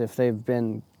 years, if they've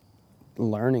been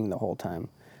learning the whole time,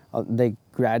 they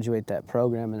graduate that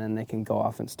program, and then they can go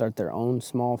off and start their own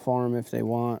small farm if they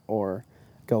want, or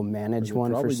go manage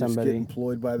one for somebody. Just get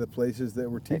employed by the places that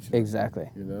we're teaching. Exactly.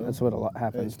 You know, that's what a lot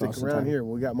happens. Hey, most stick of the around time. here.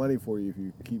 We got money for you if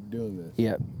you keep doing this.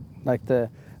 Yep. Like the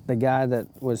guy that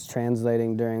was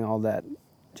translating during all that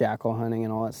jackal hunting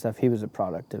and all that stuff, he was a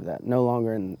product of that. No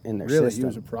longer in their system. Really, he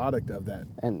was a product of that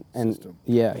system.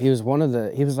 Yeah, he was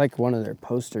like one of their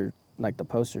poster, like the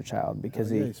poster child, because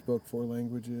he spoke 4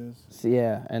 languages.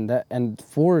 Yeah, and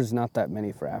 4 is not that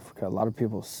many for Africa. A lot of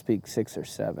people speak 6 or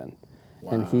 7.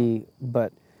 Wow. And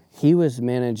he was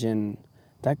managing,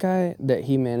 that guy that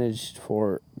he managed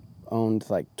for owned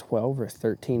like 12 or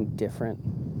 13 different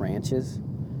ranches,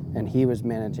 and he was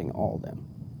managing all of them.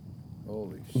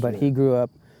 Holy shit. But he grew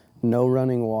up no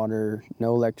running water,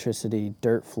 no electricity,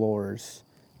 dirt floors,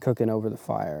 cooking over the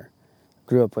fire.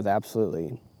 Grew up with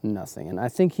absolutely nothing. And I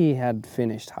think he had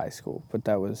finished high school, but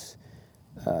that was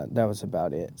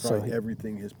about it. Probably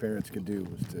everything his parents could do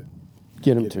was to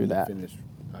get him through that. Finish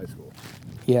high school.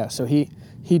 Yeah, so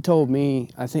he told me,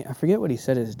 I forget what he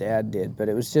said his dad did, but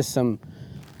it was just some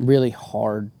really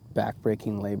hard,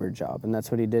 backbreaking labor job, and that's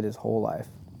what he did his whole life.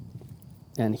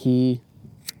 And he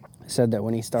said that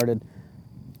when he started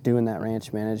doing that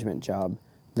ranch management job,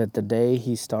 that the day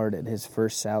he started, his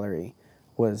first salary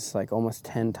was like almost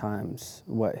 10 times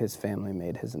what his family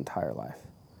made his entire life.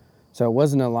 So it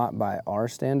wasn't a lot by our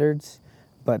standards,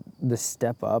 but the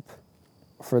step up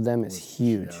for them is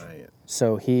huge. Giant.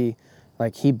 So he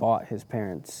bought his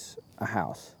parents a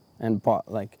house and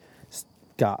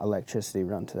got electricity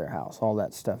run to their house, all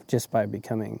that stuff, just by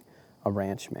becoming a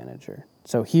ranch manager.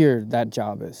 So here, that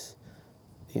job is,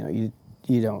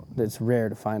 it's rare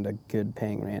to find a good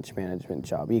paying ranch management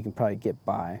job. You can probably get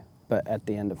by, but at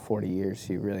the end of 40 years,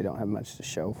 you really don't have much to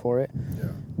show for it. Yeah.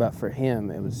 But for him,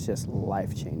 it was just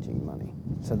life-changing money.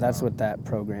 So that's what that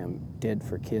program did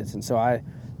for kids. And so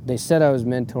they said I was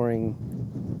mentoring,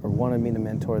 or wanted me to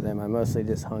mentor them. I mostly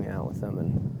just hung out with them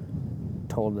and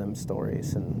told them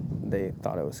stories, and they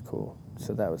thought it was cool.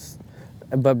 So that was,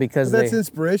 but because that's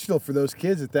inspirational for those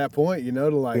kids at that point,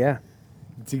 to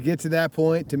to get to that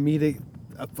point, to meet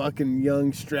a fucking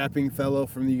young strapping fellow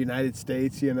from the United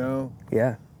States, you know.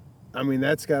 Yeah. I mean,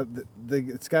 that's got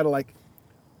it's got to like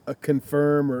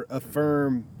confirm or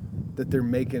affirm that they're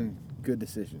making good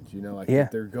decisions, you know, like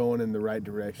that they're going in the right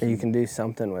direction. You can do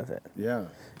something with it. Yeah.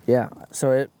 Yeah.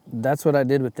 So that's what I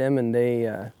did with them, and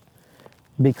they,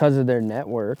 because of their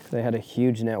network, they had a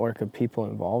huge network of people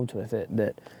involved with it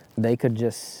that they could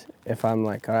just, if I'm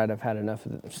like, all right, I've had enough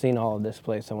of it, I've seen all of this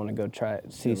place, I want to go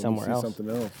see somewhere else. Something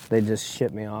else. They just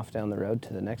ship me off down the road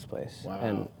to the next place. Wow.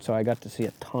 And so I got to see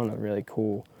a ton of really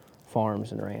cool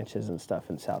farms and ranches and stuff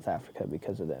in South Africa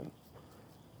because of them.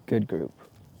 Good group.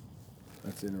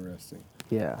 That's interesting.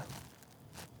 Yeah.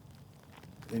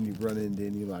 And you run into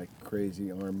any like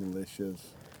crazy armed militias?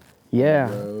 Yeah.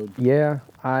 On the road?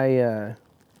 Yeah.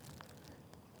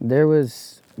 There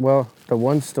was, well, the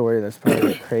one story that's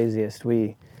probably the craziest.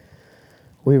 We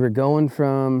were going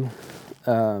from,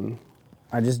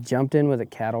 I just jumped in with a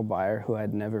cattle buyer who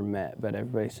I'd never met, but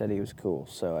everybody said he was cool.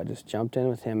 So I just jumped in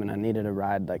with him, and I needed a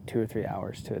ride like 2 or 3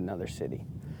 hours to another city.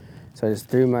 So I just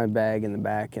threw my bag in the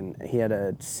back, and he had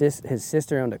his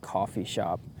sister owned a coffee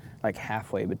shop like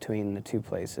halfway between the two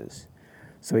places.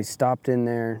 So we stopped in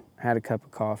there, had a cup of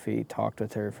coffee, talked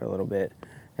with her for a little bit,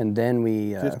 and then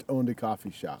we... just owned a coffee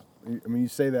shop. I mean, you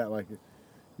say that like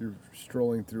you're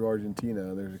strolling through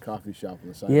Argentina, there's a coffee shop on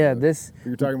the side. Yeah,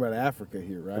 You're talking about Africa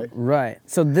here, right? Right.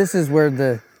 So this is where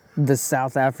the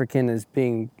South African is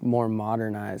being more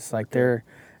modernized. Like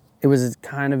it was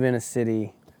kind of in a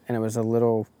city, and it was a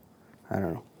little, I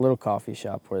don't know, little coffee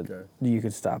shop where you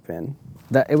could stop in.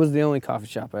 It was the only coffee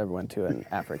shop I ever went to in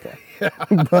Africa.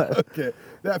 But okay,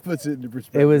 that puts it into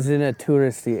perspective. It was in a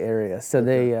touristy area. So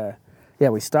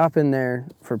we stop in there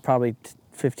for probably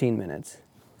 15 minutes,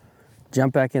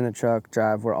 jump back in the truck,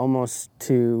 drive. We're almost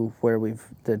to where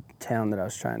the town that I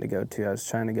was trying to go to. I was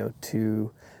trying to go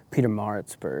to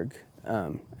Pietermaritzburg,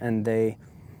 and they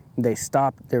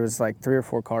stopped. There was like 3 or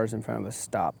 4 cars in front of us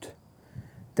stopped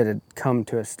that had come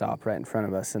to a stop right in front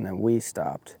of us, and then we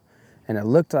stopped. And it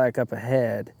looked like up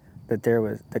ahead that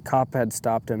the cop had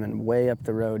stopped him, and way up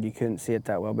the road, you couldn't see it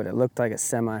that well, but it looked like a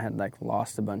semi had like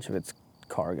lost a bunch of its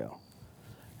cargo.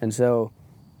 And so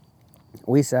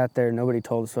we sat there, nobody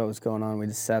told us what was going on. We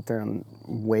just sat there and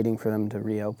waiting for them to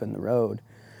reopen the road.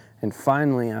 And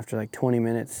finally, after like 20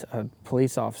 minutes, a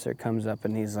police officer comes up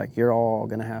and he's like, "You're all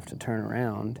gonna have to turn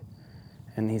around."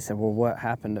 And he said, "Well, what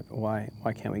happened? Why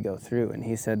can't we go through?" And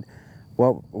he said,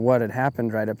 well, what had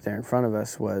happened right up there in front of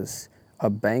us was a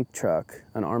bank truck,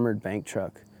 an armored bank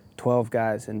truck. 12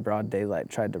 guys in broad daylight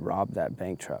tried to rob that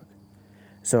bank truck.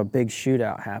 So a big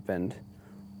shootout happened,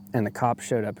 and the cops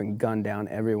showed up and gunned down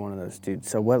every one of those dudes.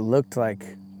 So what looked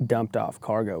like dumped off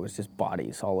cargo was just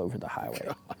bodies all over the highway.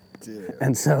 God damn.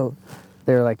 And so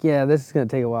they were like, "Yeah, this is going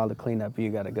to take a while to clean up. You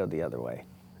got to go the other way."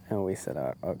 And we said,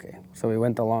 "Okay." So we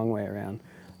went the long way around.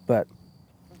 But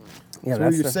yeah, so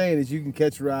what you're saying is you can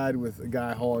catch a ride with a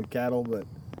guy hauling cattle, but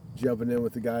jumping in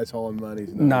with the guys hauling money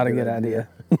is not a good idea.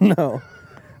 No.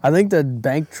 I think the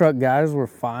bank truck guys were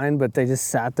fine, but they just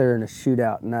sat there in a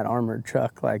shootout in that armored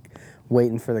truck, like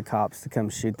waiting for the cops to come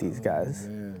shoot these guys.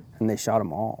 Man. And they shot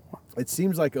them all. It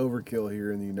seems like overkill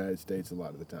here in the United States a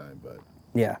lot of the time, but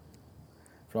yeah,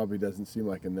 probably doesn't seem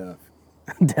like enough.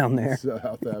 Down there.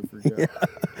 South Africa. Yeah.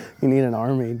 You need an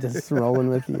army just rolling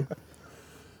with you.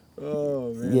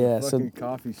 Oh, man. Yeah, fucking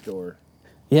coffee store.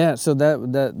 Yeah, so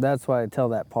that's why I tell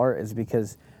that part is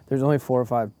because there's only 4 or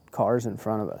 5 cars in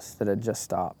front of us that had just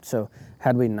stopped. So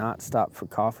had we not stopped for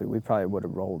coffee, we probably would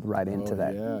have rolled right into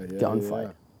that gunfight.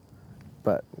 Yeah.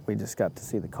 But we just got to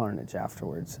see the carnage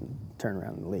afterwards and turn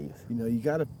around and leave. You know, you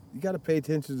gotta pay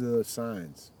attention to those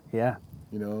signs. Yeah.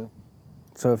 You know?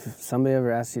 So if somebody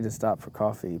ever asks you to stop for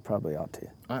coffee, you probably ought to.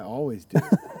 I always do.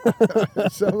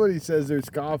 If somebody says there's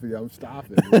coffee, I'm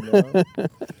stopping. You know?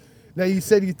 Now you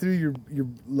said you threw your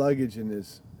luggage in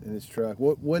his truck.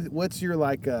 What's your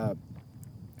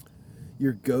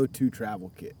your go-to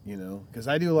travel kit? You know, because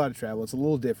I do a lot of travel. It's a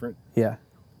little different. Yeah.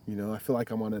 You know, I feel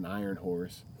like I'm on an iron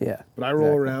horse. Yeah. But I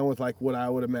roll around with like what I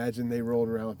would imagine they rolled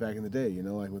around with back in the day. You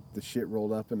know, like with the shit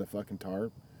rolled up in a fucking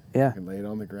tarp. Yeah. I can lay it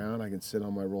on the ground. I can sit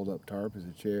on my rolled up tarp as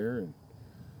a chair. And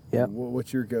yeah.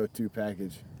 What's your go-to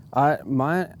package?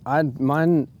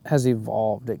 Mine has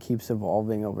evolved. It keeps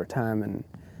evolving over time, and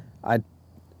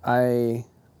I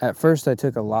at first I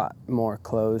took a lot more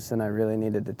clothes than I really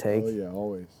needed to take. Oh yeah,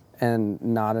 always. And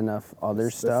not enough other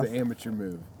stuff. That's the amateur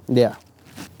move. Yeah.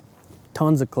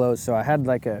 Tons of clothes. So I had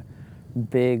like a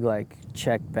big like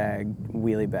check bag,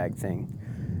 wheelie bag thing,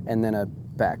 and then a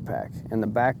backpack. And the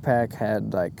backpack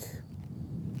had like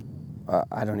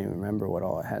I don't even remember what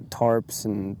all it had. Tarps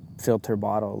and filter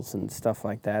bottles and stuff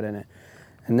like that in it.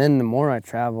 And then the more I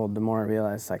traveled, the more I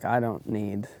realized, like, I don't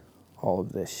need all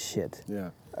of this shit. Yeah.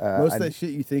 Most of that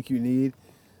shit you think you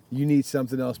need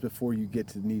something else before you get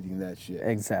to needing that shit.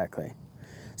 Exactly.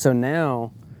 So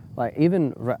now, like,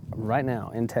 even right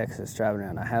now in Texas, driving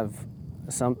around, I have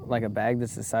like a bag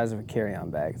that's the size of a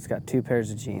carry-on bag. It's got 2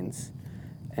 pairs of jeans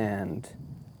and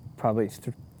probably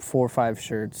 4 or 5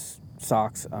 shirts,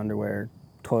 socks, underwear,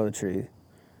 toiletry,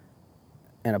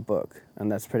 and a book.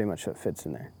 And that's pretty much what fits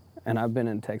in there. And I've been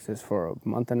in Texas for a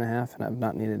month and a half, and I've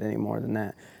not needed any more than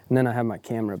that. And then I have my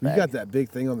camera bag. You got that big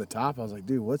thing on the top. I was like,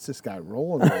 dude, what's this guy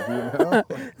rolling with? You know?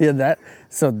 Yeah,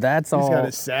 that's all. He's got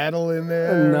a saddle in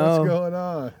there. No, what's going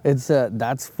on? It's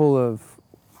that's full of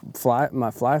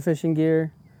my fly fishing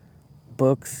gear,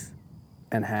 books,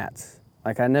 and hats.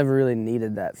 Like, I never really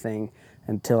needed that thing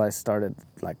until I started,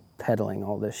 like, peddling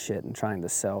all this shit and trying to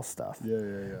sell stuff.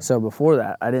 Yeah. So before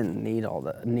that, I didn't need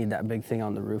that big thing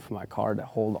on the roof of my car to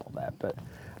hold all that. But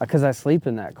because I sleep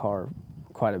in that car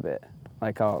quite a bit,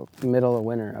 like, middle of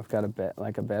winter, I've got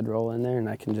a bedroll in there, and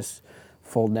I can just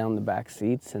fold down the back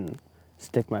seats and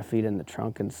stick my feet in the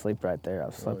trunk and sleep right there.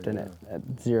 I've slept in it at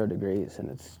 0 degrees, and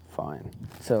it's fine.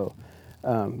 So,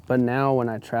 but now when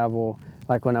I travel,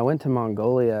 like when I went to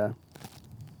Mongolia,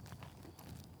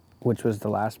 which was the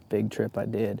last big trip I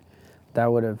did,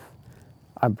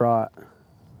 I brought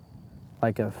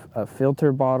like a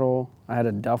filter bottle. I had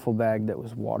a duffel bag that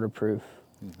was waterproof.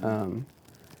 And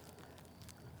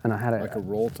I had like a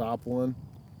roll top one?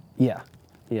 Yeah.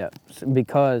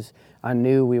 Because I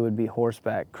knew we would be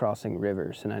horseback crossing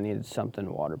rivers, and I needed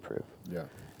something waterproof. Yeah.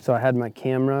 So I had my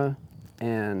camera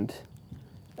and,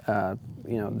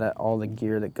 that all the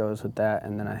gear that goes with that,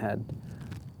 and then I had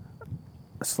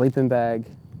a sleeping bag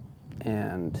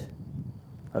and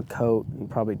a coat and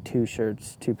probably 2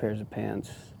 shirts, 2 pairs of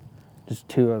pants, just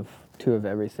two of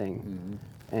everything,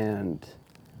 and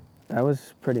that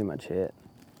was pretty much it.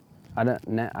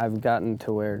 I've gotten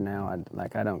to where now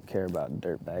I don't care about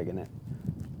dirt bagging it.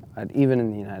 Even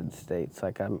in the United States,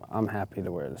 like I'm happy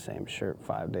to wear the same shirt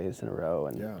 5 days in a row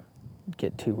and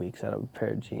get 2 weeks out of a pair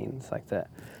of jeans like that.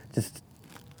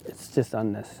 It's just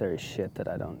unnecessary shit that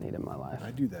I don't need in my life.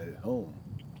 I do that at home.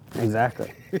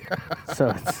 Exactly.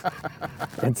 So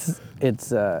it's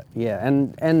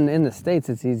and in the States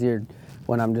it's easier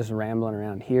when I'm just rambling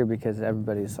around here because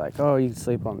everybody's like, oh, you can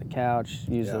sleep on the couch,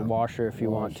 use the washer if you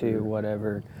want to,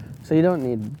 whatever. So you don't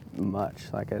need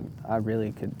much. Like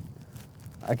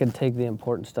I could take the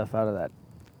important stuff out of that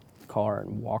car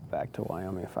and walk back to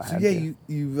Wyoming if I had to.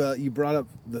 You brought up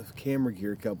the camera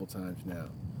gear a couple times now.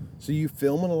 So you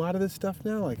filming a lot of this stuff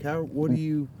now? Like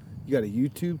you got a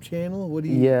YouTube channel? What do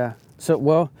you? Yeah.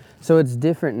 So it's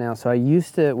different now. So I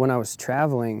used to, when I was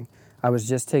traveling, I was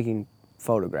just taking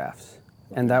photographs.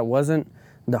 Okay. And that wasn't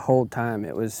the whole time.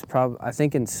 It was I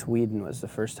think in Sweden was the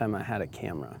first time I had a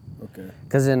camera. Okay.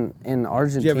 Because in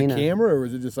Argentina. Did you have a camera, or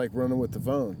was it just like running with the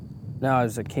phone? No, it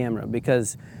was a camera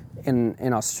because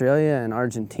in Australia and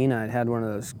Argentina, I'd had one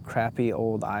of those crappy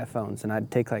old iPhones, and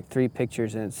I'd take like 3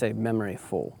 pictures and it'd say memory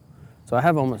full. So I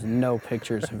have almost no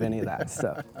pictures of any of that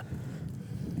stuff.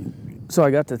 So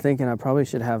I got to thinking I probably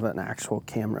should have an actual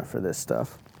camera for this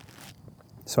stuff.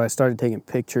 So I started taking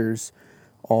pictures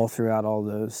all throughout all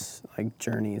those like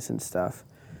journeys and stuff.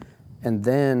 And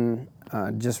then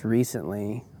just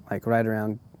recently, like right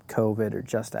around COVID or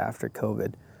just after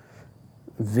COVID,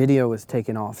 video was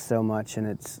taken off so much, and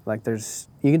it's like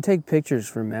you can take pictures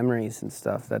for memories and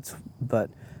stuff. But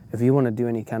if you want to do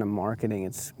any kind of marketing,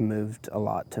 it's moved a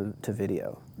lot to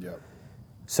video. Yeah.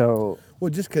 So.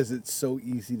 Well, just because it's so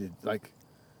easy to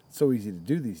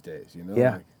do these days, you know.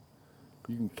 Yeah. Like,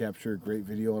 you can capture a great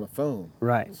video on a phone.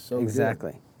 Right. So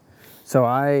exactly. Good. So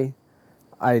I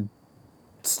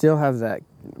still have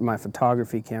my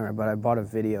photography camera, but I bought a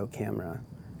video camera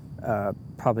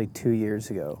probably 2 years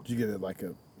ago. Did you get it like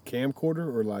a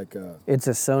camcorder or like a? It's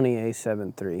a Sony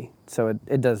A7 III, so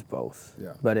it does both.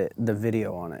 Yeah. But the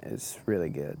video on it is really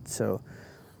good. So.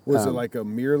 Was it like a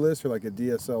mirrorless or like a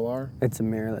DSLR? It's a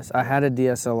mirrorless. I had a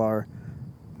DSLR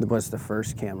that was the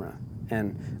first camera,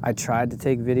 and I tried to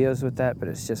take videos with that, but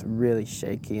it's just really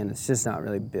shaky, and it's just not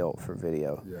really built for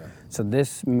video. Yeah. So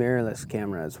this mirrorless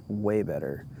camera is way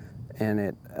better,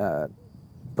 and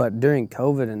but during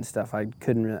COVID and stuff, I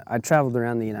traveled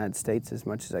around the United States as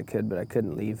much as I could, but I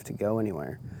couldn't leave to go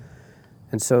anywhere.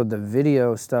 And so the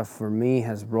video stuff for me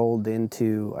has rolled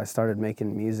into, I started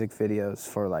making music videos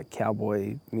for like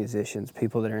cowboy musicians,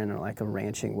 people that are in like a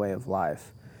ranching way of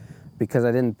life, because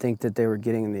I didn't think that they were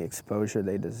getting the exposure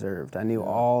they deserved. I knew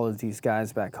all of these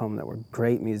guys back home that were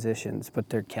great musicians, but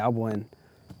they're cowboying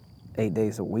 8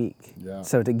 days a week. Yeah.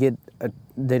 So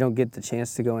they don't get the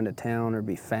chance to go into town or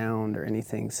be found or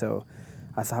anything. So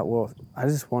I thought, well, I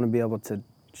just want to be able to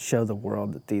show the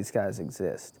world that these guys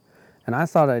exist. And I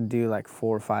thought I'd do like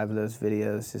 4 or 5 of those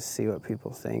videos, just see what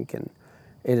people think. And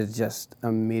it had just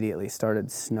immediately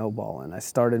started snowballing. I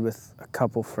started with a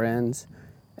couple friends,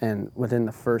 and within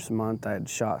the first month I had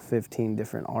shot 15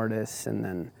 different artists. And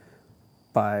then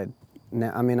by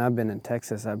now, I mean, I've been in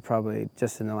Texas. I've probably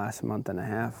just in the last month and a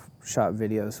half shot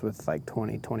videos with like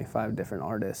 20, 25 different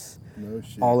artists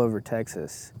all over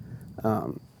Texas.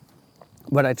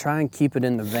 But I try and keep it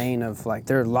in the vein of like,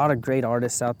 there are a lot of great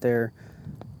artists out there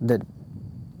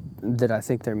that I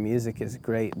think their music is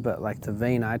great, but like the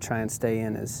vein I try and stay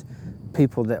in is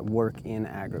people that work in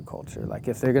agriculture. Like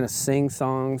if they're gonna sing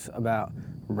songs about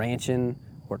ranching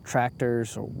or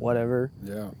tractors or whatever,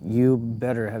 you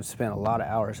better have spent a lot of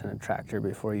hours in a tractor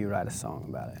before you write a song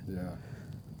about it. Yeah.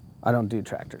 I don't do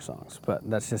tractor songs, but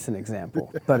that's just an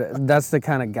example. But that's the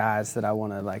kind of guys that I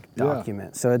want to like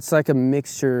document. So it's like a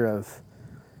mixture of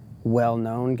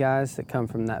well-known guys that come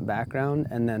from that background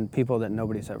and then people that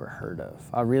nobody's ever heard of.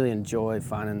 I really enjoy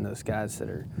finding those guys that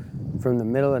are from the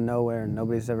middle of nowhere and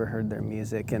nobody's ever heard their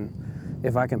music. And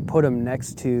if I can put them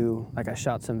next to, like I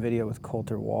shot some video with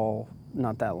Coulter Wall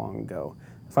not that long ago.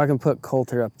 If I can put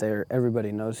Coulter up there,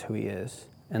 everybody knows who he is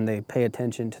and they pay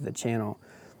attention to the channel.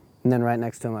 And then right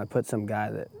next to him, I put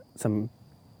some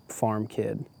farm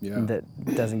kid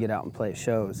that doesn't get out and play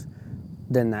shows.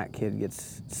 Then that kid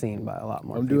gets seen by a lot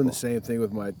more people. I'm doing the same thing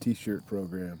with my t-shirt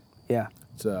program. Yeah.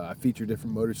 It's, I feature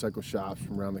different motorcycle shops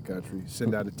from around the country,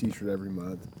 send out a t-shirt every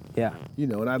month. Yeah. You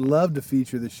know, and I'd love to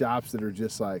feature the shops that are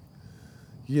just like,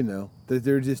 you know, that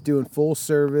they're just doing full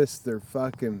service. They're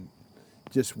fucking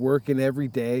just working every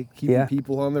day, keeping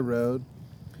people on the road.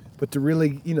 But to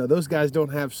really, you know, those guys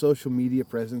don't have social media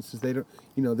presences. They don't,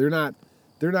 you know, they're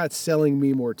not selling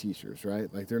me more t-shirts,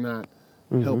 right? Like they're not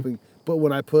helping. But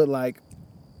when I put like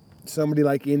somebody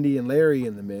like Indy and Larry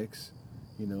in the mix,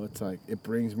 you know, it's like it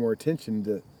brings more attention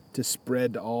to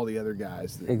spread to all the other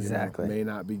guys that you know, may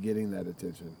not be getting that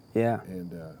attention. Yeah.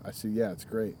 And I see, it's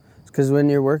great. Because when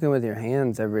you're working with your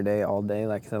hands every day, all day,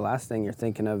 like the last thing you're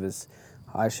thinking of is,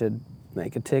 I should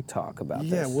make a TikTok about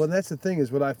this. Yeah, well, that's the thing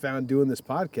is what I found doing this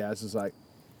podcast is like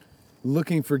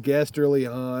looking for guests early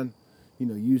on, you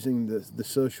know, using the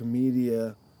social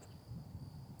media.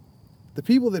 The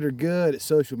people that are good at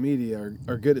social media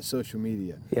are good at social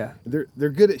media. Yeah. They're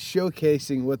good at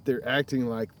showcasing what they're acting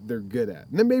like they're good at.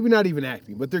 And then maybe not even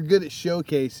acting, but they're good at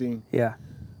showcasing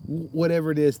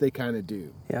whatever it is they kind of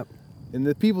do. Yep. And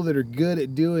the people that are good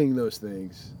at doing those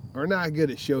things are not good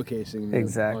at showcasing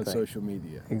them on social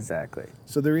media. Exactly.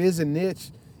 So there is a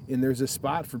niche and there's a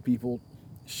spot for people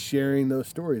sharing those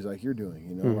stories like you're doing,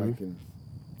 you know, like, and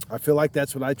I feel like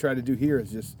that's what I try to do here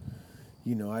is just,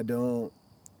 you know, I don't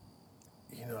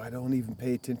even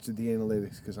pay attention to the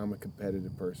analytics because I'm a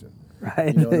competitive person.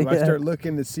 Right. You know, if I start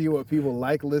looking to see what people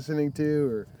like listening to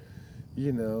or,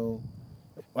 you know,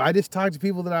 I just talk to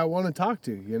people that I want to talk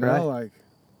to, you know, like,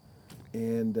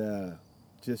 and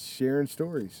just sharing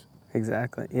stories.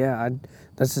 Exactly. Yeah,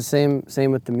 that's the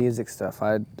same with the music stuff.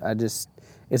 I just,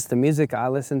 it's the music I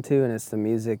listen to and it's the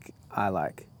music I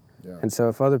like. Yeah. And so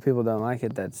if other people don't like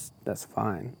it, that's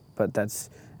fine. But that's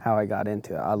how I got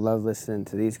into it. I love listening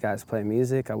to these guys play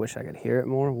music. I wish I could hear it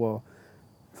more. Well,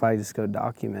 if I just go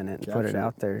document it and put it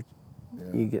out there,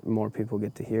 you get more people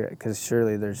get to hear it. Because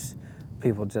surely there's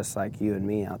people just like you and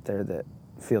me out there that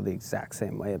feel the exact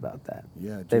same way about that.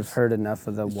 Yeah, they've heard enough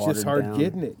of the watered down. It's just hard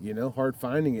getting it, you know, hard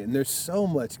finding it. And there's so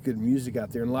much good music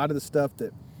out there. And a lot of the stuff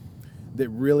that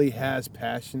really has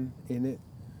passion in it,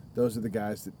 those are the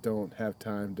guys that don't have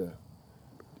time to,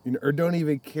 you know, or don't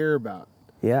even care about.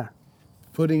 Yeah.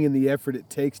 Putting in the effort it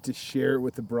takes to share it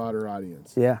with the broader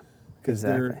audience. Yeah, because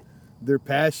their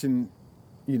passion,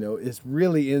 you know, is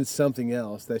really in something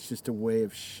else. That's just a way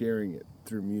of sharing it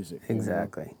through music.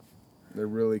 Exactly. You know? They're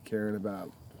really caring about,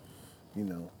 you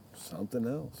know, something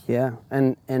else. Yeah,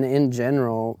 and in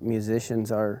general,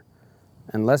 musicians are,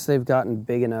 unless they've gotten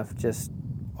big enough just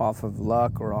off of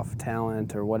luck or off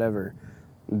talent or whatever,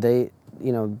 they,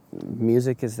 you know,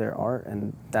 music is their art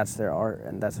and that's their art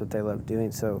and that's what they love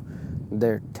doing. So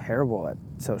they're terrible at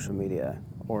social media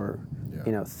or,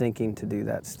 you know, thinking to do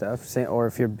that stuff. Or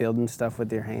if you're building stuff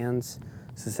with your hands,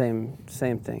 it's the same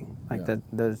thing. Like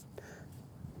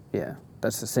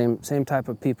that's the same type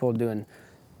of people doing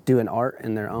art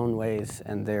in their own ways,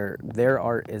 and their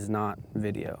art is not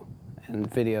video, and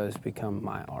video has become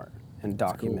my art and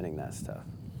documenting that stuff.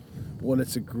 Well,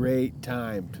 it's a great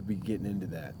time to be getting into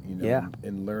that, you know,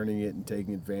 and learning it and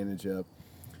taking advantage of,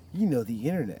 you know, the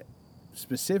internet.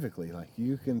 specifically. Like,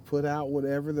 you can put out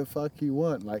whatever the fuck you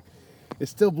want. Like, it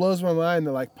still blows my mind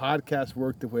that, like, podcasts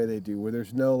work the way they do, where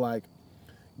there's no, like,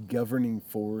 governing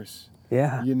force.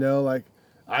 Yeah. You know, like,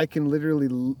 I can literally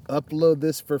upload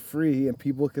this for free and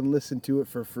people can listen to it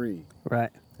for free. Right.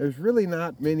 There's really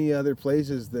not many other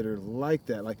places that are like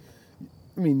that. Like,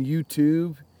 I mean,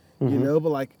 YouTube, you know, but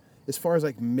like, as far as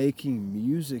like making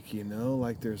music, you know,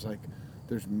 like there's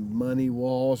money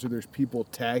walls, or there's people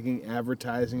tagging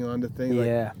advertising onto things.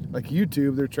 Yeah. Like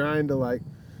YouTube, they're trying to like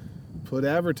put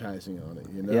advertising on it,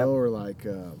 you know, Yep. or like,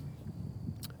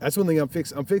 that's one thing I'm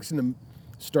fixing to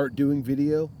start doing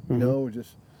video, you know, or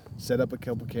just set up a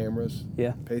couple cameras,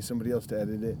 Yeah. pay somebody else to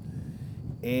edit it.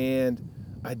 And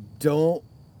I don't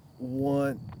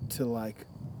want to like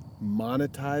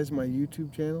monetize my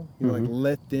YouTube channel, you know, like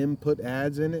let them put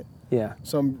ads in it. Yeah.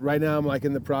 So right now I'm like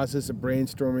in the process of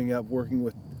brainstorming up, working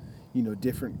with, you know,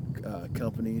 different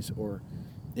companies or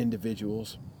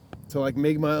individuals to like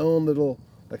make my own little,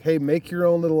 like, hey, make your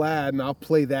own little ad and I'll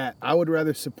play that. I would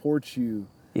rather support you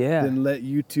than let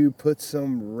YouTube put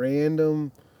some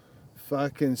random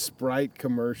fucking Sprite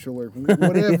commercial or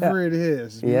whatever it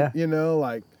is. Yeah. You know,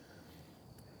 like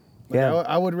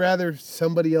I would rather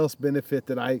somebody else benefit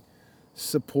that I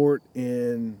support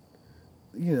in,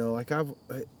 you know, like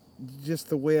just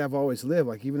the way I've always lived.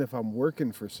 Like, even if I'm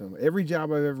working for every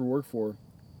job I've ever worked for,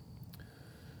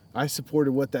 I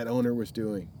supported what that owner was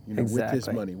doing, you know, with his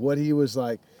money. What he was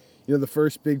like, you know, the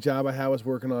first big job I had was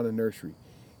working on a nursery.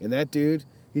 And that dude,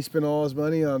 he spent all his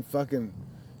money on fucking,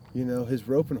 you know, his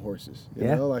roping horses, you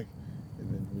know, like,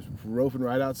 and then was roping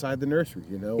right outside the nursery,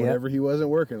 you know, whenever he wasn't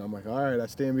working. I'm like, all right, I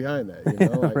stand behind that, you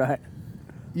know, like, right.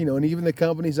 You know, and even the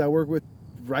companies I work with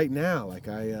right now, like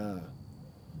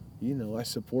you know, I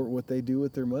support what they do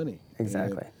with their money.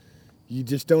 Exactly. And you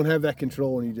just don't have that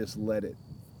control and you just let it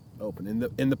open. And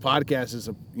the podcast is,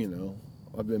 you know,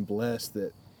 I've been blessed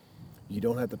that you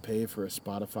don't have to pay for a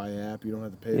Spotify app. You don't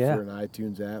have to pay for an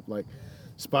iTunes app. Like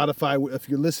Spotify, if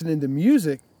you're listening to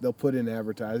music, they'll put in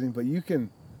advertising, but you can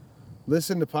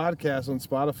listen to podcasts on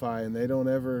Spotify and they don't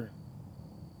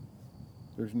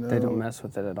mess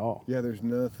with it at all. Yeah, there's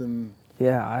nothing.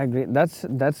 Yeah, I agree.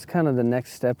 That's kind of the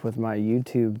next step with my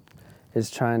YouTube,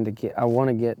 is I want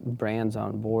to get brands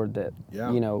on board that,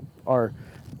 you know,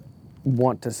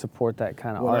 want to support that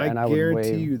kind of art. And I would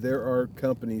guarantee you there are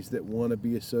companies that want to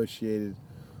be associated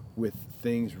with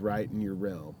things right in your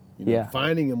realm. You know,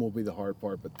 finding them will be the hard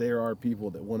part, but there are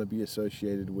people that want to be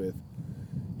associated with,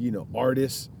 you know,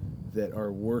 artists that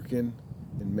are working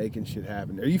and making shit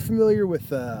happen. Are you familiar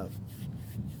with,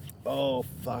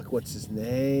 what's his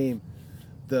name?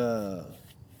 The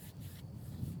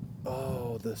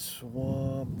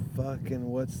Swamp,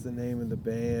 fucking, what's the name of the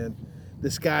band?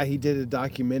 This guy, he did a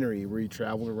documentary where he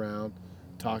traveled around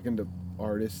talking to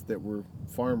artists that were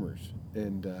farmers.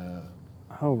 And,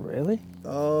 oh, really?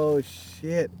 Oh,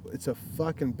 shit. It's a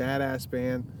fucking badass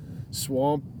band.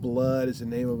 Swamp Blood is the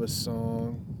name of a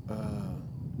song.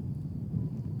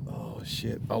 Oh,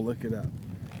 shit. I'll look it up.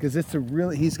 Because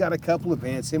he's got a couple of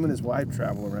bands. Him and his wife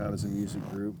travel around as a music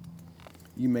group.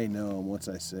 You may know him once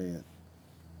I say it.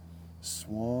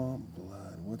 Swamp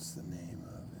Blood. What's the name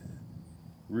of it?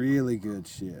 Really good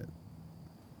shit.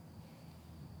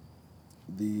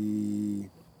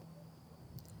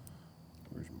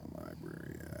 Where's my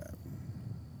library at?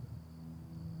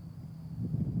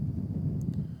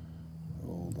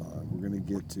 Hold on. We're going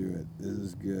to get to it. This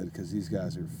is good because these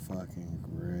guys are fucking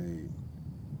great.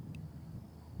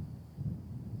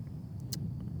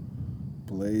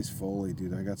 Blaze Foley,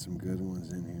 dude, I got some good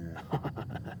ones in here.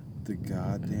 The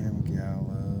Goddamn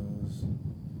Gallows.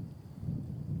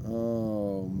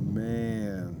 Oh,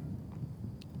 man.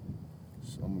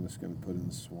 So I'm just going to put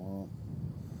in Swamp.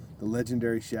 The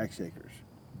Legendary Shack Shakers.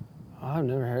 Oh, I've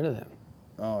never heard of them.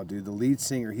 Oh, dude, the lead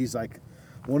singer, he's like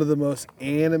one of the most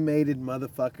animated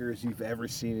motherfuckers you've ever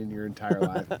seen in your entire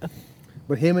life.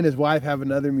 But him and his wife have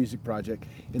another music project,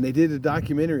 and they did a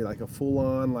documentary, like a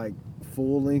full-on, like,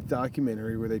 full-length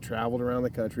documentary where they traveled around the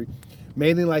country,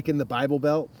 mainly like in the Bible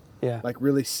Belt, like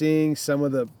really seeing some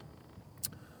of the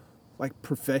like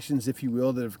professions, if you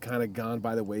will, that have kind of gone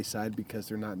by the wayside because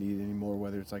they're not needed anymore.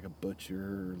 Whether it's like a butcher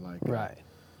or like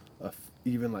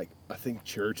even like I think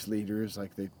church leaders,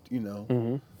 like they, you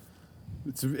know,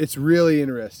 it's really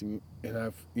interesting.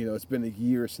 And it's been a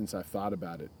year since I thought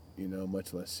about it, you know,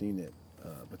 much less seen it.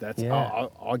 But that's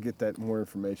I'll get that more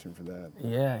information for that.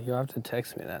 Yeah, you'll have to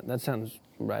text me that. That sounds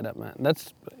right up my.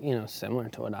 That's similar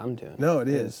to what I'm doing. No, it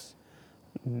is.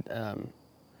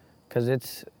 Because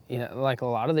it's like a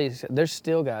lot of these. There's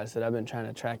still guys that I've been trying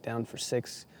to track down for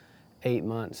 6-8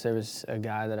 months. There was a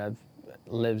guy that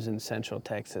lives in Central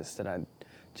Texas that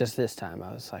just this time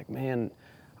I was like, man,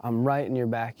 I'm right in your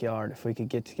backyard. If we could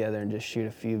get together and just shoot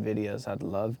a few videos, I'd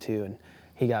love to. And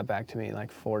he got back to me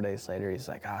like 4 days later. He's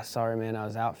like, sorry, man, I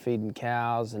was out feeding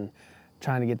cows and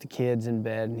trying to get the kids in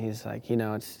bed. And he's like,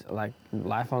 it's like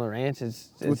life on the ranch is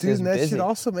Well, dude, and that busy. shit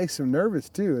also makes them nervous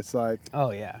too. It's like,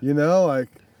 oh yeah, like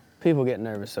people get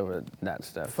nervous over that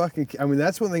stuff. I mean,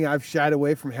 that's one thing I've shied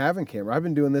away from having camera. I've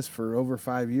been doing this for over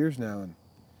 5 years now, and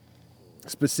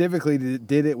specifically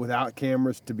did it without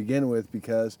cameras to begin with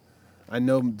because I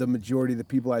know the majority of the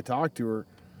people I talk to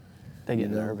they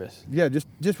get nervous. Yeah,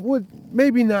 just would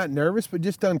maybe not nervous, but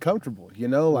just uncomfortable.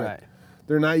 Like right.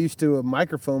 They're not used to a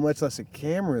microphone, much less a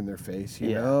camera in their face.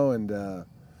 You know, and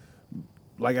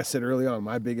like I said early on,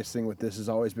 my biggest thing with this has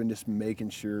always been just making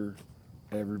sure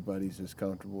everybody's as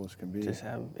comfortable as can be.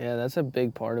 That's a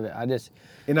big part of it.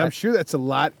 I'm sure that's a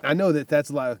lot. I know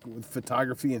that's a lot with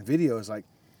photography and video is like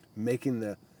making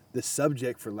the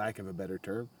subject, for lack of a better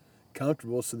term,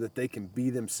 comfortable so that they can be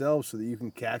themselves, so that you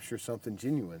can capture something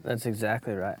genuine. That's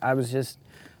exactly right. I was just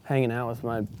hanging out with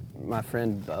my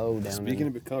friend Bo down Speaking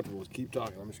of being comfortable, keep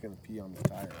talking. I'm just gonna pee on the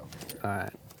tire over there. All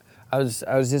right. I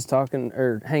was just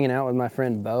hanging out with my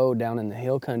friend Bo down in the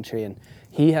hill country, and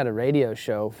he had a radio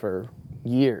show for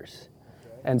years.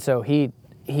 Okay. And so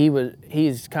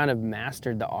he's kind of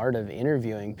mastered the art of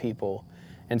interviewing people.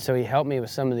 And so he helped me with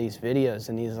some of these videos,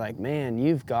 and he's like, man,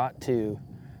 you've got to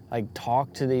like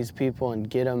talk to these people and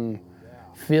get them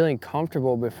feeling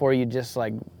comfortable before you just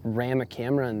like ram a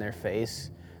camera in their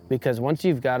face. Because once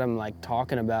you've got them like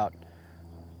talking about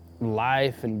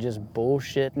life and just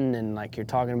bullshitting and like you're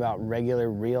talking about regular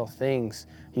real things,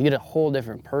 you get a whole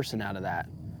different person out of that,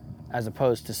 as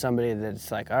opposed to somebody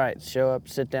that's like, all right, show up,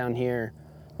 sit down here,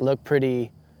 look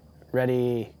pretty,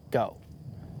 ready, go.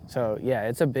 So yeah,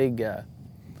 it's a big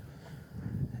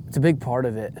part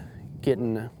of it,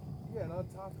 getting yeah, and on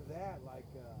top of that, like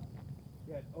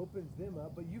it opens them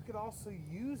up, but you could also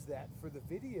use that for the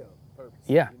video purpose.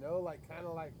 Yeah. Like kind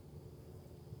of like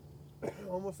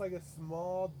almost like a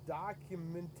small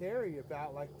documentary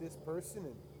about like this person.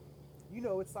 And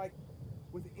it's like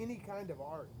with any kind of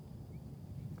art,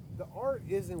 the art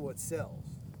isn't what sells.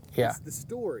 Yeah. It's the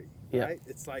story, yeah. Right?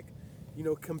 It's like,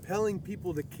 compelling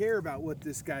people to care about what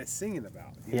this guy's singing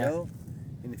about, you know?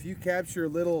 And if you capture a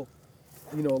little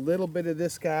bit of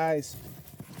this guy's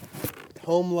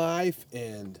home life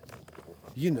and,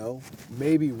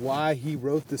 maybe why he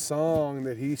wrote the song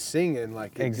that he's singing,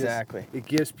 like it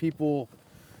gives people,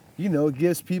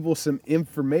 some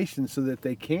information so that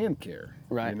they can care.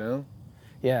 Right.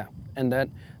 Yeah. And that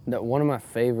one of my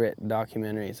favorite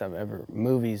documentaries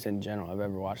movies in general I've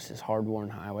ever watched is Hard Worn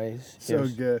Highways. So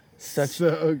good.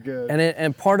 So good.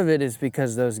 And part of it is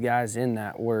because those guys in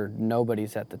that were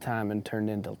nobodies at the time and turned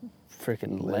into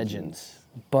freaking legends.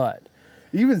 But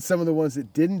even some of the ones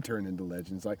that didn't turn into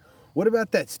legends, like what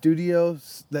about that studio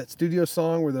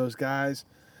song where those guys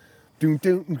and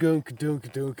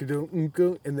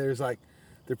there's like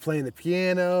they're playing the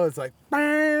piano, it's like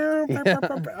I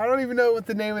don't even know what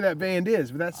the name of that band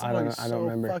is, but that song is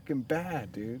so fucking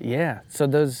bad, dude. Yeah. So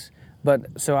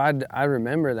I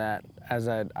remember that as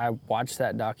I watched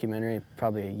that documentary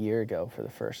probably a year ago for the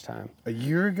first time. A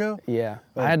year ago? Yeah.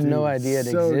 I had no idea it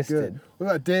existed. Good. What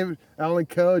about David Allen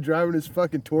Coe driving his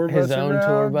fucking tour bus His own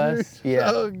tour bus? Dude? Yeah.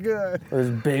 So good. With his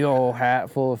big old hat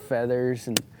full of feathers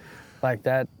and like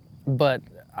that. But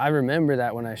I remember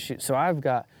that when I shoot. So I've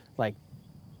got like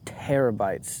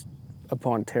terabytes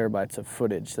upon terabytes of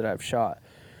footage that I've shot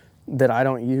that I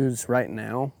don't use right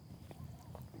now.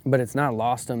 But it's not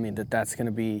lost on me that that's going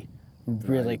to be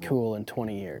really cool in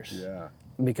 20 years. Yeah.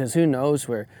 Because who knows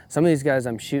where some of these guys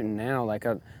I'm shooting now, like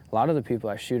a lot of the people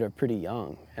I shoot are pretty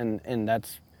young, and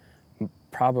that's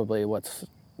probably what's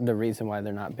the reason why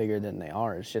they're not bigger than they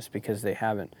are. It's just because they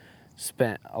haven't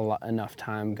spent enough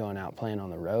time going out playing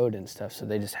on the road and stuff, so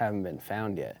they just haven't been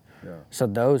found yet. Yeah.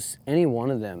 So any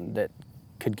one of them that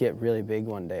could get really big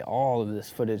one day, all of this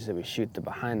footage that we shoot, the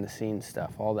behind the scenes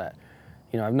stuff, all that,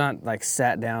 I've not like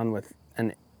sat down with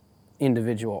an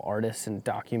individual artist and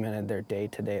documented their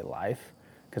day-to-day life,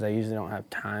 because I usually don't have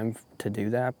time to do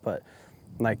that. But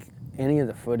like any of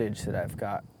the footage that I've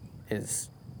got it's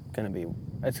gonna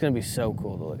be so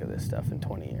cool to look at this stuff in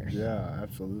 20 years. Yeah,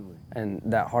 absolutely. And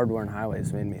that Hard Worn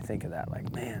Highways made me think of that.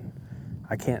 Like, man,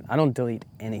 I don't delete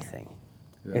anything.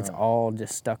 Yeah. It's all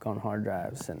just stuck on hard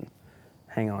drives and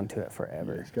hang on to it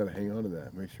forever. You just gotta hang on to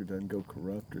that. Make sure it doesn't go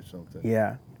corrupt or something.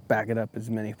 Yeah, back it up as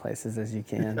many places as you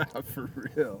can. Yeah, for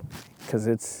real. Because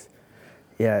it's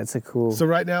a cool... So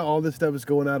right now, all this stuff is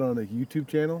going out on a YouTube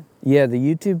channel? Yeah, the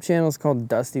YouTube channel is called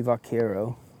Dusty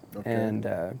Vaquero. Okay. And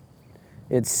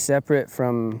It's separate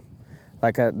from,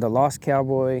 like, the Lost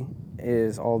Cowboy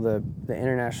is all the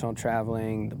international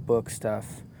traveling, the book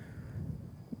stuff,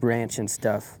 ranching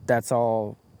stuff. That's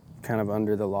all kind of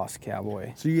under the Lost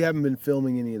Cowboy. So you haven't been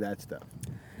filming any of that stuff?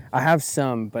 I have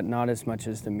some, but not as much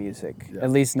as the music. Yeah.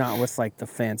 At least not with like the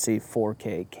fancy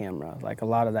 4K camera. Like a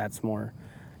lot of that's more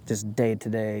just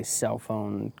day-to-day cell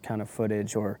phone kind of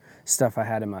footage or stuff I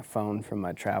had in my phone from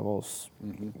my travels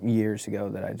years ago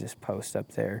that I just post up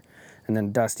there. And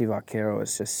then Dusty Vaquero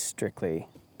is just strictly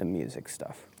the music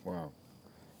stuff. Wow.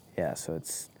 Yeah, so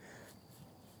it's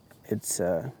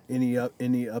any up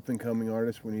and coming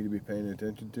artists we need to be paying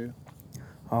attention to?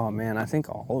 Oh man, I think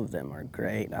all of them are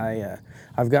great.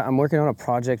 I'm working on a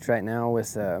project right now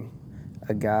with a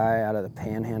guy out of the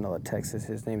Panhandle of Texas.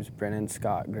 His name's Brennan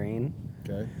Scott Green.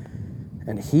 Okay.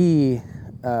 And he's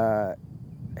a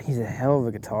hell of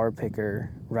a guitar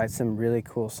picker, writes some really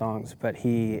cool songs, but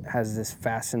he has this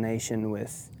fascination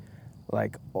with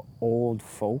like old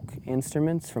folk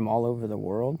instruments from all over the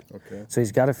world. Okay. So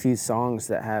he's got a few songs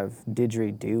that have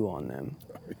didgeridoo on them.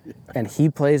 And he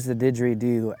plays the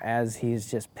didgeridoo as he's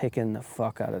just picking the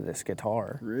fuck out of this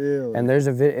guitar. Really? And there's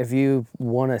if you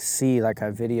want to see, like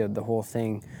I videoed the whole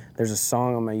thing, there's a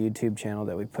song on my YouTube channel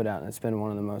that we put out, and it's been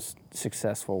one of the most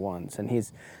successful ones. And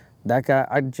that guy,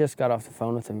 I just got off the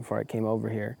phone with him before I came over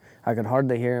here. I could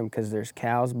hardly hear him because there's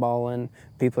cows bawling.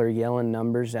 People are yelling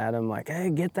numbers at him like, hey,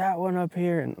 get that one up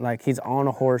here. And like he's on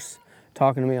a horse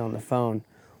talking to me on the phone.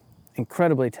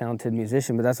 Incredibly talented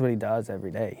musician, but that's what he does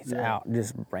every day. He's out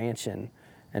just ranching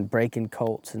and breaking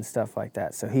colts and stuff like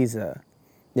that. So he's a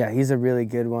really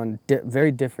good one.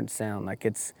 Very different sound. Like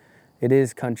it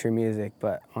is country music,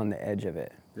 but on the edge of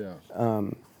it. Yeah.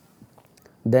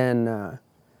 Then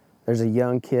there's a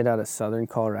young kid out of southern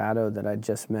Colorado that I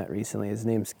just met recently. His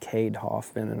name's Cade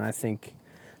Hoffman, and I think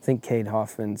Cade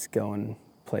Hoffman's going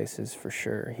places for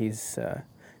sure. He's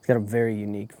got a very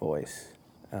unique voice.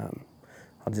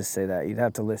 I'll just say that. You'd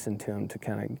have to listen to him to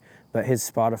kind of... But his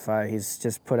Spotify, he's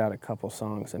just put out a couple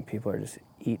songs and people are just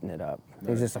eating it up. Nice.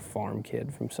 He's just a farm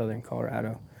kid from southern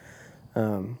Colorado.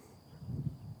 And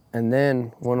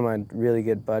then one of my really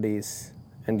good buddies,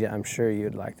 and yeah, I'm sure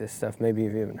you'd like this stuff, maybe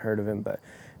you haven't heard of him, but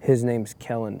his name's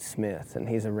Kellen Smith, and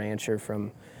he's a rancher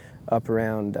from up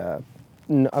around, up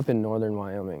in northern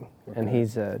Wyoming. Okay. And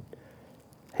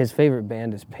his favorite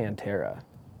band is Pantera.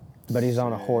 But he's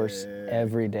on a horse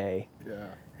every day. Yeah.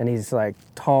 And he's like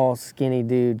tall, skinny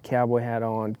dude, cowboy hat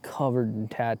on, covered in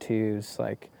tattoos.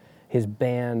 Like his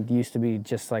band used to be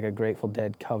just like a Grateful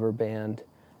Dead cover band,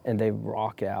 and they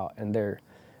rock out. And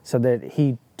so that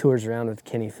he tours around with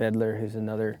Kenny Fiddler, who's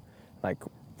another like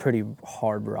pretty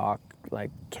hard rock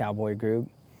like cowboy group.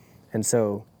 And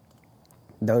so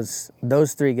those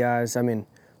three guys, I mean,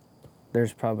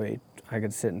 there's probably, I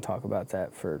could sit and talk about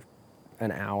that for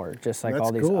an hour, just like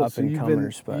all these cool. Up and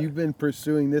comers. But you've been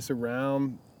pursuing this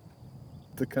around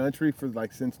the country for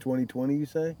like since 2020, you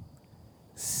say?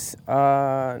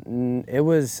 I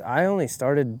only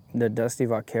started the Dusty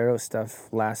Vaquero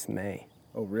stuff last May.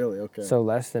 Oh, really? Okay. So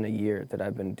less than a year that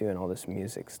I've been doing all this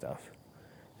music stuff.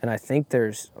 And I think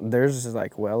there's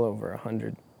like well over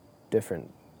 100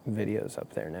 different videos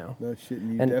up there now. No shit,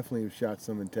 and you definitely have shot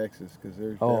some in Texas, because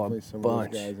there's definitely some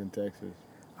of those guys in Texas.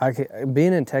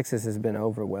 Being in Texas has been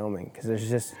overwhelming because there's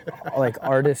just like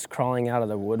artists crawling out of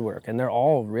the woodwork, and they're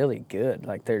all really good.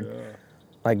 Like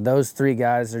like those three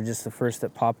guys are just the first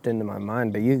that popped into my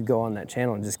mind. But you could go on that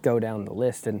channel and just go down the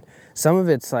list, and some of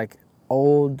it's like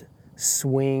old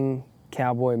swing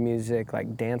cowboy music,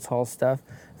 like dance hall stuff.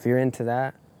 If you're into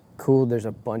that, cool. There's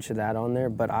a bunch of that on there.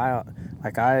 But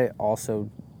I also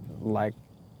like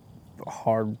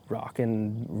hard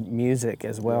rockin' music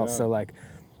as well. Yeah. So like.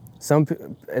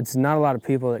 It's not a lot of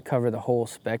people that cover the whole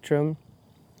spectrum,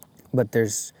 but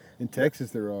there's... In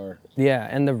Texas there are. Yeah,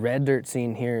 and the red dirt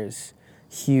scene here is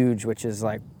huge, which is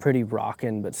like pretty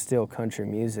rockin' but still country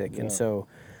music. Yeah. And so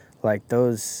like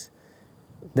there's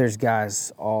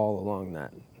guys all along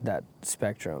that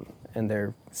spectrum.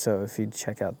 And so if you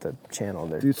check out the channel,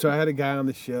 Dude, so I had a guy on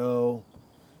the show,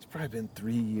 it's probably been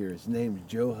 3 years. His name's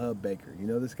Joe Hub Baker. You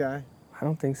know this guy? I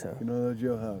don't think so. You know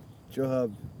Joe Hub? Joe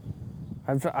Hub...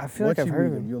 I feel like I've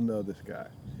heard of him. You'll know this guy.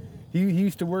 He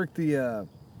used to work the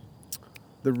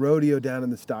rodeo down in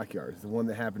the stockyards, the one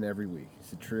that happened every week.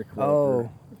 He's a trick roper.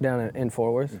 Oh, down in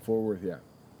Fort Worth? In Fort Worth, yeah.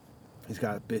 He's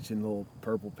got a bitchin' little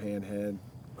purple pan head.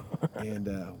 And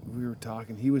we were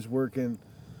talking. He was working,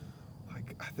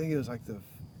 like I think it was like the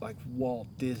Walt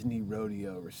Disney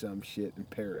Rodeo or some shit in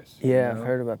Paris. Yeah, I've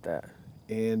heard about that.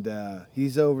 And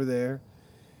he's over there.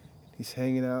 He's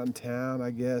hanging out in town, I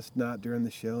guess, not during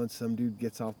the show, and some dude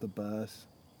gets off the bus,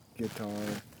 guitar,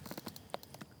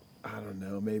 I don't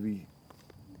know, maybe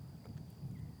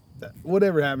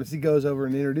whatever happens, he goes over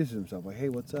and introduces himself. Like, hey,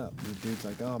 what's up? And the dude's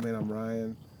like, oh, man, I'm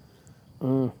Ryan. I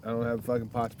don't have a fucking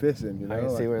pot to piss in, you know? I can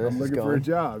see like, where this I'm is looking for a going.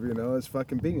 job, you know? It's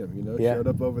fucking Bingham, you know? Yeah. Showed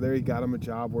up over there. He got him a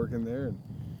job working there.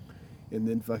 And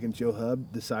then fucking Joe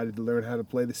Hub decided to learn how to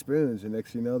play the spoons. And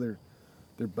next thing you know,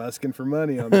 they're busking for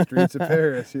money on the streets of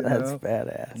Paris, you That's know?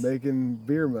 badass. Making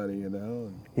beer money, you know?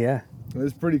 And Yeah.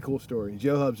 it's a pretty cool story.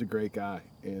 Joe Hub's a great guy.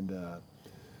 And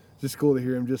just cool to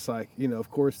hear him just like, you know,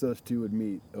 of course those two would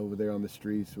meet over there on the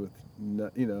streets with,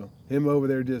 you know, him over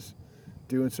there just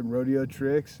doing some rodeo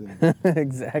tricks. And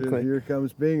Exactly. here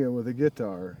comes Bingham with a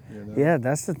guitar, you know? Yeah,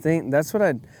 that's the thing. That's what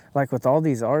I like with all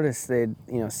these artists. They,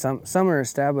 you know, some are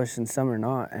established and some are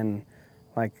not, and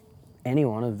like any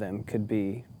one of them could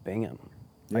be Bingham.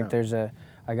 Like Yeah.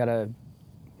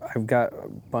 I've got a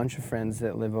bunch of friends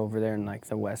that live over there in like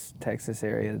the West Texas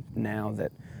area now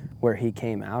that where he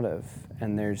came out of,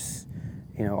 and there's,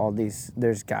 you know,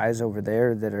 there's guys over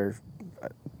there that are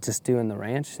just doing the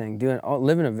ranch thing,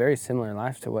 living a very similar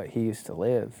life to what he used to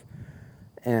live,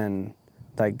 and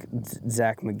like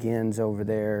Zach McGinn's over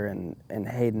there, and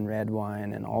Hayden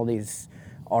Redwine, and all these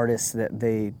artists that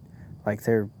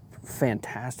they're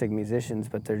fantastic musicians,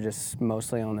 but they're just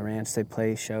mostly on the ranch. They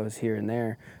play shows here and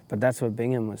there, but that's what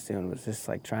Bingham was doing, was just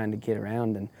like trying to get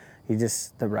around, and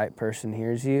the right person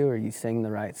hears you, or you sing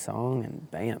the right song, and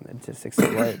bam, it just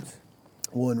explodes.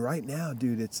 Well, and right now,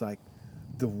 dude, it's like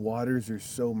the waters are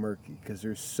so murky because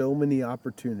there's so many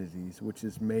opportunities, which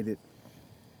has made it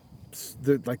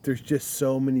like there's just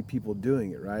so many people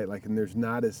doing it, right? Like, and there's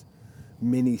not as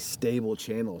many stable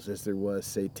channels as there was,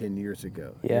 say, 10 years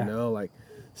ago. Yeah. You know, like,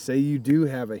 say you do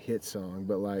have a hit song,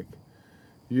 but like,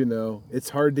 you know, it's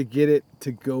hard to get it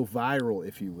to go viral,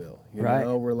 if you will. You Right.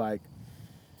 know, we're like,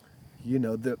 you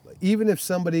know, even if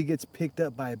somebody gets picked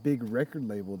up by a big record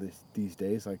label these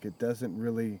days, like, it doesn't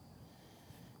really,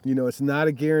 you know, it's not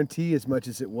a guarantee as much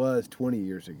as it was 20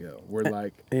 years ago. Where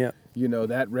like, Yeah. you know,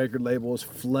 that record label is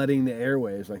flooding the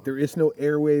airwaves. Like, there is no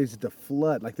airwaves to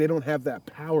flood. Like, they don't have that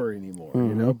power anymore,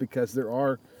 you know, because there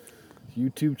are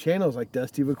YouTube channels like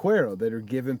Dusty Vaquero that are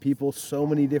giving people so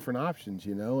many different options,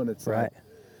 you know, and it's Right. like,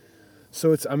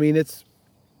 so it's, I mean, it's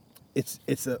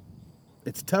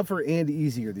tougher and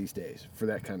easier these days for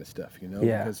that kind of stuff, you know,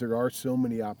 Yeah. because there are so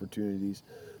many opportunities,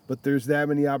 but there's that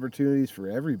many opportunities for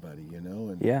everybody, you know,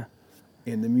 and Yeah.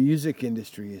 in the music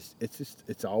industry,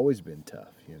 it's always been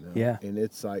tough, you know, Yeah. and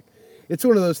it's like, it's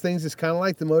one of those things. It's kind of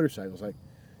like the motorcycles, like,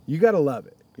 you got to love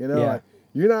it, you know, Yeah. like,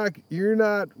 you're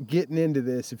not getting into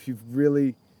this if you've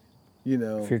really, you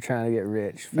know, If you're trying to get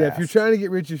rich fast. yeah, if you're trying to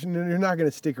get rich, you're not going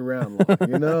to stick around long,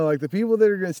 you know, like the people that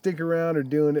are going to stick around are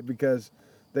doing it because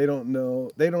they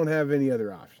don't have any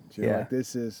other options, you know, Yeah.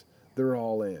 like they're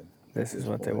all in. This is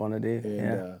what they point. want to do. And,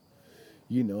 Yeah.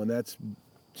 you know, and that's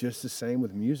just the same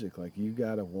with music. Like, you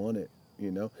got to want it,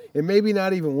 you know, and maybe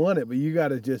not even want it, but you got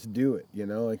to just do it, you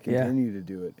know, and Yeah. continue to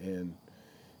do it. And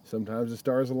sometimes the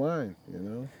stars align, you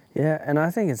know? Yeah, and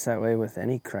I think it's that way with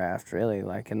any craft, really.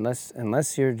 Like,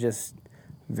 unless you're just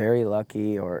very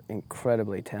lucky or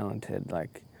incredibly talented,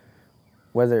 like,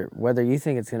 whether you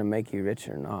think it's going to make you rich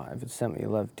or not, if it's something you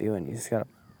love doing, you just got to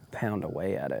pound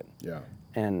away at it. Yeah.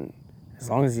 And as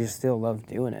long as you still love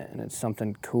doing it and it's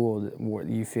something cool that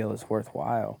you feel is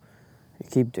worthwhile, you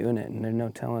keep doing it, and there's no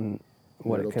telling what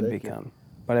Where it it'll could take you. become.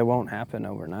 But it won't happen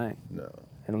overnight. No.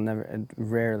 It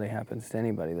rarely happens to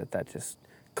anybody that just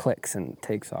clicks and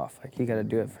takes off. Like, you got to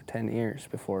do it for 10 years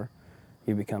before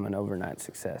you become an overnight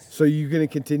success. So you going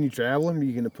to continue traveling? Are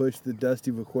you going to push the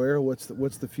Dusty Vaquero? What's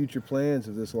the future plans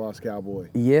of this Lost Cowboy?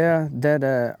 Yeah,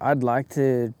 that I'd like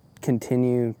to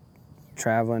continue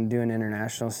traveling, doing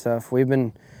international stuff. I've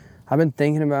been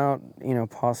thinking about, you know,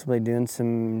 possibly doing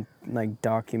some like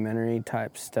documentary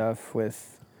type stuff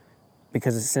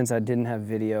because since I didn't have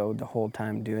video the whole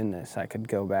time doing this, I could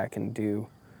go back and do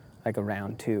like a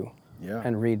round 2 Yeah.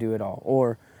 and redo it all,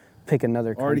 or pick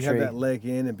another country. Already have that leg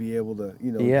in and be able to,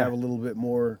 you know, Yeah. have a little bit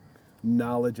more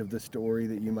knowledge of the story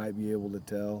that you might be able to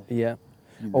tell. Yeah.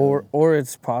 You know? Or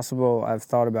it's possible, I've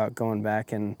thought about going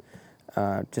back and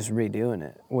just redoing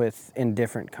it in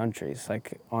different countries.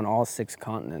 Like, on all 6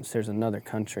 continents, there's another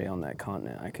country on that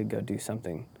continent. I could go do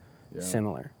something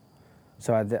similar.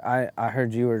 So I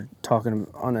heard you were talking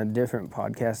on a different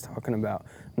podcast talking about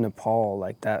Nepal.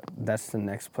 Like, that's the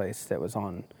next place that was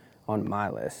on my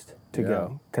list to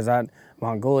go. Because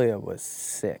Mongolia was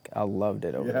sick. I loved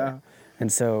it over there.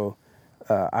 And so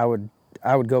I would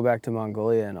go back to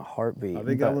Mongolia in a heartbeat. I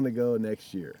think I'm going to go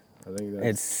next year. I think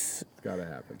it's got to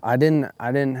happen. I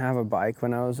didn't have a bike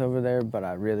when I was over there, but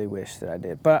I really wish that I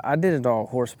did. But I did it all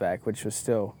horseback, which was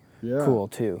still cool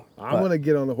too. I'm going to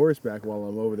get on the horseback while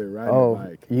I'm over there riding the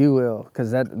bike. You will,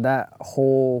 because that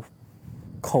whole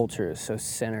culture is so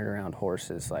centered around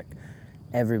horses. Like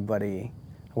everybody,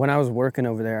 when I was working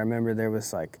over there, I remember there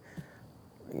was like,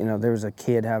 there was a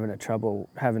kid having trouble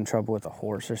with a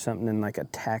horse or something, and like a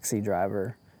taxi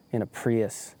driver in a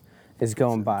Prius is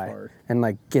going by and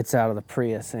like gets out of the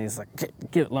Prius and he's like,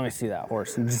 let me see that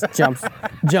horse, and just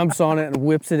jumps on it and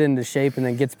whips it into shape and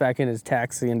then gets back in his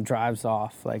taxi and drives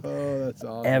off. Like, oh, that's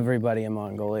awesome. Everybody in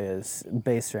Mongolia is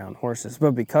based around horses,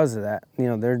 but because of that,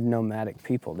 they're nomadic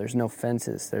people. There's no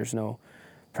fences, there's no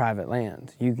private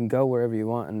land. You can go wherever you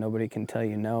want and nobody can tell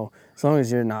you no, as long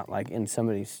as you're not like in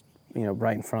somebody's,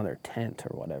 right in front of their tent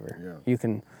or whatever. Yeah. You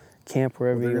can camp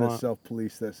wherever you want. They're going to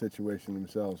self-police that situation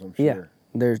themselves, I'm sure. Yeah.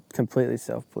 They're completely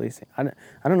self-policing. I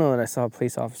don't know that I saw a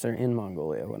police officer in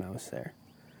Mongolia when I was there.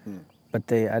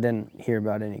 But I didn't hear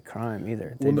about any crime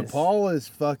either. Nepal is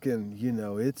fucking,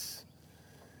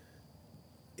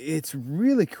 it's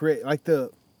really crazy. Like they're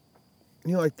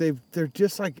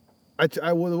just like,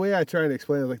 the way I try to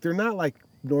explain it, like they're not like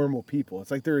normal people.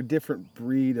 It's like they're a different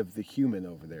breed of the human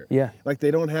over there. Yeah. Like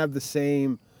they don't have the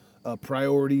same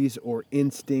priorities or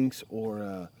instincts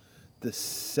or the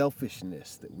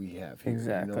selfishness that we have here.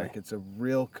 Exactly. Like it's a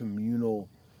real communal,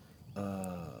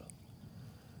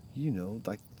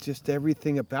 like just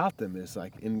everything about them is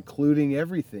like including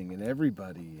everything and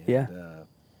everybody. And,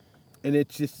 and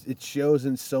it shows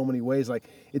in so many ways. Like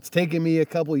it's taken me a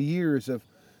couple of years of,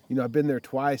 I've been there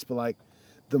twice, but like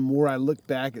the more I look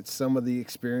back at some of the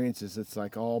experiences, it's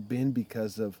like all been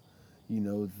because of,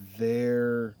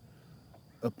 their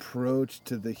approach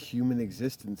to the human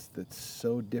existence that's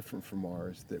so different from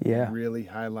ours that really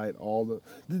highlight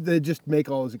they just make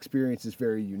all those experiences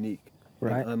very unique,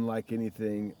 right? Unlike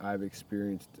anything I've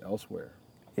experienced elsewhere.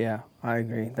 Yeah, I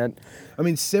agree.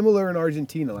 Similar in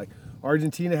Argentina. Like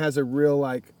Argentina has a real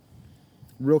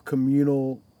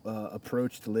communal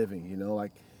approach to living.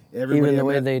 Like everybody. Even the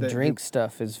way they drink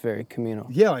stuff is very communal.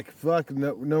 Yeah, like fuck.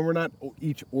 No, we're not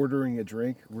each ordering a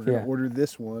drink. We're gonna order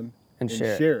this one. And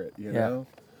share it,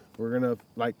 We're gonna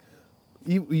like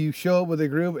you show up with a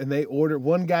group and they order.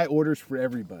 One guy orders for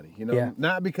everybody,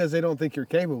 not because they don't think you're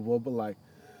capable, but like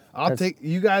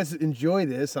you guys enjoy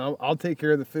this. I'll take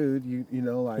care of the food. And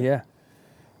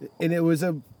it was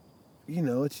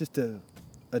it's just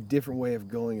a different way of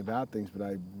going about things, but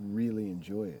I really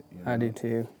enjoy it. I do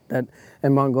too. And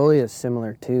Mongolia is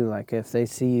similar too. Like if they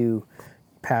see you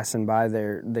passing by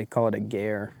there, they call it a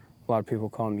ger. A lot of people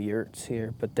call them yurts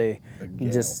here, but they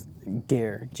just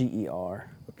ger,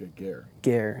 G-E-R. Okay, ger.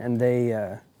 Ger, and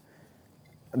they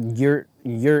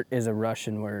yurt is a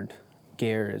Russian word,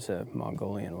 ger is a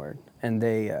Mongolian word, and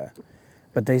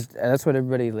that's what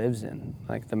everybody lives in.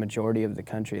 Like the majority of the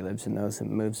country lives in those and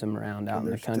moves them around out in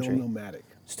the country.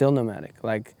 Still nomadic.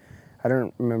 Like I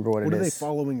don't remember what it is. What are they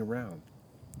following around?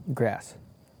 Grass.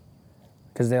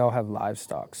 Because they all have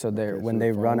livestock, so when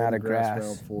they run out of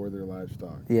grass for their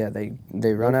livestock. Yeah, they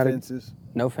run out of fences.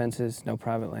 No fences, no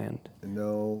private land. And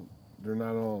they're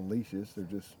not all on leashes. They're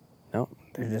just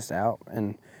out,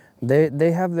 and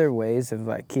they have their ways of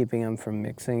like keeping them from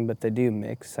mixing, but they do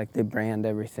mix. Like they brand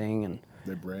everything, and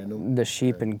they brand them. The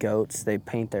sheep and goats, they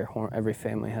paint their horn. Every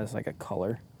family has like a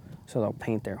color, so they'll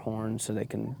paint their horns so they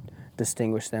can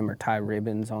distinguish them, or tie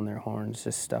ribbons on their horns,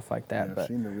 just stuff like that. Yeah, I've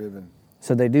seen the ribbon.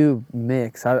 So they do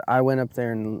mix. I went up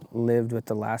there and lived with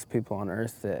the last people on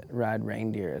Earth that ride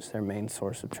reindeer as their main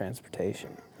source of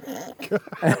transportation.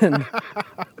 And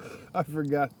I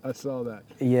forgot I saw that.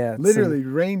 Yeah. Literally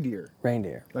reindeer.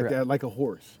 Reindeer. Like a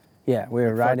horse. Yeah, we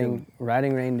were riding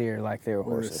reindeer like they were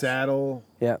horses. With a saddle.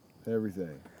 Yep.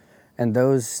 Everything. And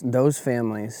those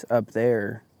families up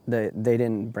there, they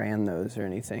didn't brand those or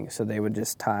anything, so they would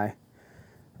just tie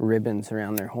ribbons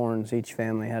around their horns. Each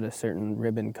family had a certain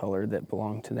ribbon color that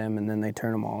belonged to them, and then they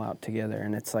turn them all out together,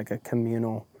 and it's like a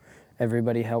communal,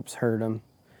 everybody helps herd them,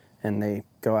 and they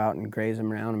go out and graze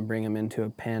them around and bring them into a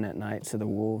pen at night so the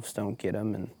wolves don't get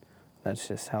them, and that's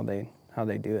just how they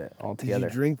do it all together.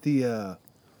 Did you drink the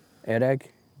Ereg?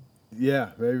 Yeah,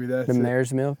 maybe that's the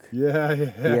mare's milk? Yeah.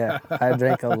 Yeah, I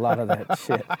drank a lot of that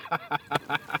shit.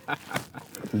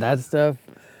 That stuff.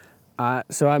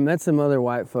 So I met some other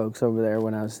white folks over there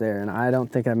when I was there, and I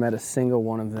don't think I met a single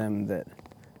one of them that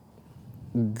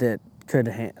could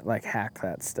hack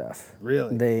that stuff.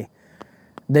 Really?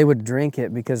 They would drink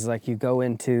it because like you go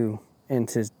into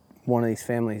one of these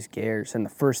families' gers, and the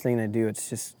first thing they do,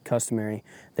 it's just customary,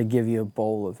 they give you a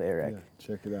bowl of Ereg. Yeah,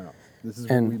 check it out. This is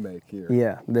what we make here.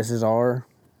 Yeah, this is our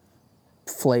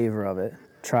flavor of it.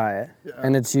 Try it. Yeah.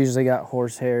 And it's usually got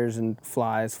horse hairs and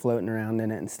flies floating around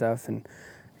in it and stuff, and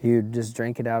You just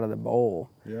drink it out of the bowl.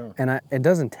 Yeah. And it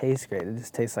doesn't taste great. It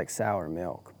just tastes like sour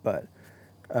milk. But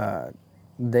I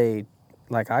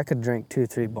could drink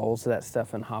 2-3 bowls of that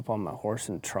stuff and hop on my horse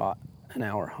and trot an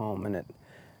hour home. And it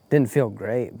didn't feel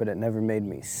great, but it never made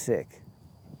me sick.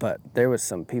 But there was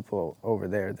some people over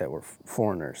there that were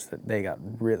foreigners that they got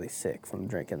really sick from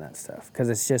drinking that stuff. Because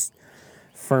it's just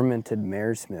fermented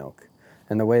mare's milk.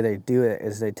 And the way they do it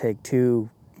is they take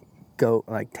 2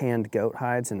 tanned goat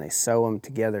hides, and they sew them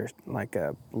together like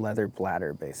a leather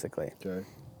bladder, basically. Okay.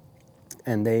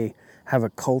 And they have a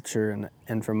culture,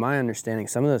 and from my understanding,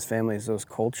 some of those families, those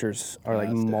cultures are like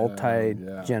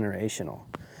multi-generational.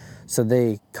 So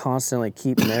they constantly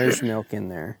keep mare's milk in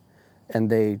there, and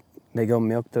they go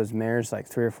milk those mares like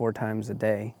 3 or 4 times a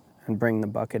day and bring the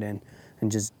bucket in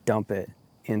and just dump it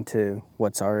into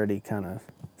what's already kind of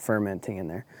fermenting in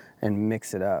there and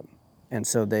mix it up. And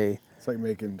so It's like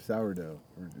making sourdough.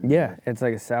 Yeah, it's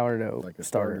like a sourdough like a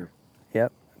starter.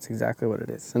 Yep, that's exactly what it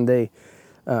is. And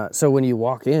so when you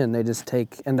walk in, they just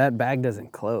and that bag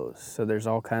doesn't close. So there's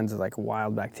all kinds of like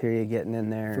wild bacteria getting in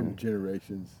there. From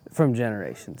generations. From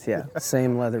generations, yeah.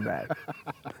 Same leather bag.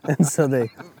 And so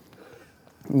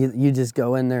you just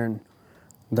go in there, and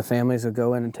the families will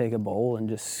go in and take a bowl and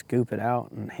just scoop it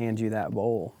out and hand you that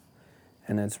bowl.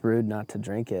 And it's rude not to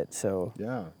drink it. So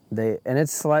yeah. And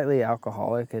it's slightly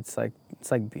alcoholic. It's like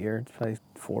beer. It's probably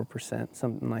 4%,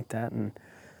 something like that. And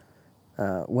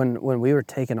when we were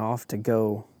taking off to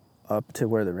go up to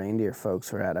where the reindeer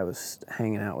folks were at, I was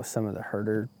hanging out with some of the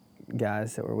herder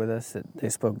guys that were with us. That they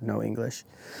spoke no English,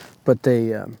 but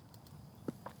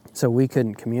so we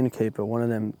couldn't communicate. But one of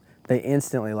them, they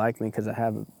instantly liked me because I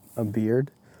have a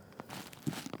beard,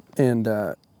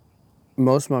 and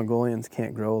most Mongolians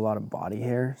can't grow a lot of body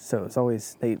hair, so it's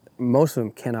always most of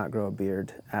them cannot grow a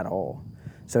beard at all.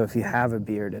 So if you have a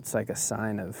beard, it's like a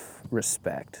sign of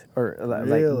respect, or like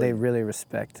they really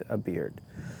respect a beard.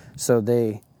 So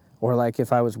or like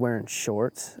if I was wearing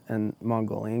shorts and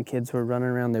Mongolian kids were running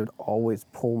around, they would always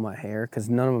pull my hair because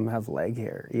none of them have leg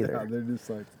hair either. Yeah, they're just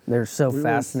like, they're so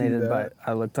fascinated by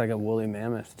I looked like a woolly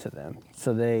mammoth to them.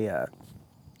 So they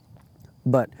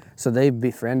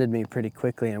befriended me pretty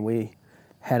quickly, and we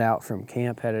headed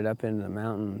up into the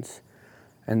mountains,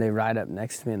 and they ride up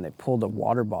next to me, and they pulled a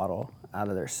water bottle out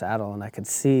of their saddle, and I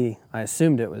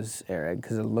assumed it was Arag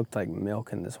because it looked like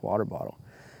milk in this water bottle.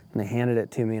 And they handed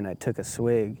it to me, and I took a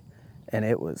swig, and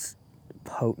it was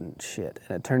potent shit.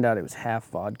 And it turned out it was half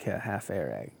vodka, half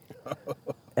Arag.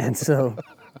 And so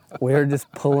we were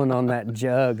just pulling on that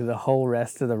jug the whole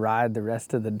rest of the ride, the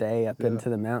rest of the day up into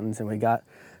the mountains, and we got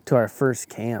to our first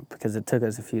camp because it took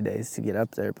us a few days to get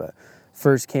up there, but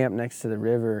first camp next to the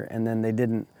river, and then they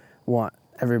didn't want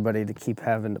everybody to keep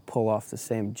having to pull off the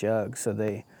same jug, so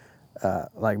they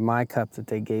like my cup that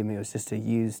they gave me was just a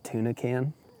used tuna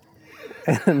can,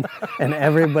 and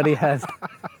everybody had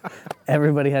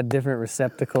different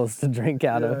receptacles to drink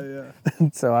out of. Yeah.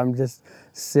 So I'm just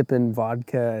sipping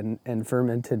vodka and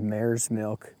fermented mare's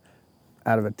milk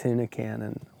out of a tuna can,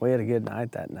 and we had a good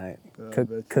night that night.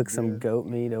 Cooked some goat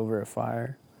meat over a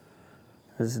fire.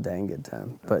 It was a dang good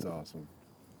time. That's awesome.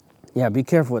 Yeah, be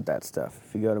careful with that stuff.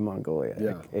 If you go to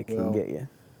Mongolia, it can get you.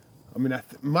 I mean,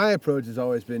 my approach has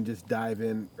always been just dive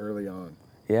in early on.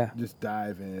 Yeah. Just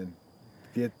dive in.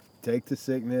 Take the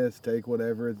sickness, take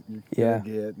whatever you're gonna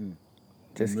get, and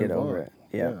just get over it.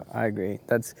 Yeah, I agree.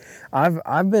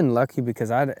 I've been lucky because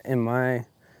to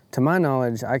my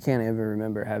knowledge, I can't ever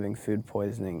remember having food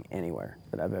poisoning anywhere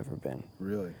that I've ever been.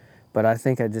 Really? But I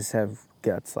think I just have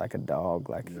guts like a dog.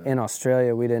 In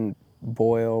Australia, we didn't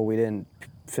boil, we didn't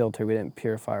filter, we didn't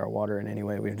purify our water in any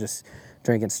way. We were just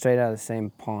drinking straight out of the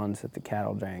same ponds that the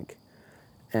cattle drank.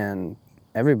 And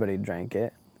everybody drank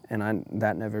it, and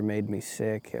that never made me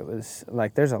sick. It was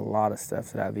like there's a lot of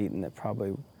stuff that I've eaten that probably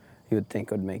you would think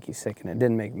would make you sick, and it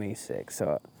didn't make me sick.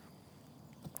 So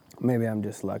maybe I'm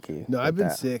just lucky. No, I've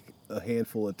been sick a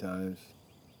handful of times.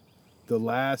 The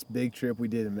last big trip we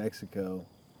did in Mexico,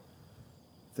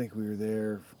 I think we were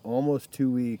there almost 2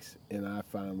 weeks, and I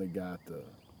finally got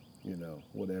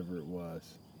whatever it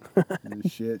was.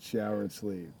 Shit, shower, and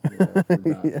sleep. For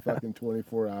about fucking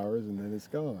 24 hours, and then it's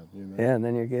gone. Yeah, and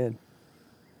then you're good.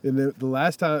 And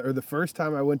the first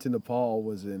time I went to Nepal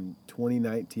was in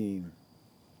 2019,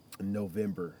 in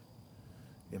November,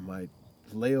 and my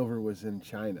layover was in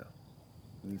China.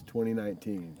 It was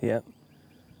 2019. Yep.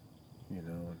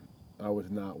 I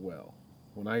was not well.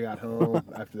 When I got home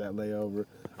after that layover,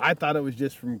 I thought it was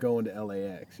just from going to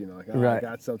LAX. I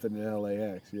got something in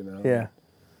LAX. Yeah.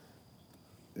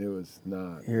 It was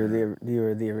not. You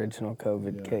were the original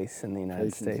COVID case in the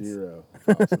United States. 0,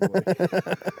 possibly.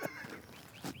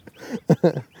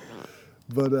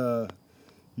 But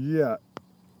yeah,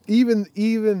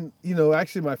 even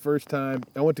actually my first time,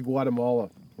 I went to Guatemala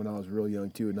when I was real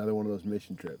young too. Another one of those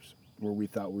mission trips where we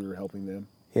thought we were helping them.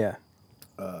 Yeah.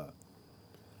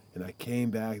 And I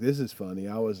came back. This is funny.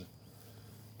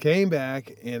 Came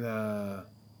back and I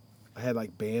had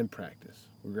like band practice.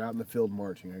 We were out in the field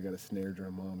marching. I got a snare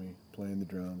drum on me, playing the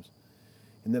drums.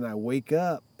 And then I wake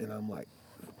up and I'm like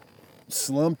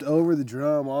slumped over the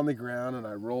drum on the ground, and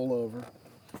I roll over.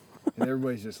 And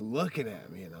everybody's just looking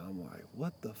at me, and I'm like,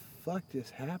 what the fuck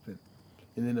just happened?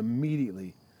 And then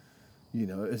immediately,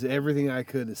 it was everything I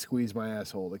could to squeeze my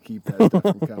asshole to keep that stuff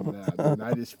from coming out. And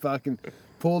I just fucking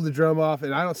pulled the drum off,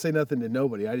 and I don't say nothing to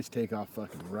nobody. I just take off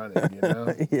fucking running,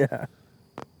 Yeah.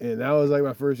 And that was like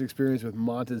my first experience with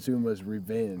Montezuma's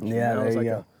revenge. Yeah, That was there like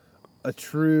you go. a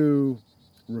true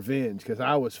revenge, because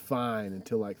I was fine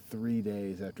until like 3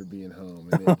 days after being home.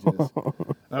 And it just,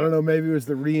 I don't know, maybe it was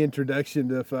the reintroduction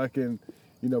to fucking,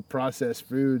 processed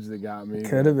foods that got me.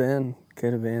 Could have been.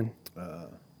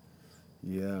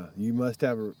 Yeah, you must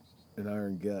have an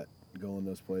iron gut going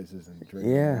those places and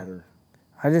drinking water.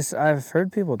 I've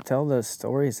heard people tell those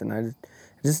stories, and it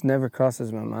just never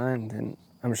crosses my mind. And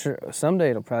I'm sure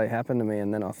someday it'll probably happen to me,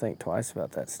 and then I'll think twice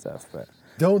about that stuff. But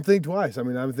don't think twice. I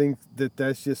mean, I think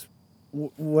that's just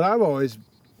what I've always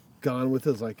gone with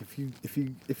is like if you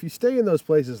stay in those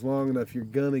places long enough, you're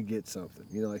gonna get something.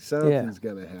 Like something's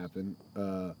gonna happen.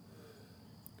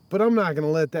 But I'm not gonna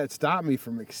let that stop me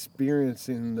from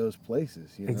experiencing those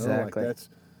places. Exactly. Like that's,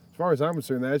 as far as I'm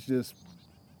concerned, that's just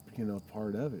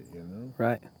part of it.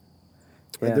 Right.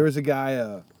 Yeah. Yeah. There was a guy.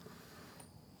 There's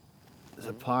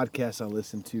a podcast I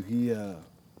listened to.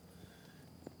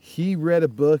 He read a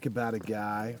book about a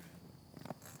guy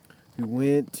who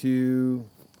went to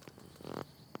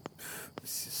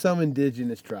some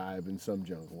indigenous tribe in some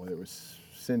jungle, whether it was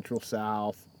Central,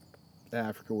 South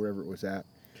Africa, wherever it was at.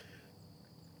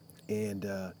 And,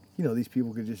 these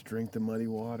people could just drink the muddy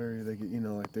water. They could,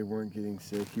 like they weren't getting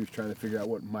sick. He was trying to figure out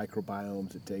what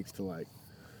microbiomes it takes to, like,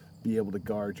 be able to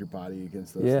guard your body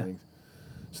against those things.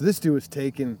 So this dude was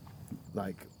taking,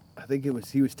 like, I think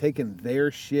he was taking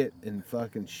their shit and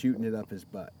fucking shooting it up his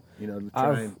butt, to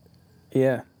try and...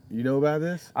 Yeah. You know about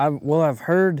this? I've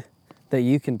heard that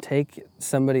you can take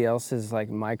somebody else's, like,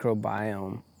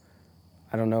 microbiome.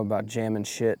 I don't know about jamming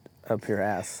shit up your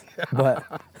ass, but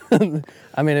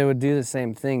I mean, it would do the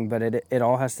same thing, but it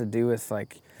all has to do with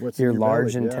like your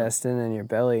large intestine and your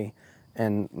belly,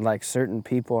 and like certain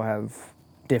people have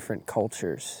different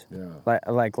cultures, like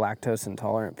lactose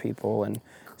intolerant people and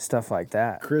stuff like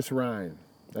that. Chris Ryan,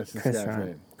 that's this guy's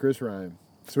name. Chris Ryan.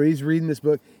 So he's reading this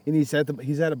book, and he's at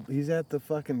the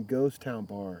fucking ghost town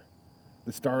bar,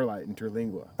 the Starlight in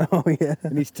Terlingua. Oh yeah.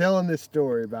 And he's telling this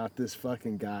story about this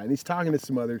fucking guy, and he's talking to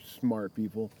some other smart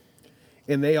people,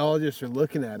 and they all just are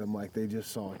looking at him like they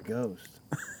just saw a ghost.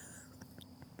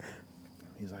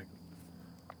 He's like,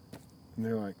 and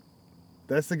they're like,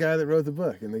 that's the guy that wrote the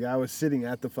book, and the guy was sitting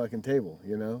at the fucking table,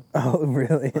 Oh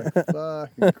really? Like,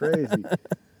 fucking crazy.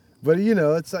 But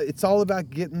it's all about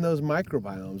getting those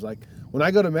microbiomes. Like when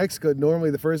I go to Mexico,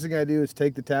 normally the first thing I do is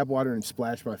take the tap water and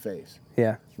splash my face.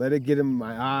 Yeah. Let it get in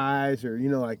my eyes, or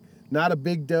like not a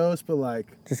big dose, but like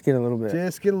just get a little bit.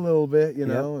 Just get a little bit,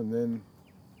 and then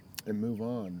move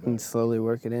on. But. And slowly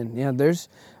work it in. Yeah,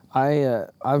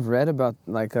 I've read about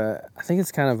like I think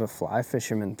it's kind of a fly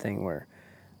fisherman thing where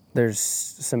there's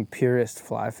some purist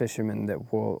fly fishermen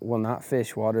that will not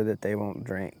fish water that they won't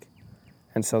drink.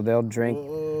 And so they'll drink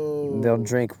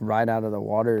right out of the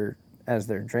water as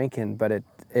they're drinking, but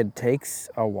it takes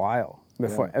a while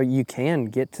before you can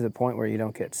get to the point where you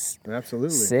don't get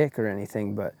sick or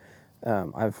anything. But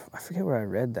I forget where I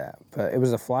read that, but it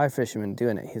was a fly fisherman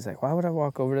doing it. He's like, why would I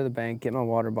walk over to the bank, get my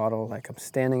water bottle, like I'm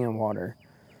standing in water,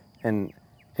 and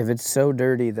if it's so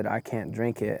dirty that I can't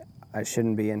drink it, I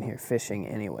shouldn't be in here fishing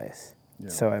anyways. Yeah.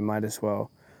 So I might as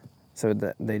well. So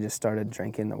that they just started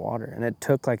drinking the water, and it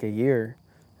took like a year,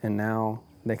 and now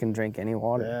they can drink any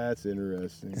water. That's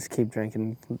interesting. Just keep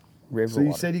drinking river water. So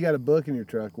you said you got a book in your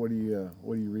truck. What are you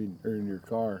reading, or in your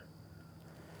car?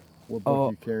 What book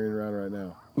are you carrying around right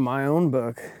now? My own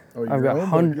book. Oh, I've got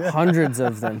hundreds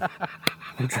of them.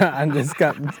 I just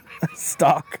got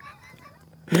stock.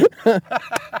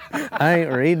 I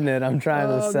ain't reading it. I'm trying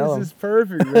to sell them. This is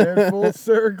perfect, man. Full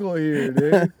circle here,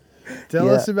 dude. Tell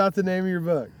us about the name of your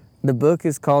book. The book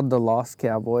is called The Lost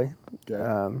Cowboy.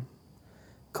 Okay.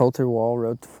 Coulter Wall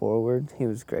wrote the foreword. He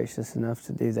was gracious enough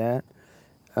to do that.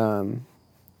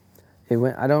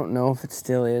 I don't know if it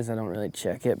still is. I don't really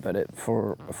check it, but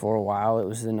for a while it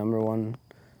was the #1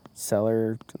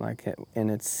 seller, like in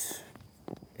its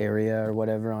area or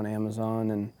whatever on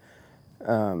Amazon, and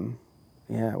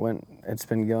yeah, it's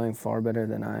been going far better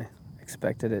than I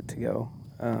expected it to go.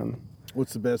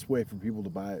 What's the best way for people to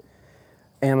buy it?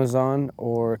 Amazon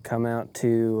or come out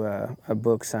to a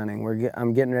book signing.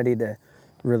 I'm getting ready to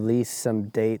release some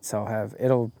dates.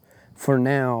 For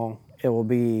now, it will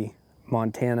be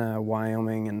Montana,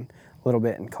 Wyoming, and a little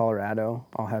bit in Colorado.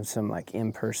 I'll have some like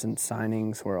in-person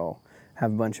signings where I'll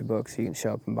have a bunch of books. You can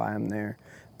show up and buy them there.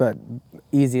 But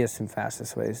easiest and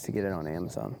fastest way is to get it on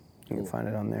Amazon. You can find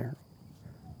it on there.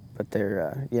 But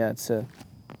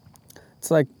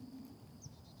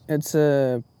it's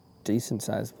a decent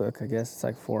sized book, I guess. It's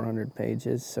like 400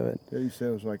 pages. So you said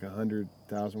it was like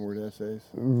 100,000 word essays.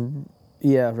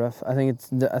 Yeah, rough. I think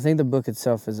the book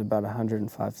itself is about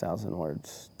 105,000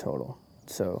 words total.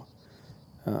 So,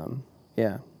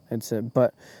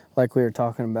 but like we were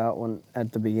talking about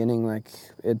at the beginning, like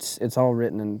it's all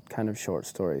written in kind of short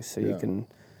stories. So you can.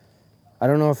 I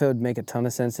don't know if it would make a ton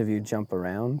of sense if you jump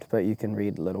around, but you can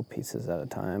read little pieces at a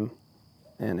time,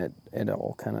 and it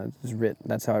all kind of is written.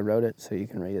 That's how I wrote it, so you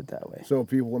can read it that way. So if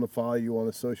people want to follow you on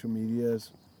the social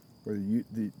medias, or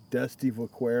the Dusty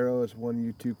Vaquero is one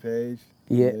YouTube page.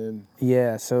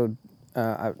 Yeah. So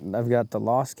I've got the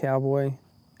Lost Cowboy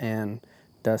and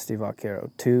Dusty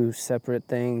Vaquero, 2 separate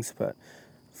things, but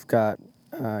I've got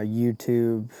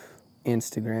YouTube,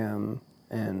 Instagram,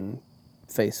 and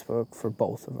Facebook for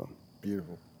both of them.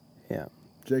 Beautiful. Yeah.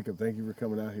 Jacob, thank you for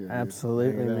coming out here.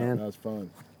 Absolutely, man. That was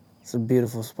fun. It's a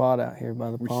beautiful spot out here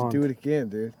by the pond. We should do it again,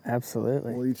 dude.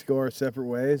 Absolutely. We'll each go our separate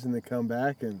ways and then come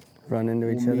back and run into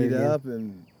each other again. Meet again. up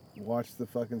and watch the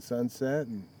fucking sunset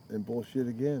and bullshit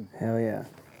again. Hell yeah.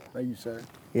 Thank you, sir.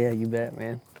 Yeah, you bet,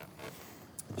 man.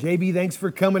 JB, thanks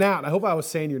for coming out. I hope I was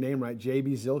saying your name right.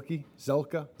 JB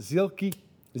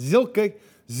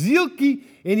Zielke.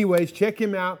 Anyways, check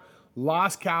him out.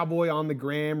 Lost Cowboy on the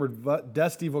gram, or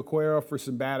Dusty Vaquero for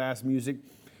some badass music.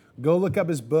 Go look up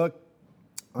his book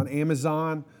on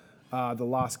Amazon, The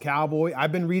Lost Cowboy.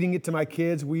 I've been reading it to my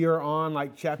kids. We are on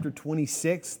like chapter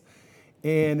 26,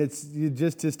 and it's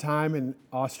just his time in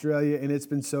Australia, and it's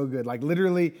been so good. Like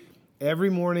literally every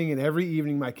morning and every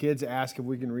evening, my kids ask if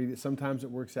we can read it. Sometimes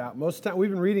it works out. Most of the time,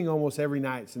 we've been reading almost every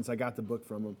night since I got the book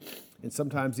from them, and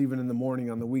sometimes even in the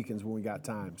morning on the weekends when we got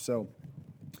time. So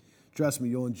trust me,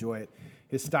 you'll enjoy it.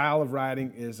 His style of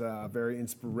writing is very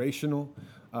inspirational.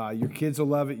 Your kids will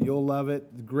love it. You'll love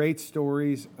it. Great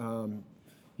stories.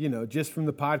 Just from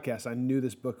the podcast, I knew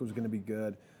this book was going to be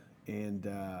good. And,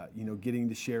 getting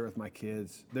to share it with my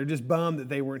kids. They're just bummed that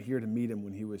they weren't here to meet him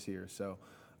when he was here. So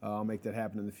I'll make that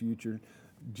happen in the future.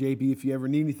 JB, if you ever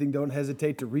need anything, don't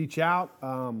hesitate to reach out.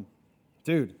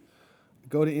 Dude,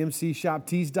 go to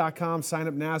mcshoptees.com. Sign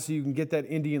up now so you can get that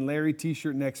Indian Larry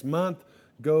t-shirt next month.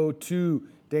 Go to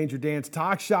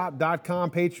DangerDanceTalkShop.com,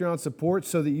 Patreon support,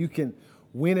 so that you can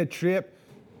win a trip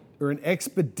or an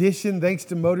expedition thanks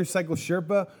to Motorcycle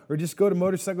Sherpa, or just go to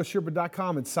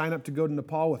motorcyclesherpa.com and sign up to go to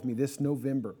Nepal with me this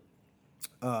November.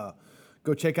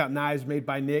 Go check out Knives Made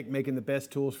by Nick, making the best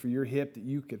tools for your hip that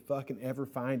you could fucking ever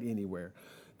find anywhere.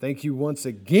 Thank you once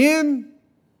again,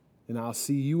 and I'll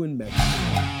see you in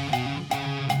Mexico.